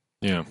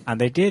 Yeah.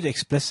 And they did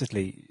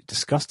explicitly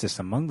discuss this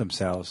among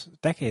themselves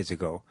decades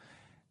ago.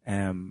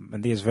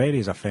 And the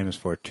Israelis are famous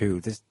for it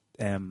too.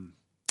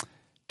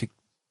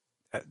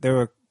 They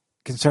were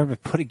concerned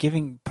with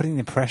putting the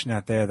impression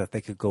out there that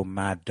they could go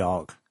mad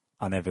dog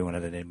on everyone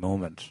at any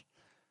moment.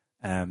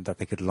 That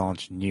they could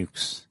launch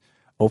nukes,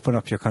 open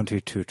up your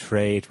country to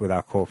trade with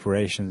our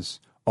corporations,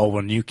 or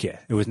we'll nuke you.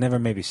 It was never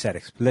maybe said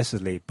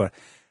explicitly, but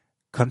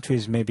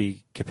countries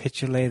maybe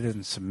capitulated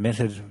and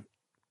submitted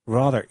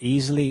rather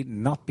easily,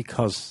 not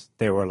because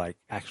they were like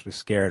actually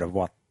scared of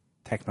what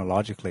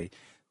technologically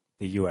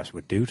the US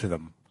would do to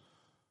them,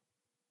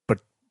 but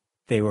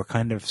they were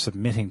kind of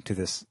submitting to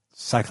this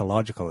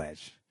psychological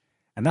edge.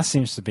 And that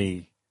seems to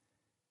be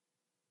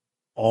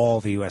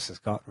all the US has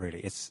got, really.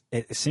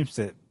 It seems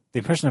to... The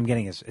impression I'm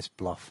getting is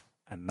bluff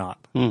and not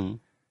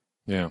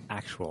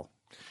actual.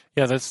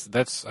 Yeah,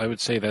 that's. I would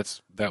say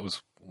that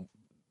was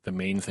the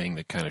main thing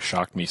that kind of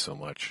shocked me so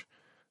much.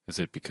 Is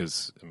it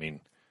because, I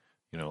mean,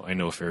 you know, I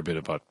know a fair bit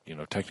about, you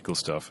know, technical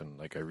stuff, and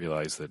like I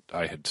realized that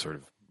I had sort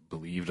of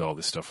believed all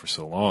this stuff for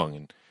so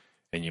long,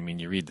 and you mean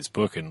you read this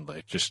book and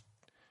like just,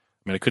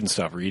 I mean, I couldn't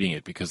stop reading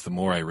it because the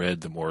more I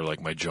read, the more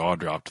like my jaw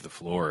dropped to the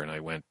floor, and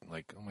I went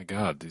like, oh my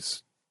God,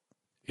 it's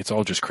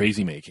all just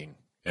crazy making.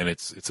 And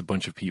it's a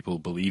bunch of people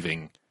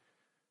believing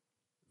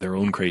their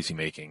own crazy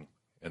making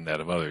and that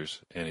of others,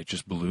 and it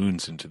just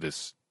balloons into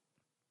this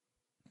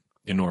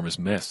enormous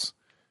mess.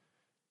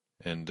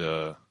 And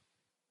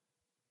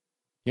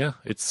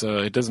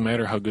it doesn't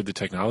matter how good the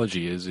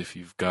technology is if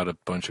you've got a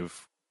bunch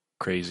of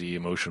crazy,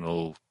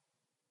 emotional,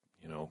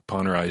 you know,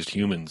 pawnerized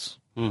humans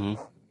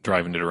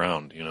driving it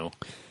around. You know,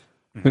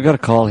 we've got a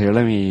call here.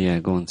 Let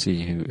me go and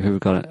see who we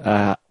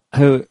got.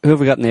 Who have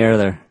we got in the air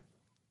there?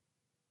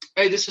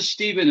 Hey, this is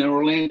Stephen in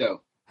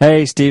Orlando.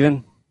 Hey,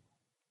 Stephen.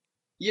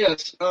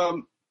 Yes.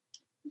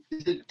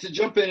 To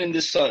jump in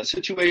this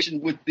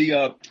situation with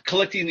the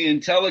collecting the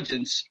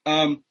intelligence,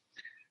 I'm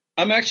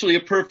actually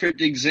a perfect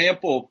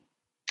example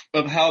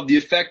of how the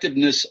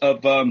effectiveness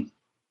of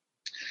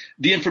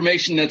the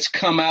information that's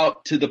come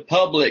out to the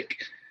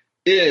public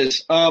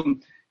is.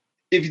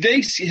 If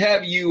they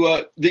have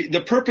you,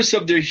 the purpose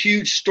of their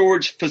huge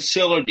storage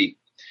facility,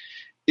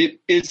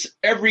 it's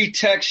every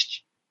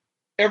text,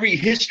 every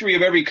history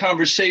of every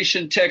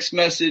conversation, text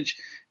message,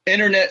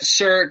 internet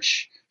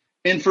search,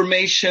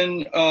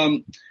 information,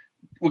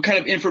 what kind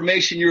of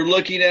information you're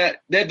looking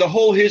at. They have the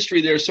whole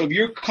history there. So if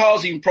you're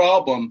causing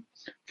problem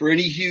for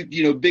any huge,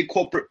 you know, big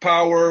corporate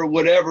power,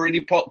 whatever,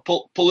 any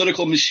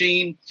political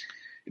machine,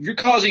 if you're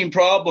causing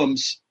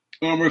problems,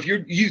 or if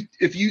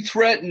you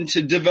threaten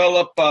to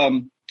develop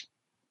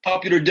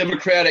popular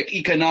democratic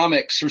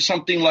economics or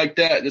something like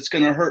that, that's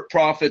going to hurt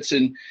profits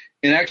and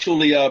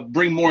actually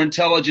bring more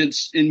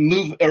intelligence in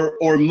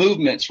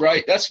movements,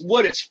 right? That's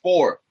what it's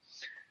for.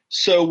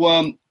 So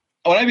when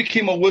I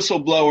became a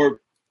whistleblower,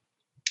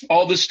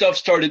 all this stuff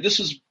started. This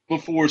was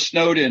before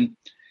Snowden,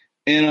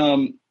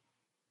 and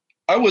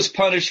I was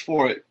punished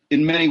for it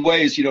in many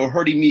ways, you know,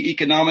 hurting me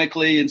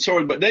economically and so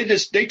on. But they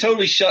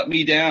totally shut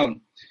me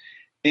down.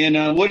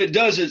 And what it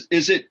does is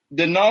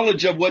the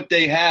knowledge of what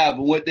they have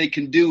and what they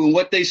can do and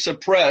what they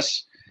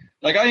suppress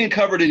Like I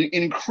uncovered an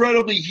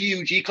incredibly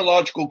huge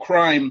ecological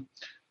crime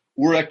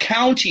where a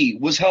county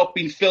was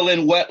helping fill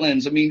in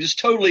wetlands. I mean, it's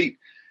totally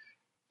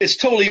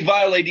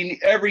violating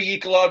every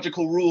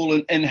ecological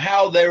rule, and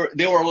how they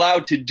were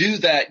allowed to do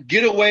that,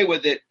 get away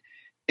with it,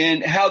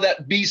 and how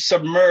that be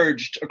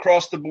submerged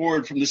across the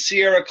board from the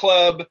Sierra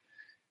Club.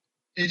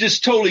 You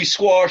just totally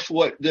squashed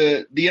what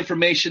the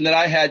information that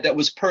I had that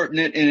was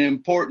pertinent and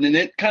important. And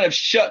it kind of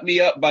shut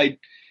me up by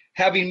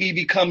having me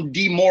become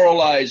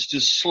demoralized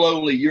just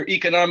slowly. You're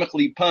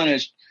economically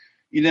punished,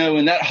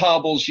 and that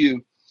hobbles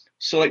you.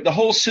 So like the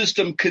whole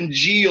system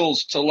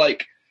congeals to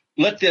like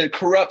let the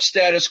corrupt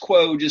status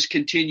quo just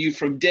continue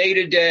from day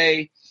to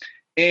day.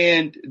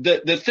 And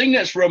the thing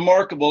that's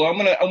remarkable, I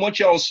want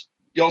y'all's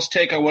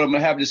take on what I'm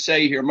going to have to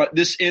say here,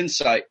 this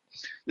insight.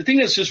 The thing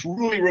that's just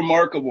really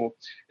remarkable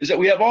is that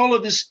we have all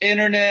of this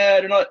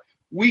internet and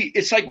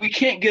it's like we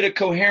can't get a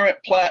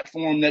coherent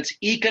platform that's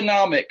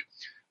economic,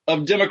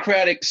 of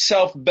democratic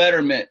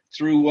self-betterment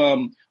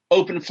through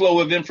open flow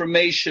of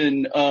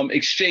information,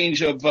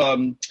 exchange of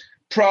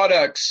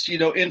products,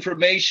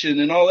 information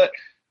and all that.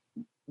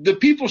 The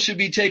people should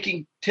be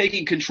taking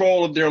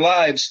control of their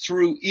lives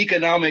through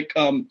economic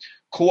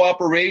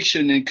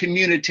cooperation and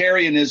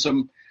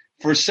communitarianism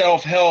for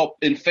self-help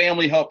and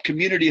family help,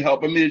 community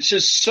help. I mean, it's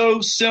just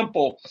so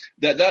simple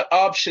that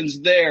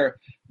option's there,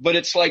 but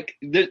it's like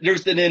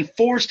there's an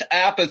enforced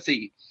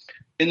apathy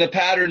in the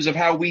patterns of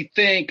how we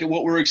think and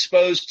what we're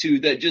exposed to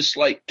that just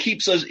like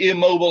keeps us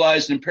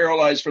immobilized and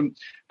paralyzed from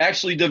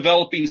actually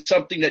developing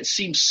something that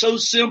seems so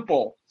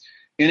simple,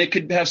 and it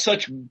could have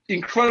such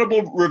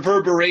incredible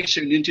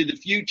reverberation into the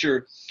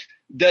future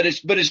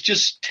but it's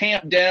just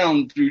tamped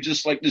down through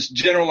just like this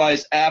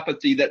generalized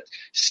apathy that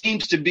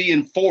seems to be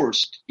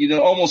enforced,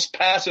 almost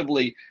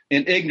passively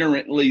and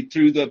ignorantly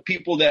through the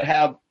people that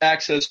have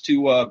access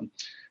to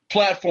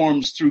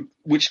platforms through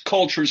which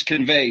culture is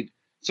conveyed.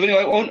 So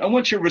anyway, I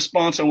want your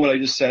response on what I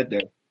just said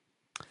there.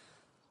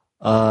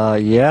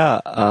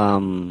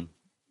 The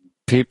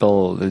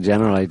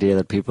general idea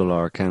that people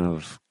are kind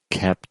of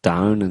kept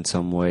down in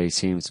some way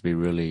seems to be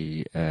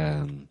really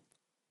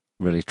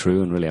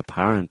true and really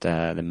apparent.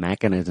 The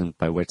mechanisms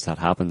by which that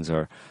happens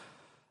are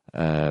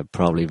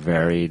probably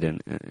varied,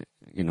 and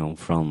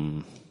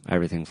from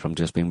everything from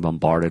just being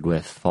bombarded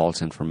with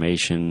false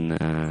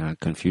information,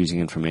 confusing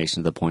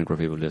information to the point where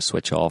people just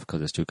switch off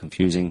because it's too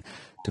confusing,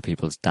 to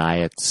people's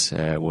diets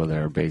where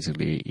they're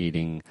basically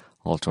eating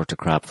all sorts of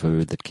crap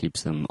food that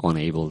keeps them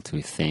unable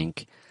to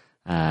think,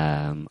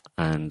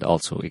 and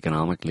also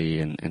economically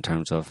in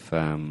terms of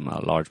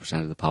a large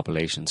percentage of the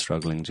population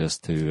struggling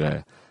just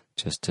to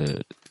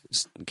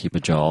keep a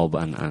job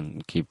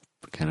and keep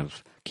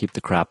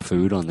the crap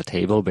food on the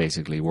table,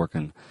 basically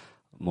working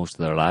most of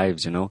their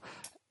lives,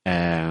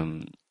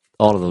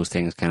 all of those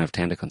things kind of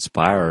tend to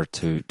conspire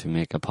to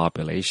make a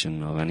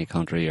population of any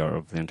country or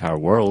of the entire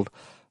world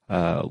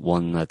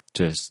one that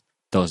just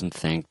doesn't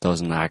think,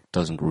 doesn't act,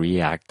 doesn't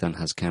react, and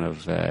has kind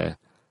of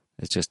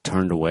is just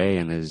turned away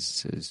and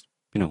is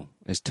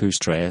too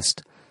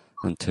stressed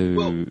and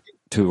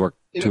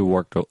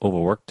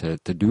overworked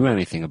to do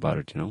anything about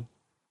it,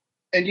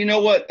 And you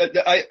know what?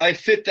 I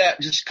fit that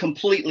just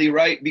completely,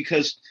 right?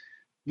 Because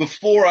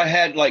before I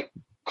had like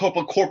a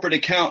couple of corporate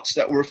accounts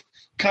that were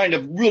kind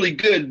of really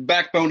good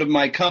backbone of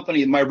my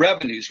company and my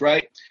revenues,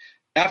 right?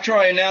 After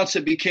I announced I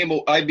became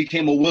a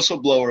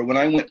whistleblower when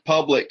I went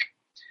public,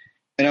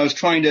 and I was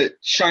trying to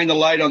shine the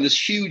light on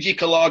this huge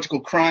ecological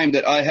crime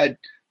that I had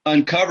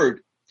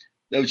uncovered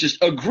that was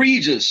just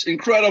egregious,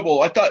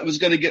 incredible. I thought it was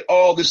going to get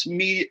all this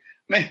media.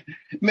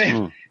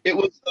 Man, It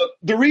was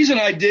the reason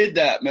I did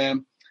that,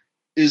 man,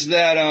 is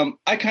that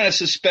I kind of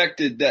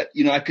suspected that,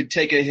 I could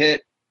take a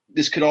hit.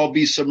 This could all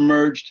be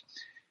submerged.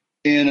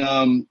 And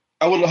I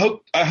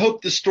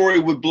hope the story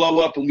would blow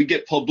up and we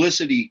get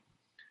publicity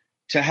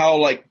to how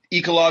like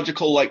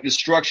ecological like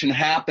destruction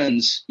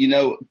happens,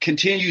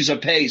 continues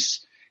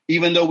apace,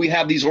 even though we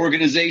have these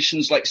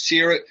organizations like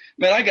Sierra.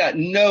 Man, I got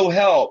no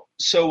help.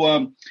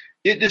 So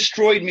it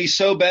destroyed me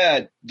so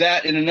bad,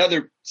 that in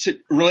another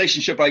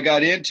relationship I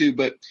got into.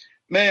 But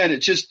man,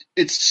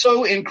 it's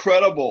so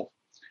incredible.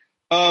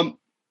 I'm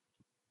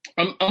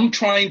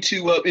trying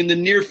to, in the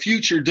near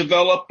future,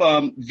 develop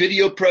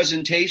video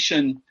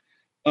presentation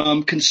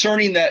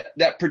concerning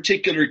that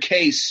particular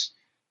case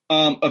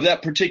of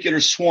that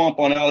particular swamp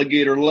on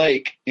Alligator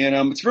Lake.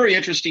 And it's a very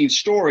interesting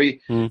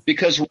story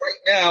because right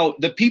now,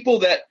 the people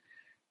that,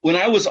 when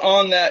I was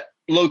on that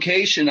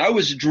location, I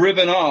was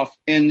driven off,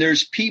 and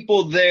there's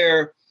people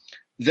there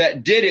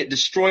that did it,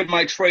 destroyed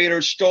my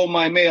trailer, stole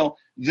my mail.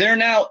 They're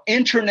now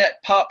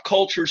internet pop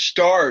culture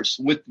stars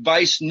with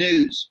Vice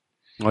News.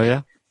 Oh,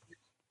 yeah?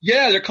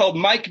 Yeah, they're called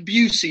Mike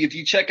Busey. If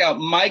you check out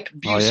Mike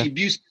Busey,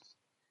 Busey.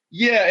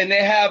 Yeah, and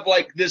they have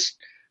like this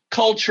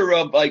culture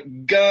of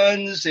like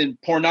guns and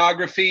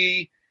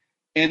pornography,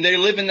 and they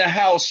live in the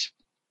house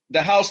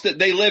that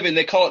they live in.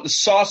 They call it the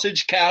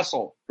Sausage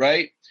Castle,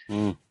 right?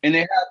 And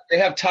they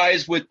have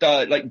ties with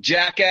like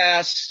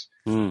Jackass,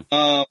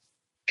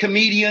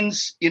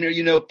 comedians,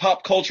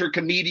 pop culture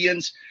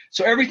comedians.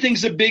 So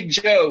everything's a big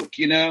joke,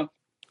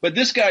 But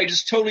this guy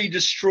just totally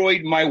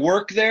destroyed my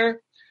work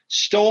there,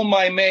 stole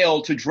my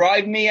mail to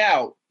drive me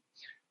out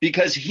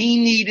because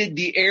he needed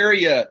the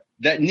area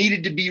that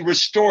needed to be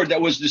restored,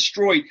 that was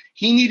destroyed.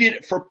 He needed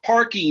it for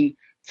parking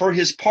for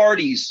his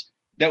parties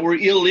that were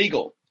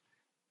illegal.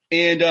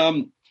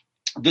 And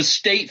the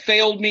state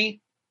failed me.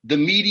 The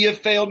media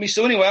failed me.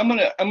 So anyway, I'm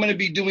gonna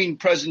be doing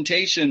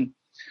presentation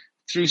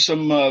through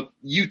some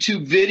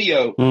YouTube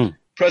video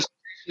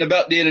presentation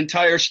about the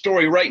entire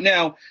story. Right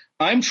now,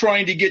 I'm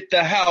trying to get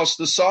the house,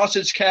 the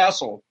Sausage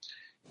Castle,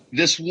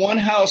 this one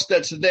house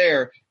that's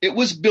there. It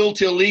was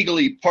built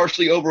illegally,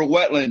 partially over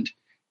wetland.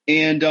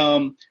 And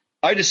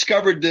I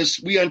discovered this.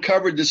 We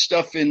uncovered this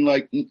stuff in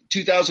like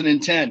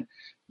 2010.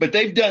 But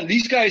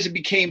these guys have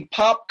became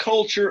pop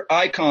culture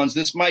icons,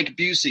 this Mike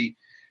Busey.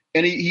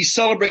 And he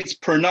celebrates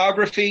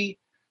pornography.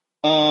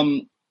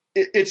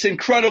 It's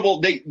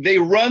incredible. They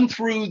run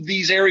through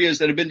these areas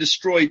that have been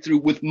destroyed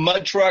with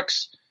mud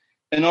trucks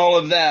and all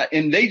of that.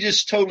 And they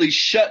just totally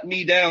shut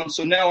me down.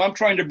 So now I'm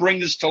trying to bring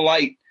this to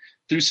light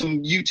through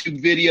some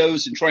YouTube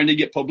videos and trying to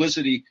get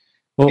publicity.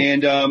 Well,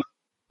 and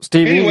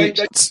Steve, anyway,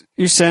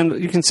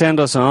 you can send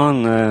us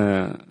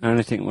on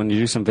anything when you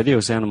do some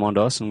videos. Send them on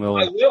to us, and we'll.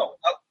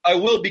 I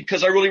will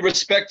because I really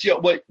respect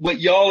what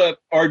y'all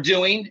are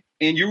doing,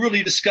 and you're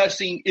really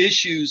discussing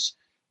issues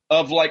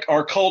of like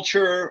our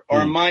culture,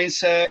 our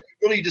mindset.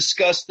 You really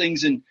discuss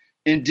things and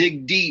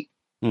dig deep.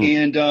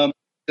 And the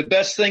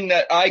best thing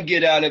that I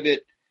get out of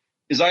it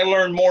is I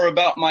learn more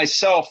about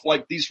myself,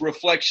 like these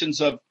reflections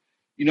of,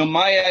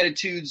 my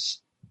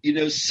attitudes,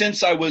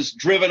 since I was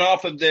driven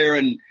off of there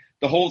and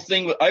the whole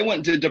thing. I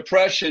went into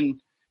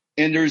depression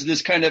and there's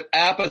this kind of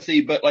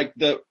apathy, but like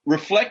the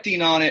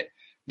reflecting on it,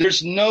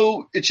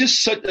 it's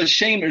just such a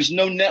shame. There's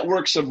no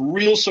networks of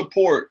real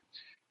support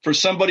for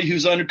somebody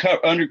who's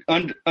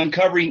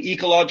uncovering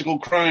ecological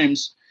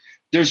crimes.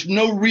 There's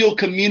no real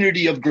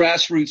community of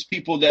grassroots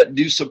people that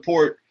do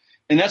support.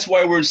 And that's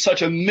why we're in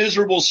such a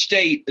miserable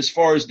state as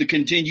far as the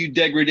continued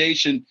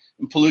degradation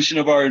and pollution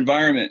of our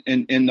environment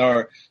and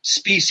our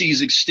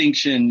species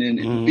extinction and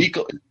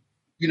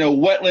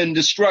wetland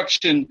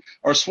destruction.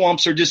 Our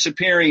swamps are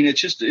disappearing. It's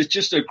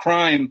just a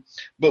crime,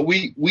 but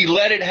we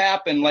let it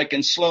happen like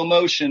in slow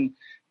motion.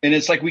 And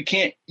it's like we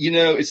can't,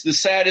 it's the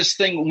saddest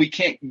thing when we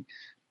can't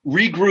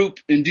regroup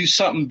and do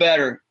something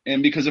better.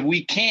 And because if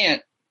we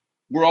can't,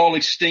 we're all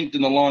extinct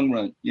in the long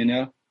run,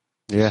 Yeah.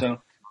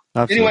 So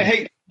absolutely. Anyway,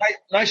 hey,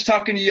 nice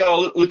talking to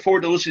y'all. Look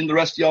forward to listening to the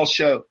rest of y'all's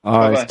show. All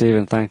right, bye-bye.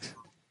 Stephen, thanks.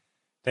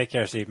 Take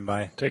care, Stephen.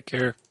 Bye. Take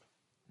care.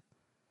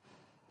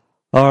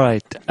 All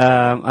right.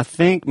 I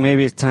think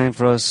maybe it's time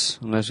for us,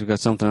 unless we've got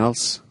something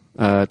else,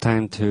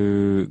 time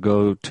to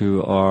go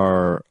to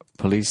our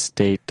police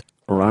state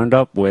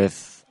roundup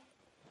with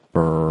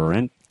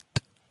Brent,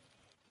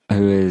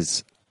 who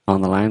is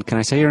on the line. Can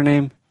I say your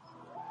name?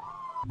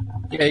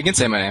 Yeah, you can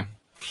say my name.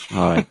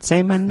 All right.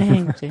 Say my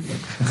name.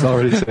 It's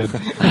already said.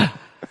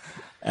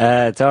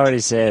 It's already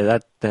said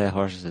that the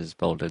horse is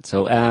bolted.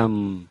 So,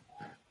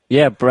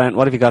 Brent,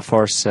 what have you got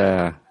for us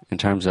in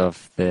terms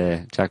of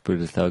the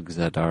jackbooted thugs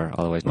that are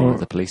otherwise known as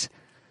the police?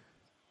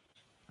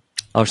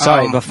 Oh,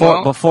 sorry.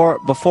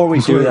 Before we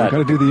do that, got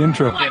to do the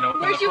intro.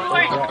 Where's your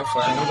warrant?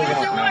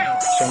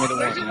 Show me the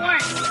Where's your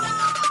warrant?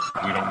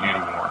 We don't need a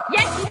warrant.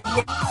 Yes.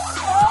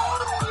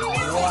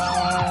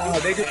 Wow,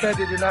 they just said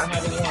they did not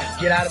have a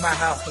warrant. Get out of my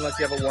house unless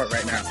you have a warrant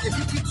right now. If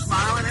you keep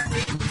smiling at me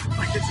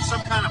like this is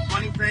some kind of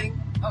funny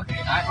thing. Okay,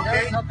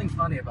 there's nothing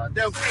funny about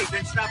this. Okay,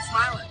 then stop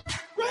smiling.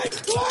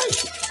 Right, boy!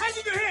 Hands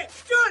in your head!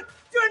 Do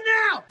it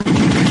now!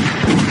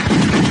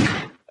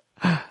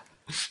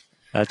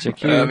 that's your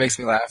cue. It makes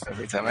me laugh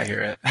every time I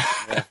hear it.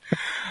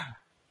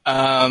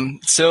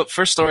 So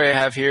first story I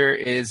have here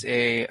is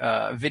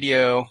a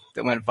video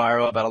that went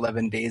viral about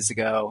 11 days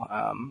ago.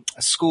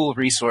 A school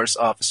resource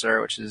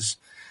officer,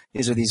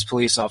 these are these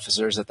police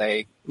officers that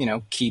they,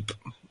 keep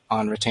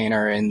on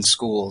retainer in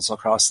schools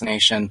across the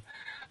nation,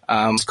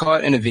 was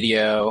caught in a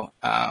video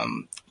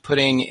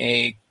putting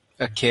a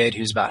kid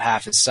who's about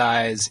half his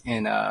size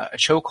in a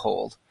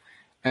chokehold.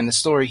 And the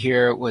story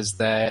here was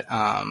that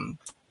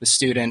the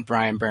student,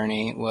 Brian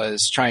Burney,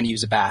 was trying to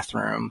use a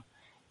bathroom,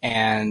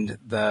 and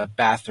the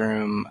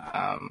bathroom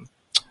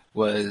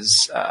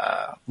was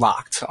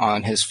locked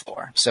on his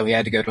floor. So he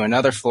had to go to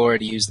another floor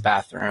to use the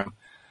bathroom.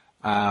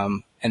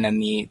 And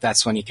then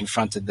that's when he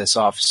confronted this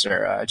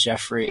officer,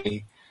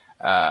 Jeffrey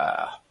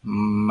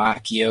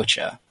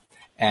Macchiocha.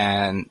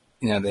 And,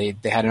 they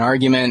had an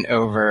argument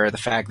over the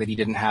fact that he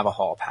didn't have a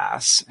hall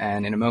pass.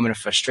 And in a moment of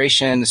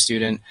frustration, the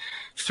student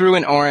threw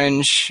an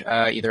orange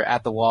either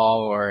at the wall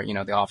or,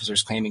 the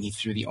officer's claiming he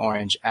threw the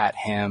orange at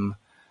him.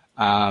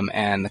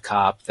 And the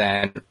cop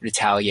then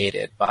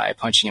retaliated by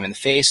punching him in the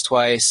face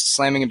twice,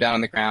 slamming him down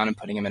on the ground, and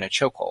putting him in a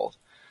chokehold.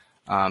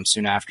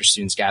 Soon after,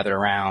 students gathered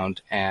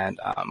around and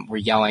were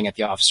yelling at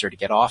the officer to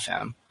get off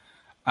him.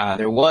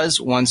 There was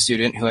one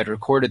student who had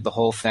recorded the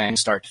whole thing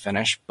start to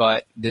finish,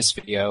 but this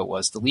video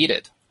was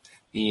deleted.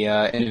 The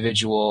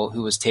individual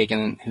who was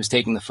taking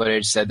the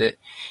footage said that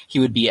he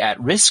would be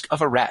at risk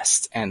of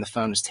arrest, and the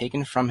phone was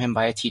taken from him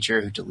by a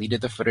teacher who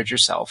deleted the footage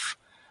herself.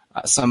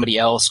 somebody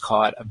else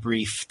caught a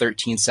brief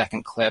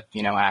 13-second clip,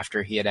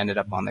 after he had ended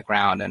up on the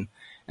ground, and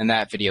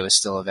that video is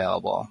still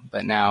available.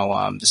 But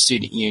now the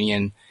student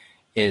union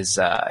has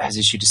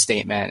issued a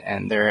statement,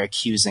 and they're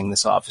accusing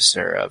this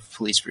officer of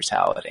police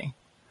brutality.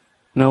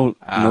 No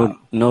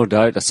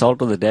doubt. Assault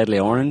with a deadly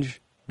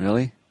orange?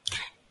 Really?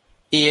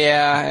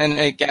 Yeah, and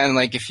again,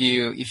 like if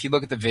you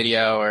look at the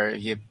video or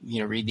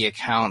you read the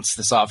accounts,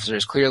 this officer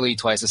is clearly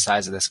twice the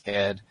size of this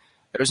kid.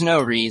 There's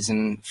no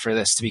reason for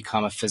this to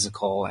become a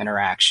physical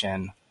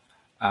interaction,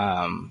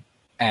 and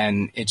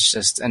it's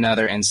just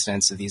another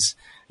instance of these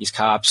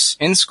cops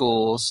in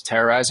schools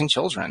terrorizing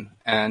children.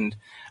 And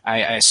I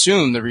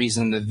assume the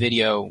reason the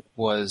video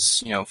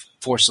was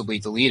forcibly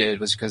deleted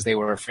was because they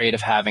were afraid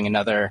of having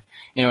another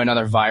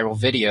viral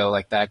video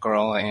like that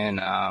girl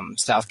in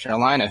South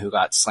Carolina who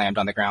got slammed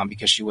on the ground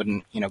because she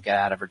wouldn't get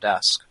out of her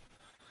desk.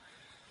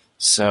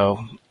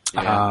 So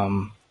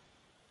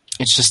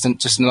it's just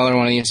another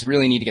one of these.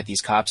 Really need to get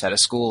these cops out of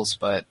schools,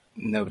 but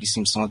nobody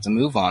seems to want to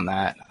move on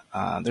that.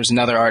 There's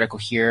another article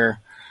here.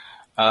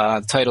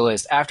 The title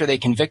is "After They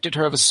Convicted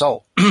Her of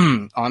Assault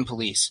on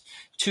Police,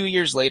 2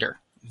 years later,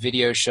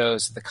 video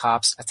shows the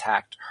cops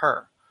attacked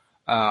her."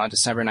 On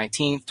December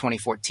 19th,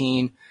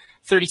 2014,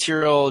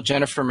 32-year-old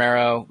Jennifer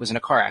Merrow was in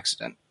a car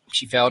accident.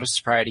 She failed a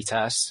sobriety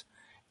test,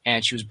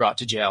 and she was brought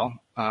to jail,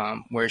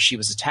 where she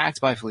was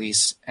attacked by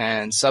police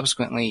and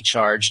subsequently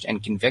charged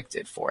and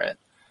convicted for it.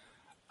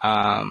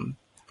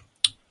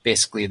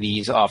 Basically,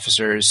 these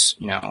officers,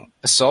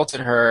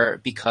 assaulted her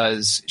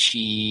because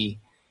she,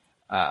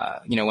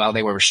 while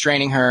they were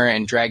restraining her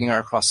and dragging her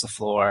across the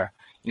floor,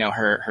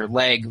 her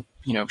leg,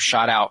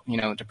 shot out,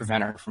 to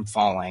prevent her from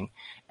falling.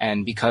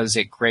 And because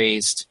it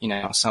grazed,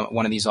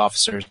 one of these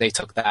officers, they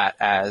took that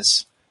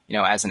as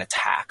an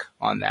attack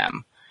on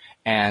them.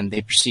 And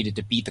they proceeded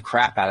to beat the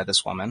crap out of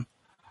this woman.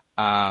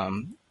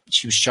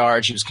 She was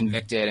charged, she was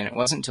convicted, and it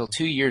wasn't until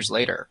 2 years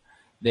later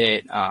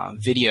that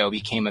video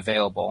became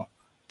available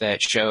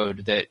that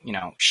showed that,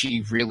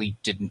 she really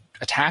didn't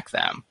attack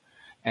them.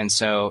 And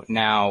so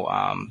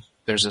now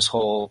there's this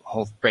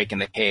whole break in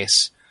the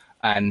case.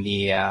 And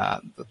the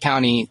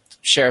county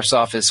sheriff's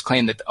office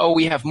claimed that,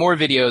 we have more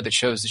video that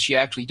shows that she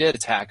actually did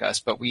attack us,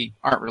 but we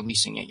aren't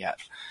releasing it yet.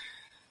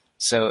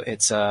 So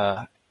it's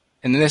and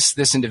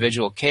this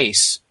individual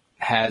case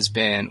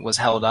was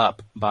held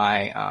up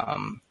by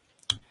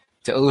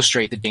to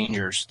illustrate the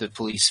dangers that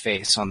police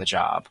face on the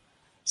job.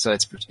 So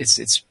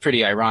it's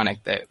pretty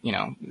ironic that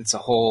it's a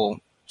whole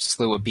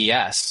slew of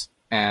BS,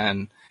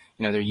 and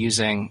they're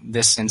using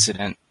this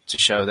incident to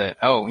show that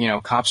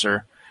cops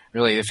are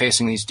really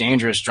facing these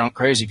dangerous, drunk,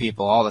 crazy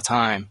people all the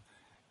time.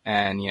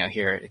 And,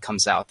 here it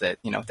comes out that,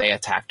 they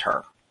attacked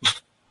her.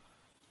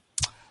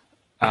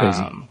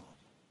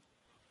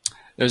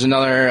 There's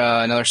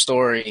another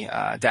story,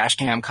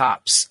 Dashcam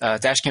cops.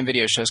 Dashcam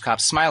video shows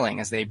cops smiling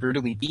as they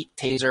brutally beat,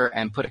 taser,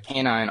 and put a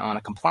canine on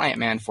a compliant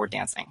man for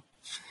dancing.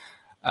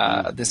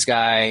 This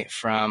guy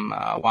from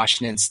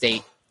Washington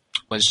State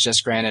was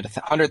just granted a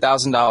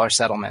 $100,000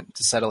 settlement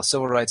to settle a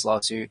civil rights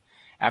lawsuit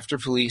after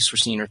police were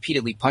seen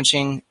repeatedly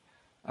punching,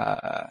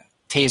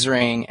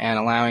 tasering, and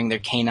allowing their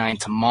canine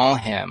to maul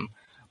him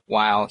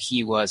while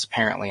he was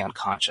apparently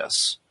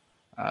unconscious.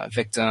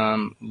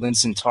 Victim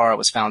Linson Tara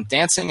was found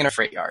dancing in a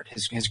freight yard.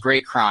 His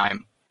great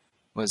crime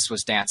was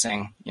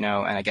dancing, and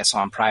I guess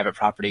on private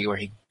property where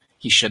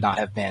he should not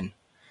have been.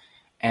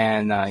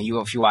 And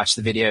if you watch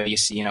the video, you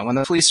see, when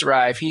the police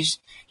arrive, he's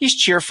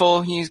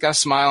cheerful. He's got a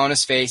smile on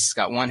his face. He's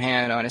got one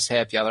hand on his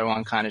hip, the other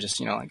one kind of just,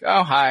 like,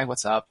 oh, hi,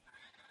 what's up?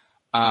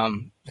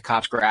 The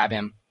cops grab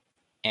him.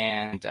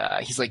 And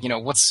he's like,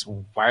 what's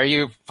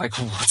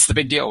the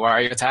big deal? Why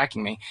are you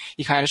attacking me?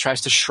 He kind of tries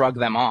to shrug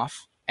them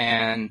off.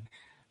 And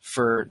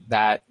for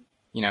that,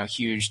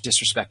 huge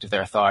disrespect of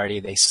their authority,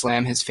 they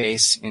slam his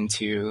face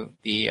into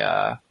the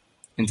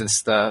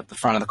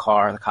front of the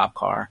car, the cop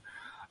car.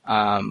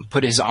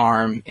 Put his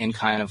arm in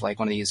kind of like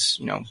one of these,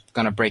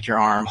 gonna break your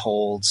arm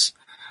holds.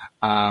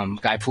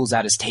 Guy pulls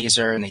out his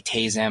taser and they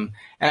tase him.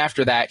 And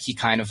after that, he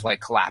kind of like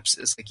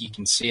collapses. Like you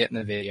can see it in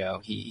the video.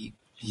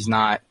 He's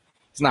not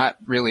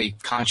really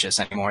conscious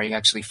anymore. He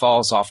actually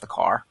falls off the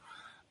car.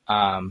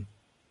 And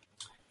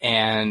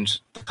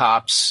the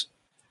cops,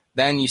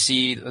 then you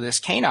see this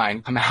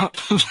canine come out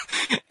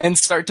and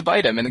start to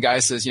bite him. And the guy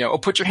says,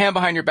 put your hand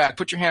behind your back.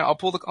 Put your hand. I'll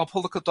pull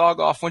the dog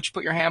off once you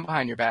put your hand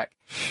behind your back.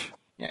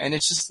 And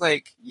it's just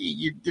like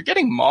you're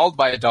getting mauled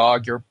by a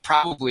dog. You're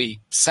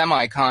probably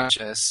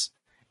semi-conscious,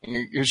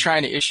 and you're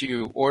trying to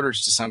issue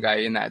orders to some guy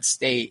in that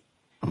state.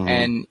 Mm-hmm.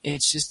 And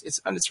it's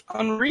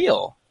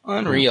unreal.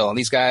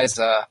 These guys,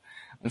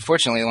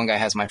 unfortunately, one guy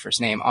has my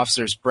first name.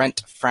 Officers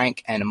Brent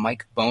Frank and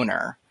Mike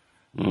Boner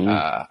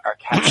are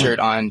captured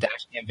on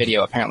dashcam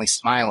video, apparently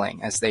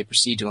smiling as they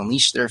proceed to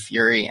unleash their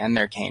fury and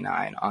their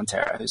canine on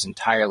Tara, who's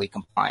entirely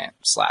compliant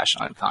 /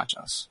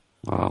 unconscious.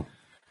 Wow.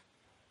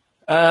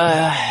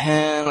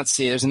 And let's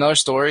see. There's another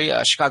story.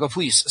 Chicago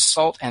police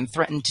assault and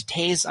threaten to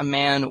tase a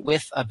man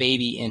with a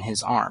baby in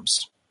his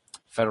arms.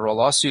 Federal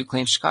lawsuit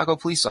claims Chicago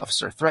police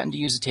officer threatened to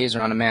use a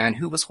taser on a man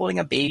who was holding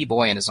a baby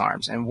boy in his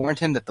arms and warned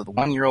him that the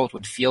 1-year-old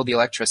would feel the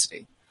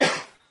electricity.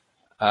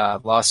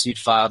 Lawsuit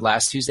filed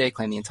last Tuesday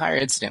claimed the entire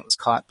incident was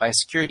caught by a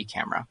security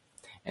camera,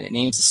 and it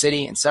names the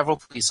city and several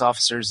police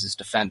officers as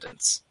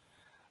defendants.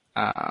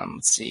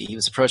 Let's see. He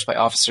was approached by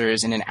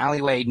officers in an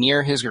alleyway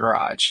near his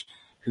garage,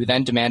 who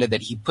then demanded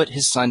that he put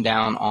his son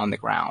down on the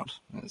ground.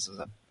 This is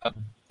an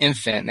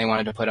infant, and they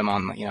wanted to put him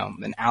on,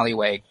 an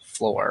alleyway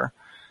floor.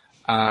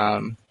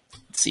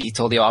 He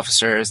told the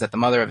officers that the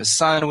mother of his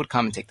son would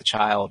come and take the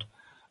child.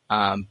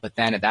 But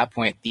then at that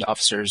point, the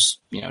officers,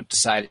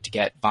 decided to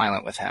get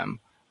violent with him.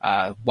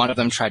 One of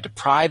them tried to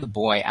pry the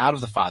boy out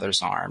of the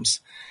father's arms.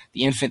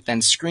 The infant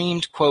then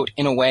screamed, quote,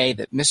 in a way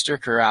that Mr.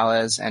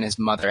 Corrales and his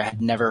mother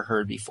had never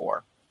heard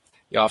before.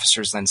 The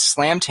officers then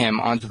slammed him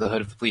onto the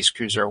hood of the police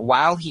cruiser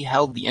while he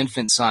held the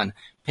infant son,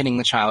 pinning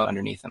the child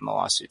underneath him, the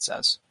lawsuit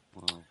says.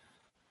 Wow.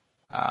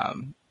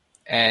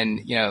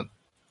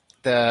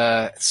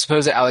 The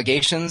supposed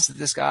allegations that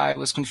this guy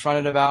was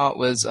confronted about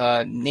was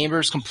a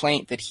neighbor's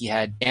complaint that he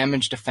had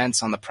damaged a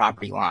fence on the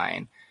property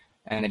line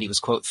and that he was,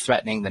 quote,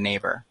 threatening the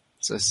neighbor.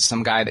 So this is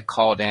some guy that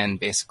called in,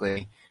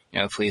 basically,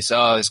 police,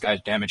 this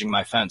guy's damaging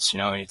my fence,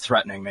 and he's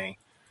threatening me.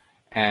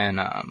 And,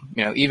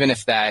 even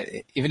if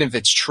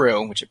it's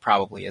true, which it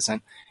probably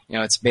isn't,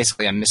 it's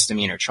basically a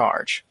misdemeanor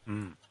charge.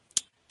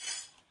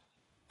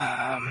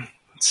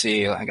 Let's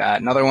see, I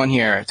got another one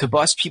here. To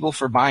bust people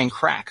for buying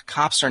crack,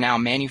 cops are now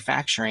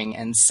manufacturing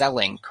and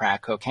selling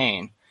crack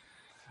cocaine.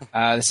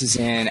 This is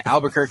in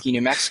Albuquerque,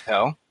 New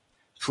Mexico.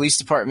 Police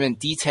department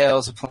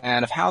details a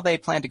plan of how they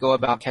plan to go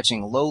about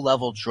catching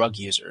low-level drug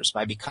users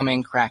by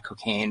becoming crack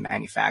cocaine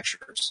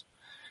manufacturers.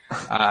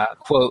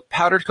 Quote,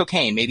 powdered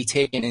cocaine may be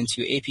taken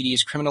into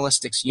APD's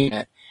criminalistics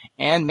unit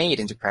and made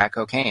into crack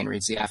cocaine,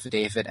 reads the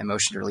affidavit and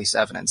motion to release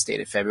evidence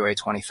dated February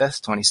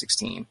 25th,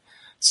 2016,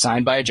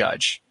 signed by a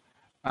judge.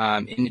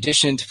 In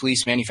addition to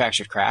police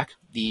manufactured crack,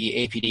 the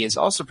APD is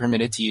also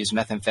permitted to use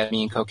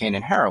methamphetamine, cocaine,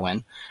 and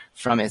heroin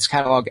from its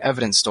catalog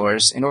evidence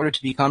stores in order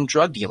to become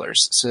drug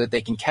dealers so that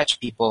they can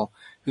catch people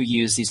who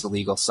use these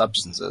illegal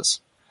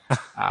substances.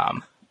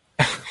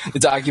 The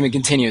document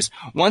continues,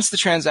 once the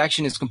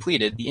transaction is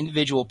completed, the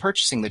individual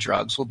purchasing the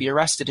drugs will be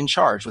arrested and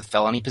charged with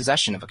felony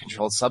possession of a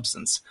controlled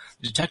substance.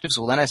 The detectives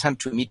will then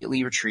attempt to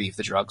immediately retrieve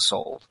the drugs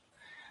sold.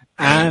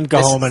 And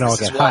go home and all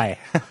get high.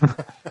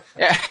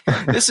 Yeah,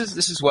 this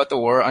is what the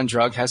war on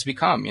drug has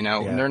become.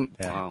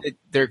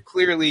 They're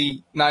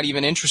clearly not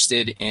even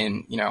interested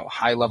in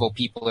high level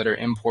people that are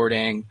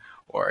importing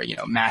or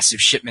massive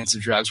shipments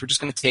of drugs. We're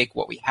just going to take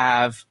what we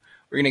have.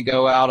 We're going to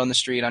go out on the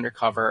street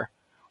undercover.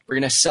 We're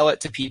going to sell it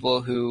to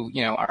people who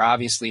are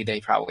obviously they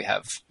probably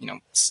have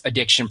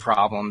addiction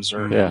problems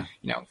or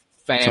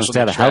financial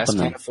distress,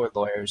 can't afford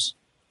lawyers.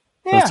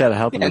 So instead of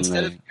helping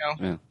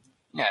them,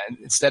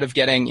 instead of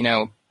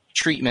getting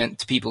treatment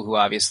to people who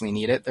obviously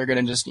need it, they're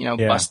going to just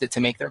bust it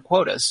to make their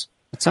quotas.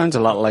 It sounds a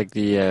lot like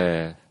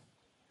the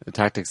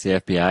tactics of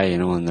the FBI,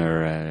 in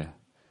their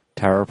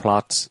terror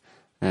plots,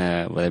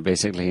 where they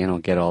basically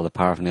get all the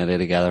paraphernalia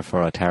together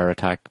for a terror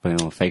attack,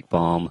 a fake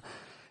bomb,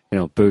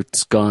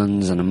 boots,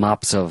 guns, and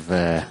maps of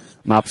the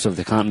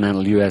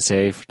continental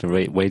USA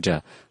to wage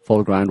a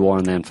full ground war,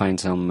 and then find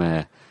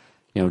some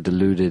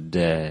deluded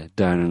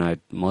down and out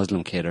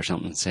Muslim kid or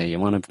something. Say, you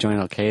want to join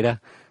Al Qaeda?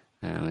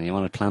 You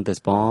want to plant this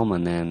bomb,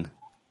 and then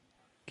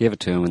give it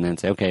to him, and then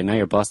say, okay, now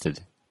you're busted.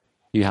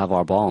 You have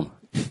our bomb.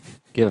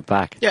 Give it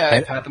back. Yeah,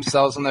 they pat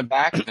themselves on their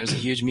back, and there's a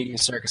huge media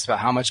circus about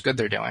how much good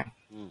they're doing.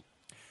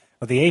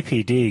 Well, the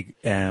APD,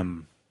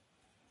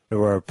 there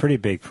were pretty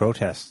big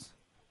protests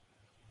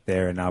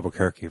there in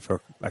Albuquerque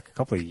for like a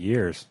couple of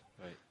years.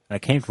 Right. And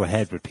it came to a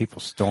head with people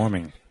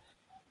storming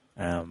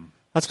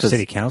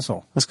city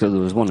council. That's because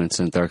there was one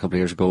incident there a couple of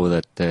years ago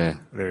that they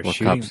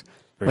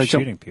were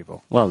shooting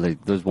people. Well, there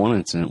was one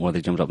incident where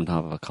they jumped up on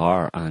top of a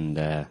car,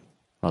 and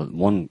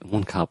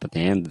one cop at the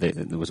end,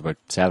 there was about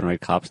 7 or 8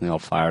 cops, and they all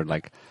fired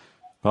like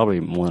probably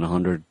more than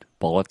 100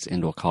 bullets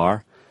into a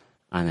car.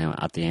 And then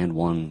at the end,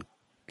 one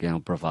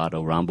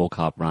bravado Rambo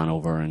cop ran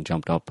over and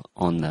jumped up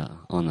on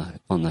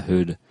the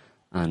hood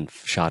and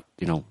shot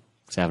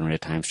 7 or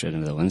 8 times straight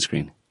into the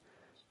windscreen.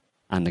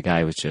 And the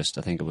guy was just,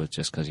 I think it was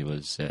just because he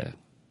was.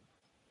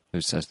 It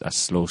was a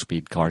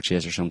slow-speed car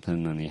chase or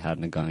something, and he had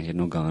no gun. He had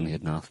no gun. He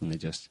had nothing. It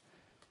was just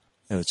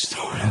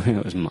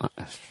it was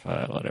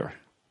whatever.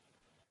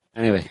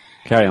 Anyway,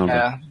 carry on.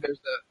 Yeah,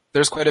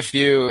 there's quite a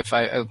few. If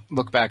I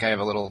look back, I have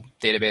a little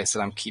database that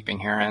I'm keeping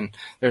here, and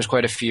there's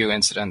quite a few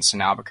incidents in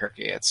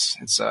Albuquerque. It's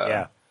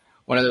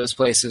one of those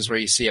places where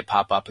you see it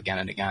pop up again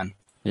and again.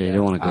 Yeah, you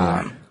don't want to go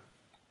there.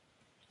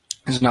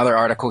 There's another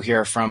article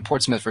here from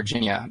Portsmouth,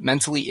 Virginia.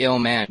 Mentally ill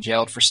man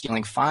jailed for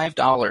stealing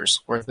 $5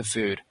 worth of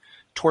food.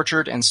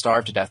 Tortured and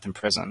starved to death in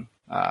prison,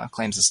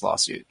 claims this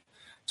lawsuit.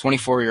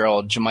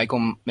 24-year-old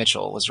Jamichael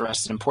Mitchell was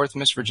arrested in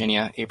Portsmouth,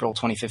 Virginia, April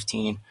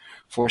 2015,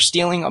 for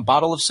stealing a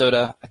bottle of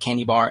soda, a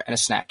candy bar, and a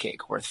snack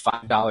cake worth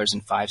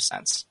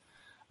 $5.05.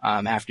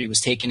 After he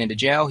was taken into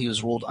jail, he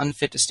was ruled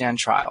unfit to stand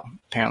trial.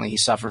 Apparently, he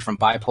suffered from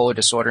bipolar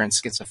disorder and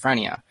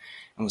schizophrenia,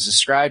 and was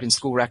described in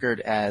school record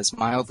as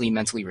mildly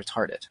mentally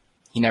retarded.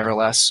 He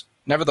nevertheless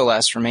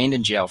remained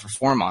in jail for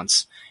 4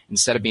 months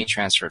instead of being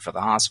transferred to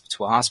a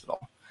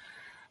hospital.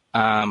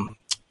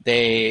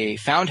 They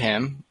found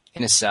him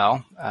in a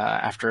cell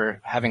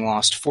after having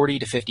lost 40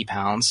 to 50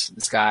 pounds.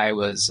 This guy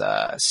was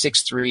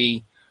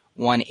 6'3",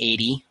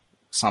 180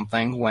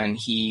 something when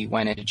he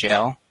went into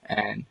jail,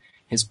 and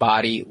his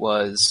body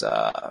was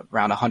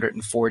around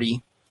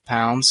 140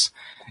 pounds.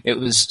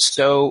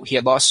 He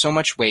had lost so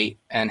much weight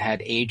and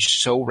had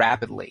aged so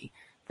rapidly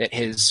that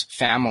his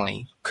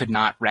family could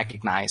not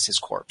recognize his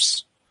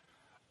corpse.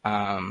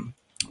 The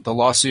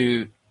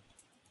lawsuit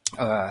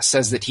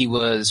says that he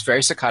was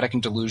very psychotic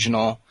and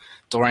delusional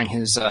during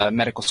his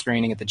medical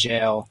screening at the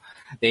jail.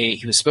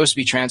 He was supposed to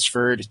be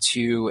transferred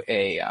to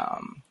a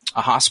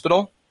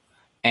hospital,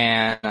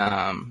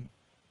 and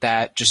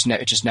that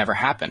just never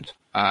happened.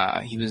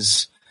 He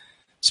was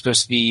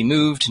supposed to be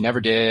moved, never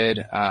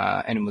did,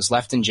 and was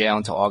left in jail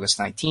until August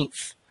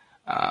 19th.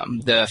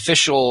 The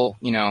official,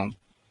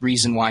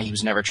 reason why he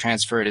was never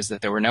transferred is that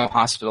there were no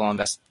hospital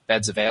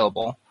beds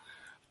available,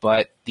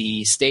 but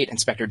the state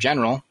inspector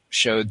general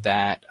showed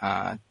that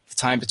the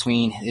time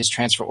between his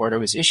transfer order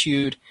was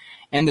issued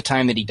and the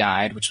time that he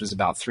died, which was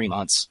about 3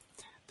 months,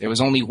 there was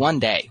only 1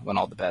 day when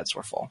all the beds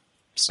were full.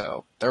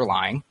 So they're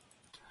lying.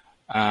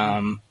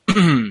 And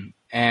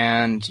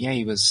yeah,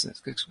 he was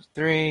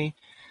 3.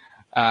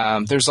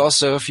 There's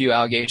also a few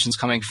allegations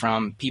coming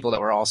from people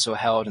that were also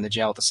held in the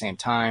jail at the same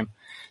time,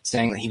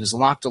 saying that he was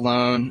locked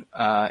alone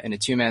in a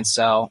 2-man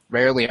cell,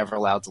 rarely ever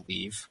allowed to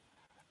leave.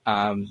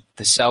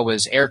 The cell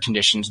was air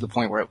conditioned to the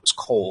point where it was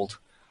cold.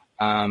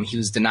 He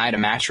was denied a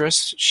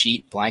mattress,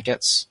 sheet,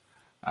 blankets,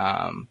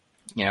 and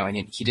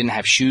he didn't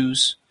have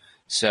shoes,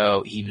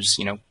 so he was,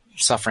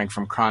 suffering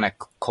from chronic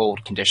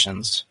cold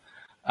conditions.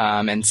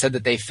 And said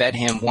that they fed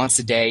him once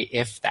a day,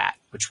 if that,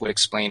 which would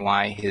explain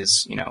why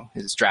his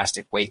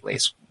drastic weight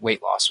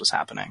loss was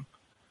happening.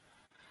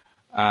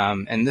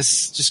 And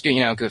this just,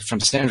 from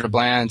Sandra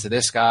Bland to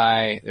this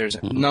guy, there's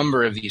a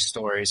number of these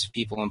stories of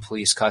people in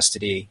police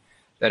custody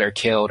that are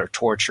killed or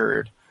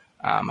tortured.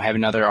 I have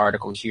another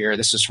article here.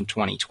 This is from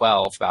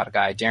 2012 about a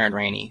guy, Darren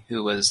Rainey,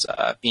 who was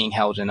being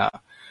held in a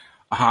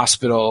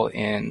hospital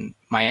in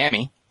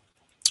Miami,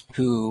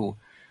 who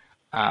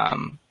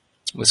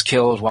was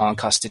killed while in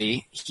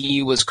custody.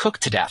 He was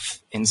cooked to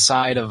death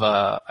inside of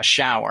a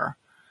shower.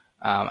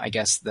 I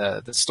guess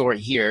the story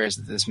here is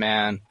that this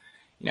man,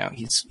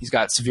 he's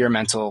got severe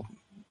mental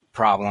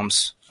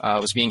problems,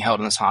 was being held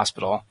in this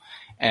hospital,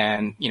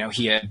 and,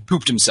 he had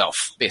pooped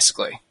himself,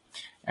 basically.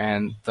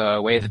 And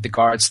the way that the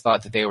guards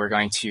thought that they were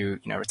going to,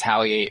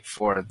 retaliate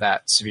for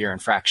that severe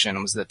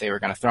infraction was that they were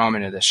going to throw him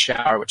into this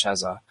shower, which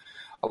has a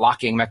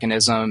locking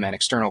mechanism and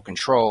external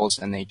controls,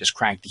 and they just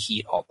cranked the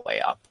heat all the way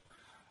up.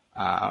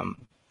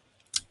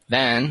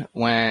 Then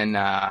when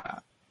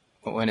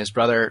his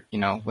brother,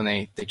 when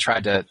they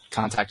tried to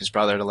contact his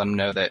brother to let him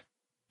know that,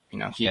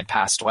 he had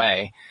passed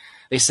away,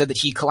 they said that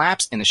he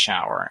collapsed in the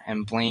shower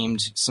and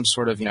blamed some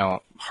sort of,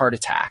 heart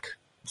attack,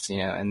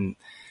 and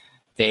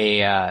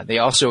they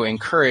also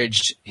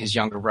encouraged his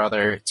younger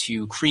brother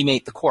to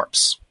cremate the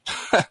corpse.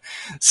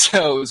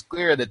 So it was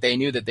clear that they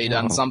knew that they'd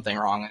done something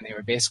wrong, and they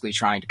were basically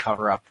trying to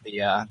cover up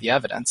the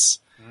evidence.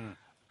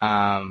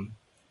 The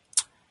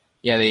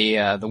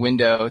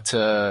window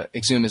to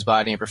exhume his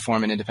body and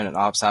perform an independent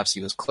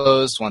autopsy was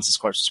closed once his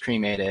corpse was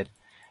cremated.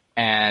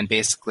 And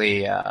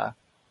basically,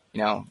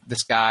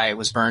 this guy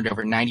was burned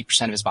over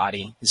 90% of his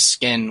body. His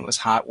skin was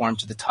hot, warm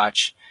to the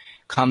touch,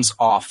 comes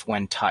off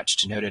when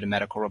touched, noted a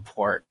medical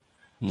report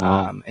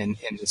in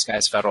this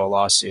guy's federal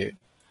lawsuit.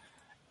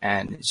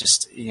 And it's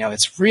just,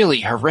 it's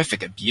really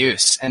horrific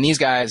abuse. And these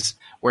guys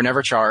were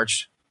never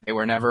charged. They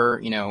were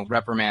never,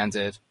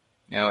 reprimanded.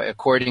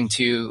 According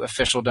to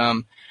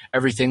officialdom,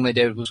 everything they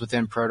did was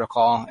within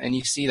protocol, and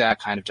you see that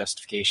kind of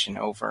justification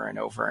over and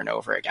over and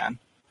over again.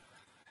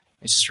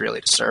 It's just really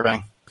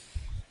disturbing.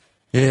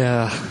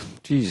 Yeah,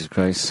 Jesus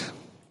Christ.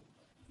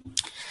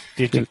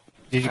 Did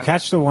you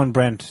catch the one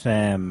Brent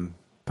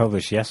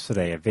published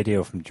yesterday, a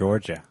video from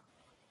Georgia?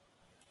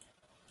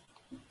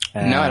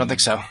 No, I don't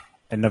think so.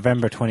 A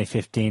November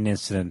 2015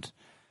 incident.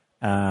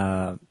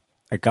 A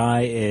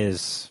guy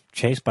is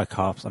chased by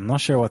cops. I'm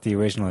not sure what the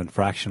original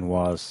infraction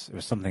was. It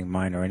was something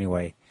minor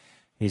anyway.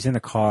 He's in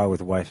a car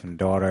with a wife and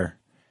daughter,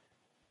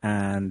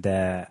 and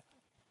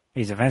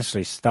he's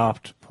eventually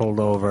stopped, pulled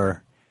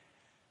over,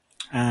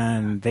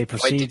 and they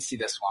proceed. I did see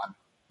this one.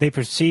 They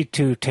proceed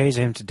to taser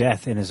him to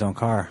death in his own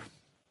car.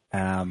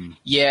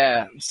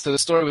 Yeah. So the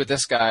story with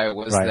this guy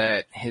was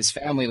that his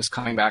family was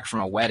coming back from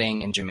a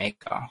wedding in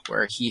Jamaica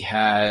where he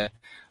had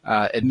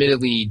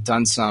admittedly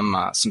done some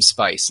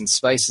spice, and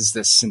spice is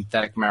this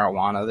synthetic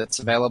marijuana that's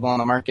available on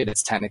the market.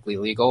 It's technically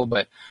legal,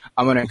 but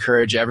I'm going to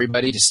encourage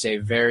everybody to stay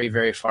very,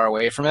 very far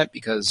away from it,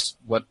 because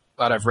what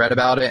I've read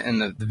about it and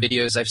the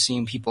videos I've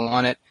seen people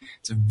on it,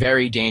 it's a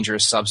very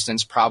dangerous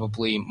substance,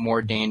 probably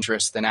more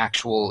dangerous than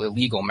actual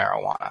illegal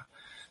marijuana.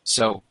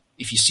 So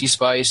if you see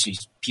spice, you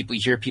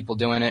hear people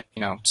doing it,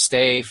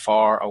 stay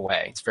far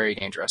away. It's very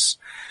dangerous.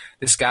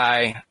 This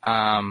guy,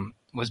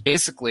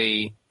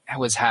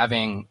 was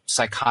having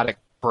psychotic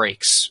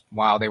breaks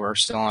while they were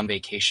still on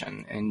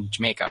vacation in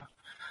Jamaica.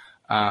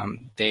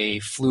 They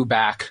flew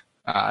back.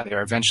 They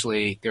were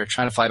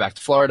trying to fly back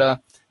to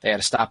Florida. They had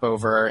a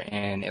stopover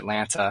in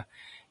Atlanta,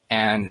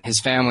 and his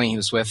family, he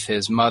was with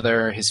his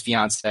mother, his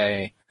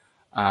fiance,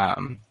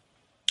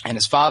 and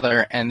his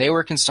father, and they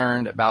were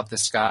concerned about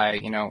this guy,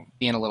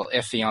 being a little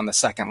iffy on the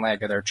second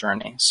leg of their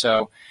journey.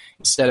 So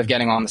instead of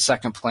getting on the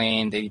second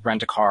plane, they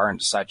rent a car and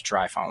decide to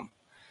drive home.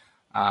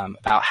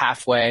 About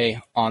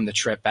halfway on the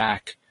trip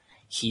back,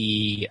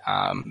 he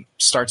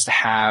starts to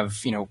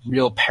have,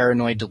 real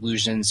paranoid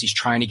delusions. He's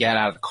trying to get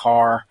out of the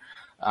car.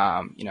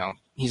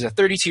 He's a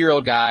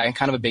 32-year-old guy,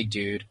 kind of a big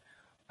dude.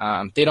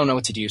 They don't know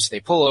what to do, so they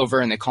pull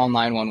over and they call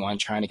 911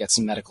 trying to get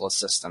some medical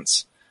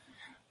assistance.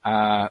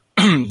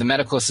 The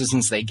medical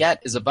assistance they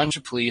get is a bunch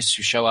of police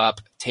who show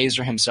up,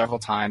 taser him several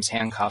times,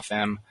 handcuff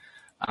him.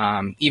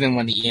 Even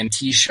when the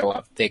EMTs show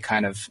up, they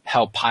kind of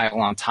help pile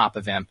on top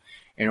of him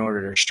in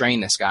order to restrain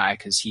this guy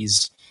because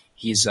he's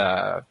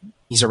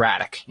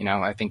erratic.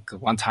 I think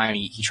one time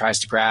he tries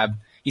to grab,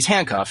 he's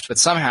handcuffed, but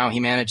somehow he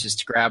manages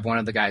to grab one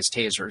of the guy's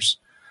tasers,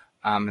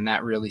 and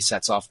that really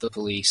sets off the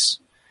police.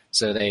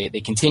 So they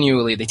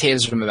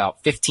tasered him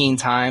about 15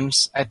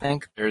 times, I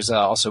think. There's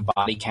also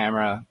body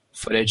camera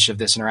footage of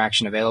this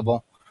interaction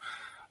available.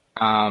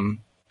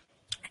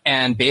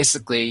 And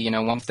basically,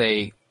 once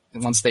they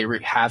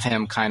have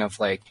him kind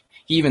of like,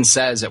 he even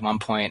says at one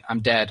point,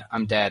 I'm dead,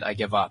 I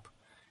give up.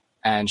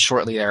 And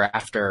shortly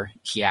thereafter,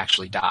 he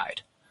actually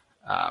died.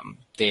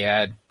 They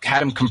had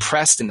him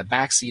compressed in the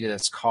backseat of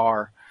this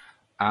car.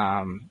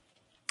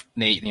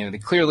 They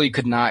clearly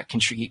could not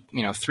contribute.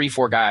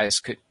 3-4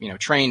 guys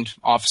trained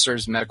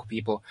officers, medical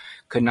people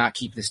could not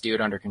keep this dude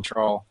under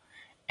control.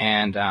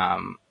 And,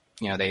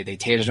 they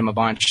tasered him a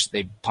bunch.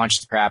 They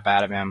punched the crap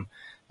out of him.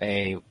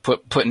 They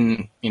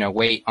putting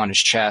weight on his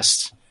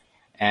chest,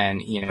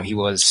 and, he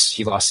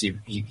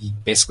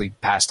basically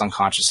passed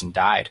unconscious and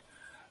died.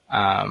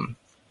 They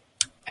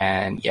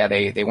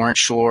weren't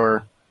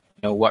sure,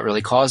 what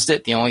really caused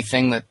it. The only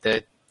thing that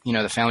the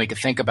family could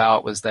think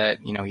about was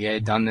that, he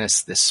had done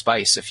this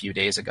spice a few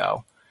days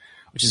ago,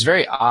 which is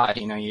very odd.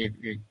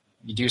 You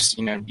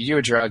do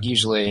a drug,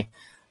 usually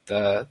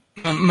the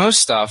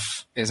most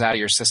stuff is out of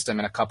your system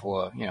in a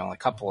couple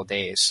of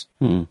days.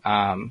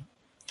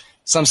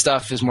 Some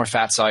stuff is more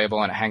fat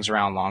soluble and it hangs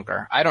around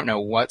longer. I don't know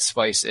what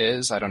spice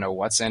is. I don't know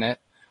what's in it.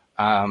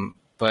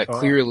 But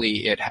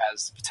clearly it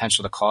has the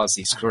potential to cause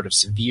these sort of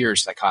severe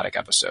psychotic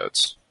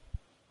episodes.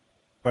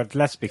 But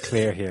let's be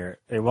clear here.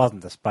 It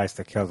wasn't the spice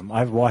that killed him.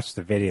 I've watched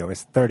the video.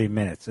 It's 30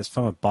 minutes. It's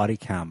from a body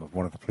cam of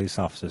one of the police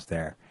officers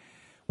there.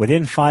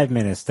 Within 5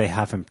 minutes, they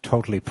have him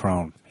totally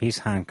prone. He's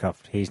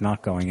handcuffed. He's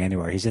not going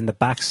anywhere. He's in the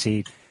back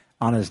seat,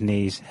 on his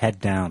knees,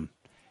 head down.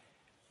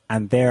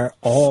 And they're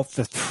all,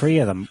 the three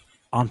of them,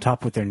 on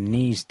top with their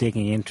knees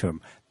digging into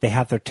him. They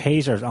have their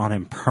tasers on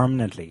him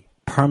permanently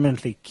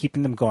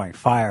keeping them going.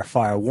 Fire,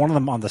 fire. One of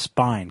them on the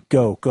spine.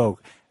 Go, go.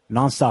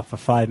 Non-stop for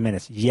 5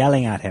 minutes,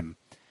 yelling at him.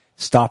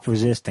 Stop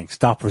resisting,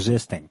 stop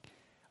resisting.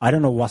 I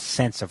don't know what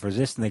sense of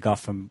resistance they got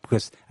from,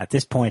 because at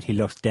this point he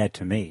looks dead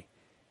to me.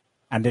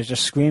 And they're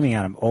just screaming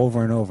at him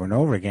over and over and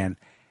over again.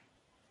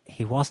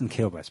 He wasn't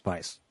killed by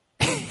spice.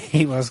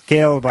 He was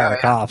killed by the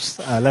cops.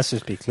 Let's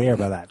just be clear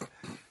about that.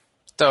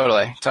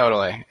 Totally.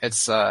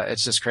 It's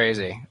just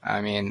crazy.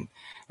 I mean,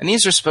 and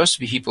these are supposed to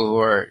be people who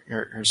are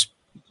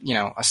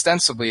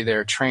ostensibly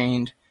they're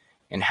trained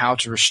in how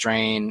to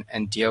restrain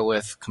and deal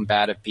with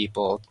combative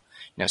people.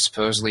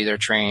 Supposedly they're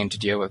trained to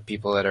deal with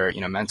people that are,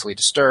 mentally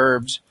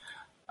disturbed.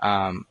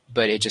 But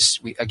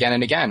again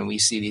and again, we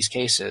see these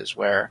cases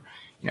where,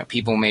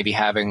 people may be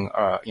having,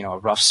 a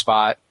rough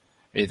spot.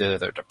 Either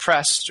they're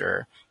depressed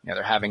or,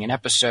 they're having an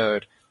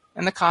episode,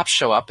 and the cops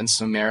show up and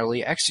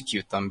summarily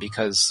execute them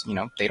because,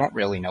 they don't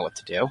really know what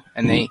to do.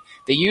 And they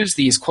use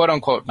these quote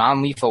unquote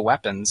non-lethal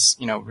weapons,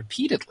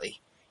 repeatedly,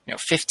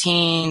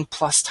 15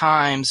 plus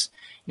times,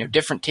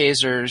 different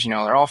tasers,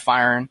 they're all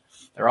firing.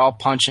 They're all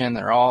punching.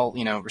 They're all,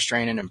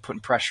 restraining and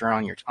putting pressure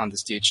on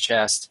this dude's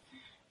chest.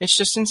 It's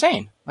just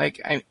insane.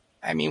 Like,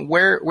 I mean,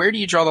 where do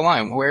you draw the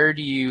line? Where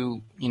do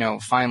you,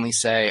 finally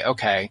say,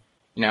 okay,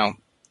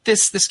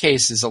 this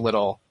case is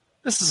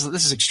this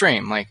is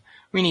extreme. Like,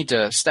 we need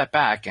to step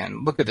back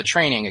and look at the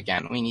training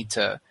again. We need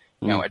to,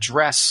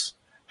 address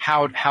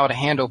how to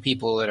handle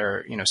people that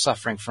are,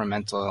 suffering from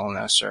mental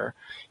illness or,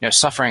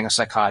 suffering a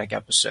psychotic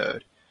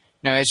episode.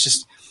 It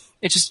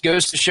just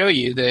goes to show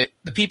you that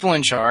the people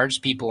in charge,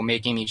 people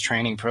making these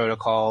training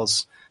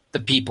protocols, the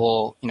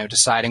people,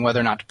 deciding whether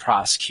or not to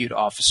prosecute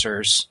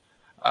officers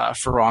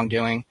for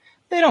wrongdoing,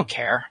 they don't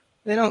care.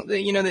 They don't,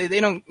 they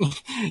don't,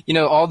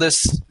 all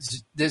this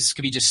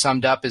could be just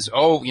summed up as,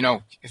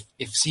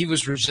 if he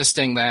was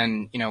resisting,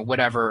 then,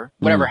 whatever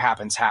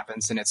happens,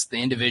 and it's the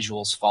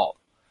individual's fault.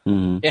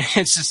 Mm-hmm.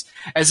 It's just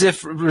as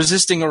if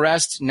resisting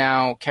arrest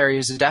now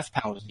carries a death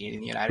penalty in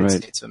the United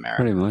States of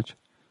America. Pretty much.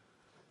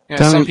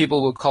 Some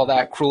people would call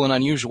that cruel and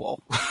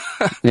unusual.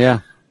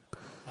 Yeah.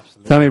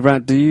 Absolutely. Tell me,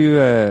 Brant, do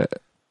you,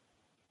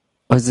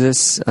 Was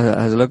this?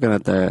 I was looking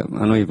at the.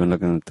 I know you've been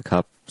looking at the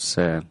cops,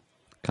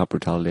 cop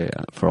brutality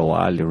for a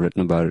while. You've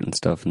written about it and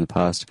stuff in the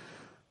past.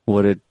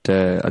 Would it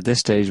at this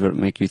stage would it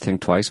make you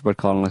think twice about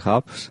calling the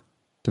cops,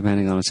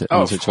 depending on the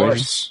situation? Of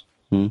course.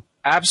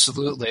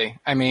 Absolutely.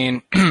 I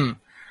mean,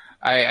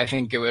 I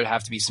think it would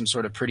have to be some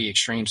sort of pretty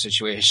extreme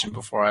situation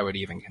before I would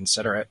even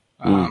consider it.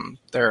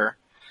 They're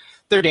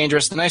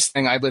dangerous. The nice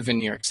thing, I live in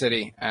New York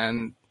City,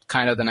 and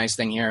kind of the nice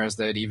thing here is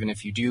that even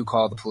if you do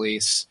call the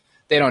police,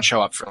 they don't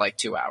show up for like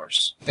 2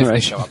 hours, if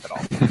they show up at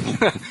all.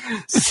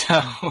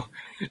 So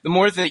the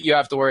more that you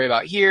have to worry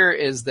about here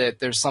is that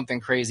there's something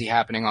crazy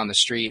happening on the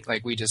street.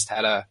 Like we just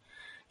had a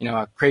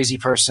crazy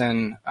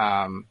person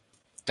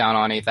down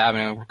on 8th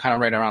Avenue, kind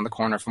of right around the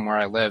corner from where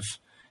I live.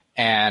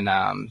 And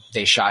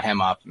they shot him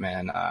up,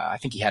 and I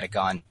think he had a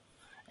gun,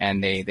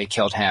 and they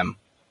killed him.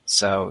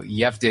 So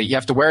you have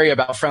to worry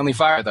about friendly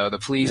fire, though. The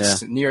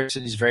police, New York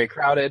City is very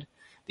crowded.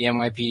 The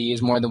NYPD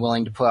is more than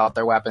willing to pull out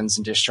their weapons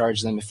and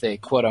discharge them if they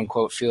quote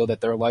unquote feel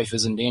that their life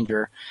is in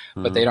danger.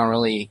 But they don't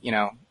really, they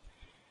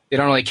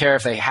don't really care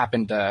if they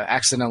happen to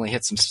accidentally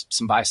hit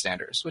some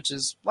bystanders, which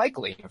is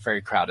likely a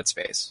very crowded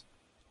space.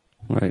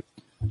 Right.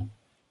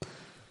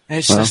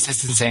 It's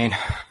insane.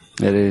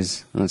 It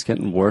is, and it's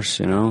getting worse.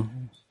 How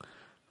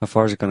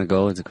far is it going to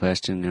go? Is the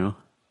question.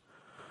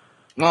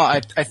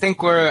 Well, I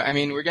think we're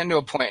getting to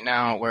a point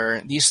now where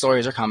these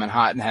stories are coming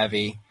hot and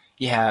heavy.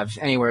 You have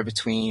anywhere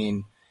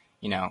between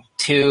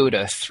 2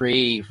 to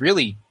 3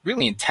 really,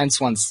 really intense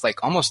ones,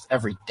 like almost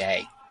every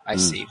day I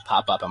see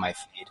pop up on my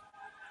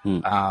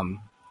feed.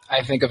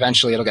 I think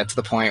eventually it'll get to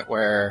the point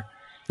where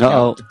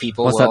the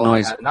people What's will that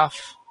noise? have had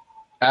enough.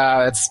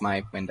 It's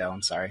my window.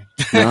 I'm sorry.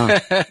 No,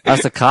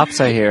 that's the cops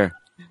I hear.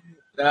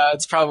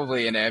 It's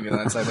probably an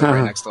ambulance. I live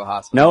right next to a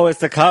hospital. No, it's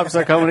the cops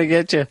that are coming to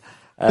get you.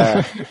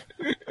 Yeah,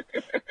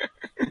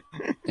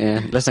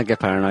 let's not get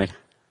paranoid.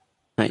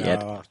 Not yet.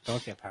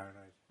 Don't get paranoid.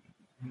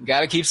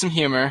 Got to keep some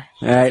humor.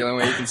 Right. The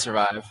only way you can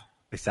survive.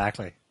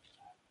 Exactly.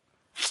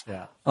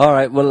 Yeah. All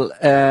right. Well,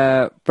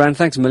 Brian,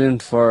 thanks a million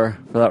for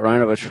that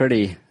roundup. It's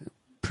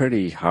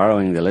pretty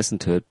harrowing to listen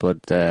to it, but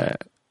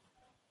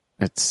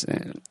it's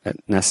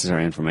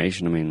necessary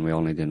information. I mean, we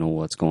all need to know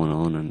what's going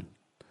on and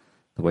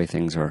the way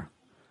things are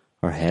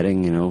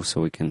heading, so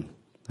we can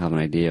have an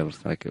idea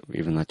of, like,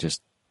 even not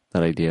just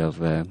that idea of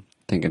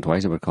thinking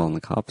twice about calling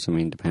the cops. I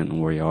mean, depending on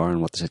where you are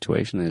and what the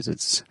situation is,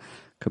 it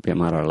could be a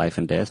matter of life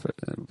and death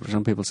for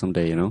some people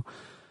someday,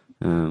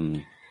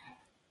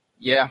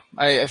 Yeah,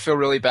 I feel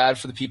really bad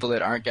for the people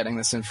that aren't getting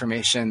this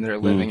information. They're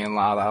living in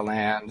La La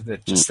Land,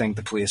 that just think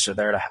the police are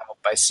there to help.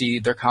 I see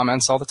their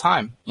comments all the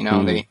time.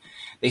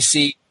 They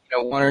see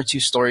 1 or 2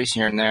 stories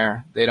here and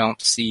there. They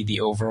don't see the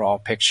overall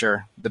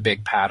picture, the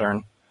big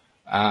pattern.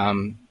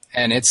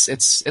 And it's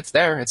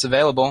there. It's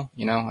available.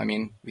 I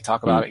mean, we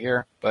talk about it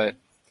here, but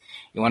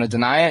you want to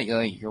deny it,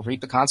 you'll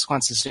reap the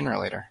consequences sooner or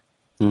later.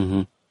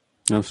 Mm-hmm.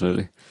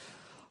 Absolutely.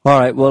 All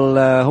right.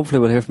 Well, hopefully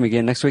we'll hear from you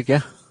again next week.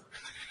 Yeah.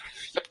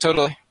 Yep.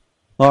 Totally.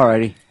 All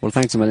righty. Well,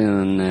 thanks a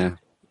million, and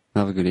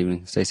have a good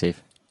evening. Stay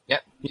safe.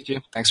 Yep. You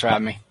too. Thanks for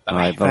having me. Bye. All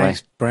right. Bye.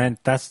 Thanks,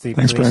 Brent. That's the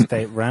police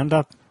state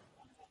roundup.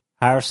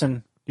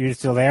 Harrison, you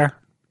still there?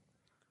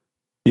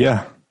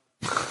 Yeah.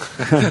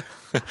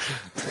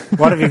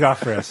 What have you got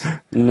for us?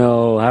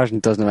 No, Harrison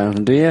doesn't have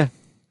anything, do you?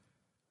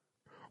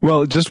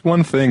 Well, just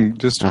one thing.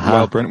 Just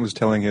while Brent was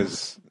telling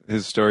his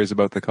stories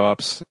about the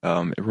cops,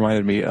 it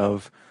reminded me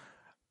of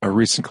a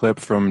recent clip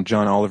from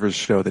John Oliver's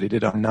show that he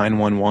did on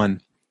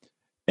 911.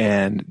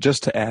 And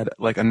just to add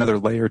like another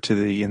layer to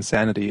the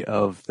insanity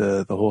of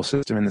the whole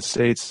system in the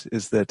States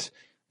is that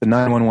the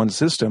 911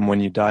 system, when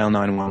you dial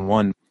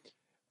 911,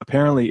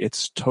 apparently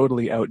it's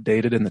totally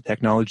outdated, and the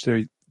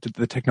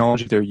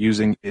technology they're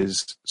using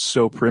is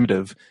so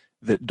primitive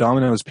that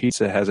Domino's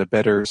Pizza has a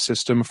better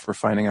system for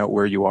finding out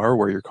where you are,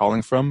 where you're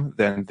calling from,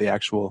 than the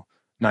actual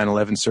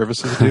 911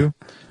 services do.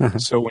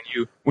 So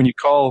when you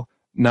call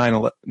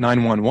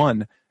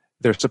 911,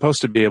 they're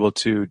supposed to be able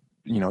to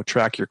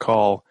track your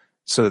call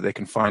so that they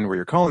can find where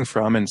you're calling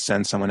from and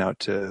send someone out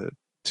to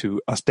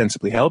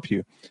ostensibly help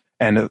you.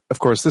 And of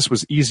course, this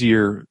was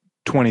easier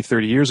 20,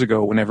 30 years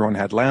ago when everyone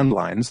had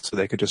landlines, so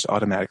they could just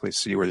automatically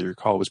see where your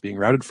call was being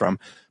routed from.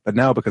 But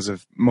now, because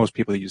of most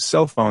people use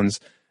cell phones,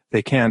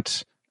 they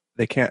can't.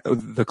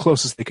 The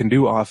closest they can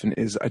do often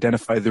is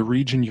identify the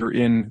region you're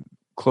in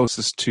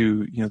closest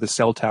to the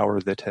cell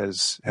tower that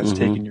has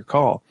taken your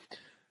call.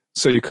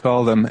 So you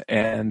call them,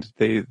 and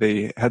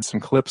they had some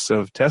clips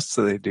of tests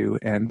that they do,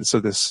 and so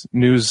this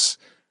news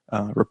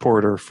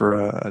reporter for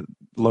a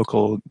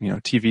local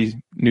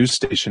TV news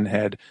station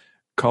had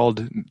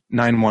called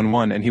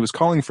 911, and he was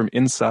calling from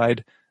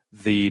inside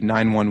the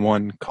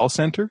 911 call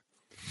center.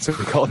 So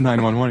he called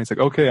 911. He's like,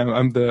 "Okay,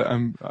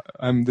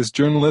 I'm this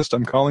journalist.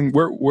 I'm calling.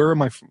 Where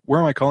am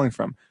I calling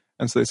from?"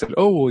 And so they said,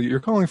 "Oh, well, you're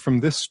calling from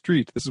this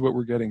street. This is what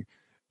we're getting."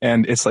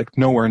 And it's like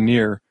nowhere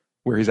near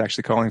where he's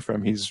actually calling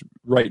from. He's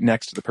right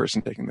next to the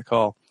person taking the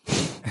call.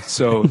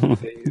 So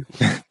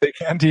they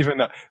can't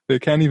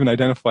even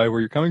identify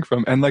where you're coming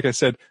from. And like I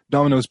said,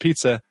 Domino's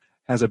Pizza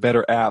has a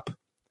better app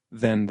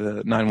than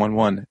the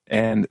 911.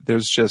 And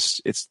there's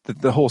just, it's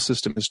the whole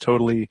system is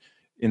totally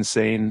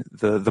insane.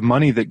 The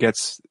money that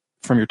gets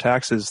from your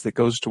taxes that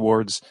goes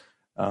towards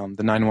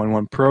the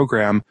 911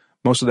 program,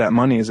 most of that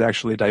money is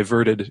actually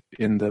diverted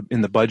in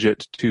the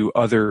budget to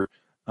other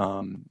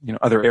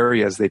other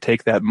areas. They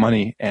take that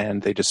money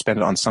and they just spend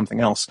it on something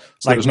else.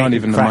 So like there's not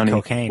even the money.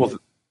 Cocaine. Well,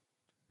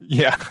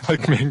 yeah,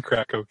 like making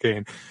crack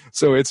cocaine.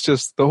 So it's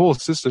just the whole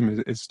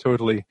system is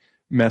totally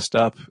messed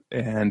up.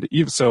 And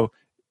even so,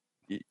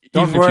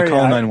 Don't even worry, if you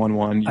call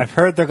 911, I've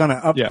heard they're going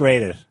to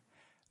upgrade it.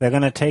 They're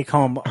going to take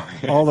home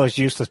all those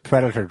useless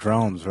Predator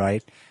drones,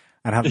 right,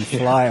 and have them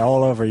fly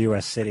all over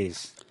U.S.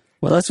 cities.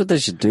 Well, that's what they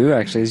should do,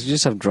 actually, is you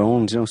just have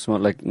drones, small,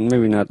 like,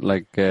 maybe not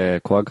like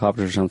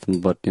quadcopters or something,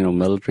 but,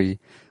 military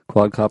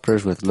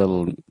quadcopters with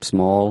little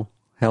small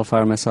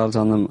Hellfire missiles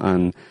on them,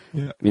 and,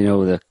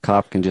 the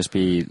cop can just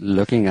be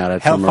looking at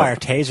it. Hellfire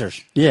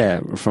tasers. Yeah,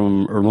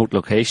 from a remote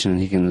location,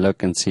 he can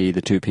look and see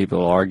the two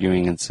people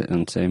arguing and say,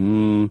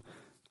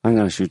 I'm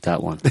going to shoot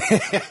that one.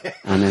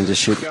 And then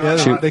just shoot.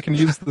 They can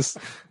use this.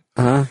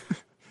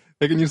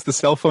 They can use the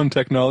cell phone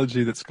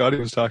technology that Scotty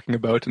was talking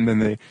about, and then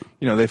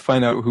they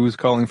find out who's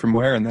calling from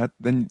where, and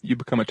then you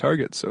become a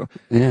target. So,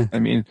 I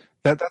mean,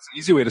 that's an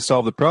easy way to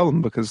solve the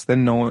problem, because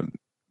then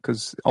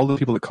because all the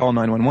people that call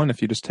 911,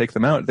 if you just take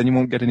them out, then you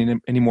won't get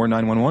any more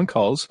 911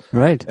 calls,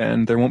 right?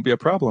 And there won't be a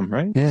problem,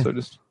 right? Yeah. So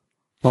just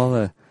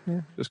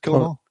just kill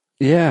them all.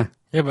 Yeah.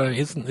 Yeah, but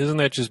isn't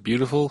that just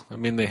beautiful? I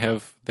mean, they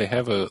have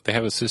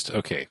a system.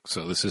 Okay,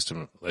 so the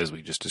system, as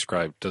we just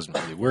described, doesn't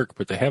really work,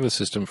 but they have a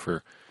system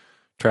for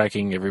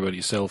tracking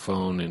everybody's cell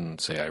phone in,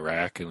 say,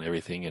 Iraq and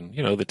everything, and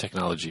the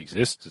technology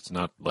exists. It's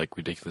not like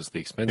ridiculously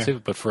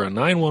expensive, but for a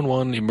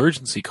 911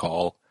 emergency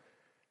call,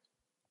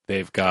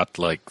 they've got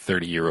like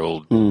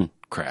 30-year-old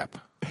crap.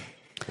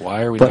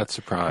 Why are we not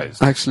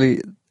surprised?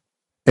 Actually,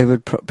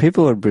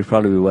 people would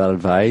probably be well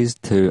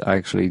advised to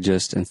actually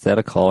just, instead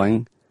of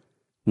calling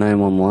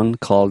 911,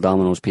 call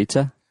Domino's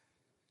Pizza.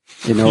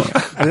 And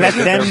let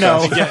them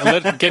know.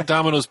 Get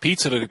Domino's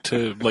Pizza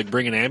to like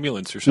bring an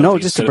ambulance or something. No,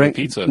 just to bring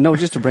pizza. No,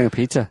 just to bring a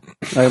pizza.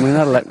 I mean,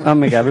 that'll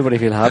make everybody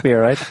feel happier,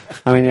 right?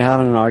 I mean, you're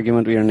having an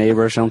argument with your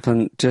neighbour or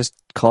something. Just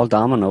call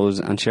Domino's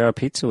and share a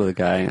pizza with a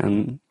guy,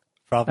 and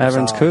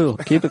everyone's cool.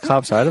 Keep the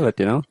cops out of it.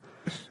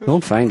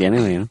 Don't find you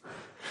anyway.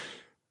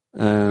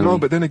 No,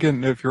 but then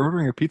again, if you're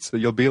ordering a pizza,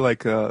 you'll be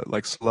like Salah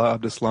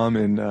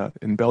Abdeslam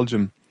in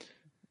Belgium.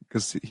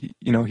 Because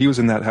he was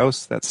in that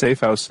house, that safe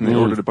house, and they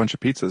ordered a bunch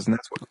of pizzas, and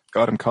that's what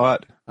got him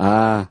caught.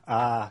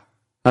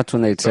 That's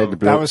when they decided to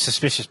blow. That was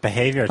suspicious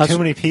behavior. Too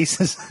many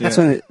pieces. That's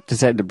when they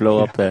decided to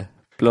blow up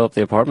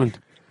the apartment.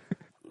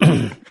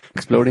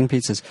 Exploding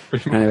pizzas.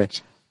 Anyway,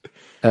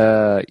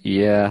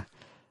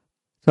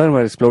 talking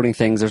about exploding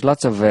things. There's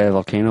lots of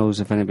volcanoes.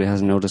 If anybody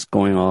hasn't noticed,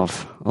 going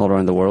off all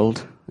around the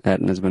world.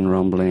 Etna's been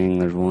rumbling.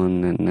 There's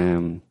one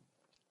in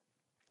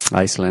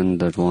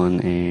Iceland. There's one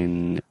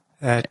in.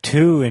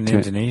 Two in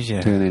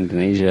Indonesia. Two in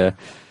Indonesia.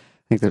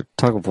 I think they're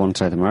talking of one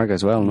South America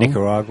as well, no?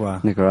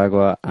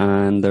 Nicaragua.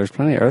 And there's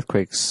plenty of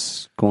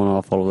earthquakes going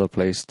off all over the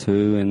place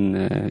too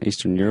in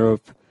Eastern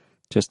Europe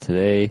just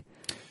today.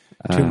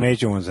 Two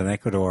major ones in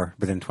Ecuador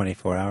within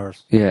 24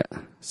 hours. Yeah.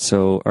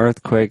 So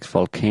earthquakes,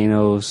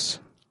 volcanoes,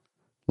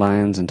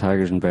 lions and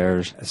tigers and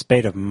bears. A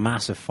spate of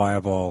massive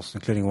fireballs,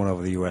 including one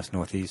over the US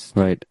Northeast.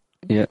 Right.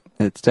 Yeah.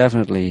 It's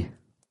definitely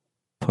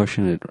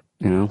pushing it,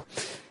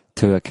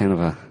 to a kind of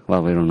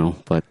we don't know,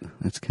 but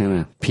it's kind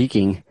of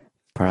peaking,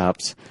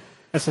 perhaps.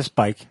 It's a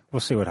spike. We'll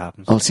see what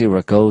happens. I'll see where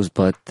it goes,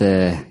 but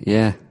the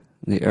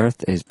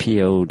Earth is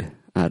PO'd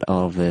at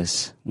all of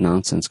this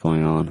nonsense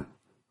going on,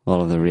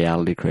 all of the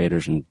reality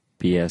creators and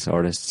BS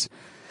artists.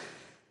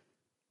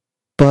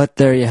 But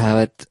there you have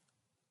it.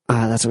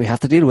 That's what we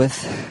have to deal with.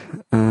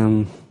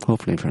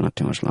 Hopefully for not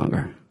too much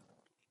longer.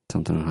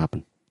 Something will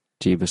happen.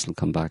 Jeebus will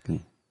come back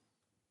and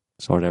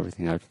sort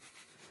everything out.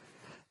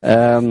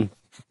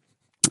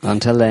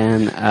 Until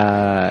then,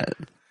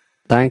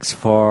 thanks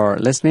for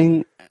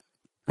listening,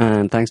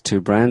 and thanks to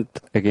Brent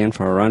again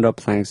for our roundup.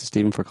 Thanks to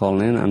Stephen for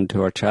calling in, and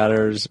to our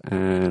chatters,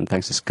 and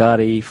thanks to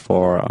Scotty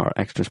for our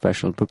extra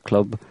special book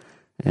club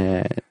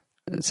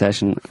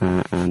session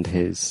and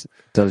his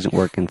diligent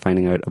work in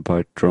finding out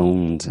about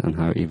drones and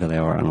how evil they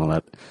are and all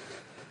that.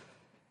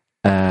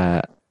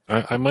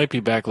 I might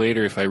be back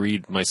later if I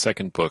read my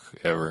second book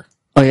ever.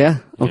 Oh yeah?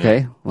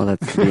 Okay. Well,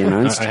 that's to be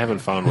announced. I haven't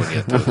found one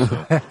yet, though.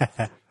 So.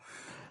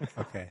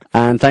 Okay.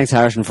 And thanks,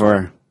 Harrison,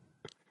 for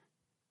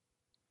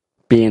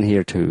being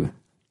here too.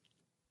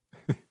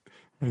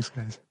 Thanks,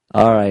 guys.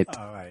 All right.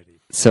 Alrighty.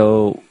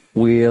 So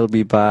we'll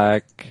be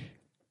back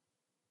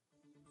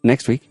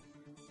next week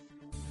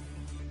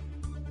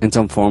in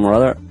some form or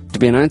other, to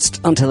be announced.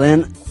 Until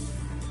then,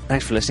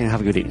 thanks for listening.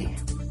 Have a good evening.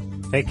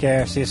 Take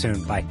care. See you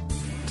soon. Bye.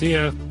 See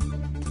ya.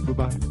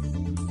 Bye-bye.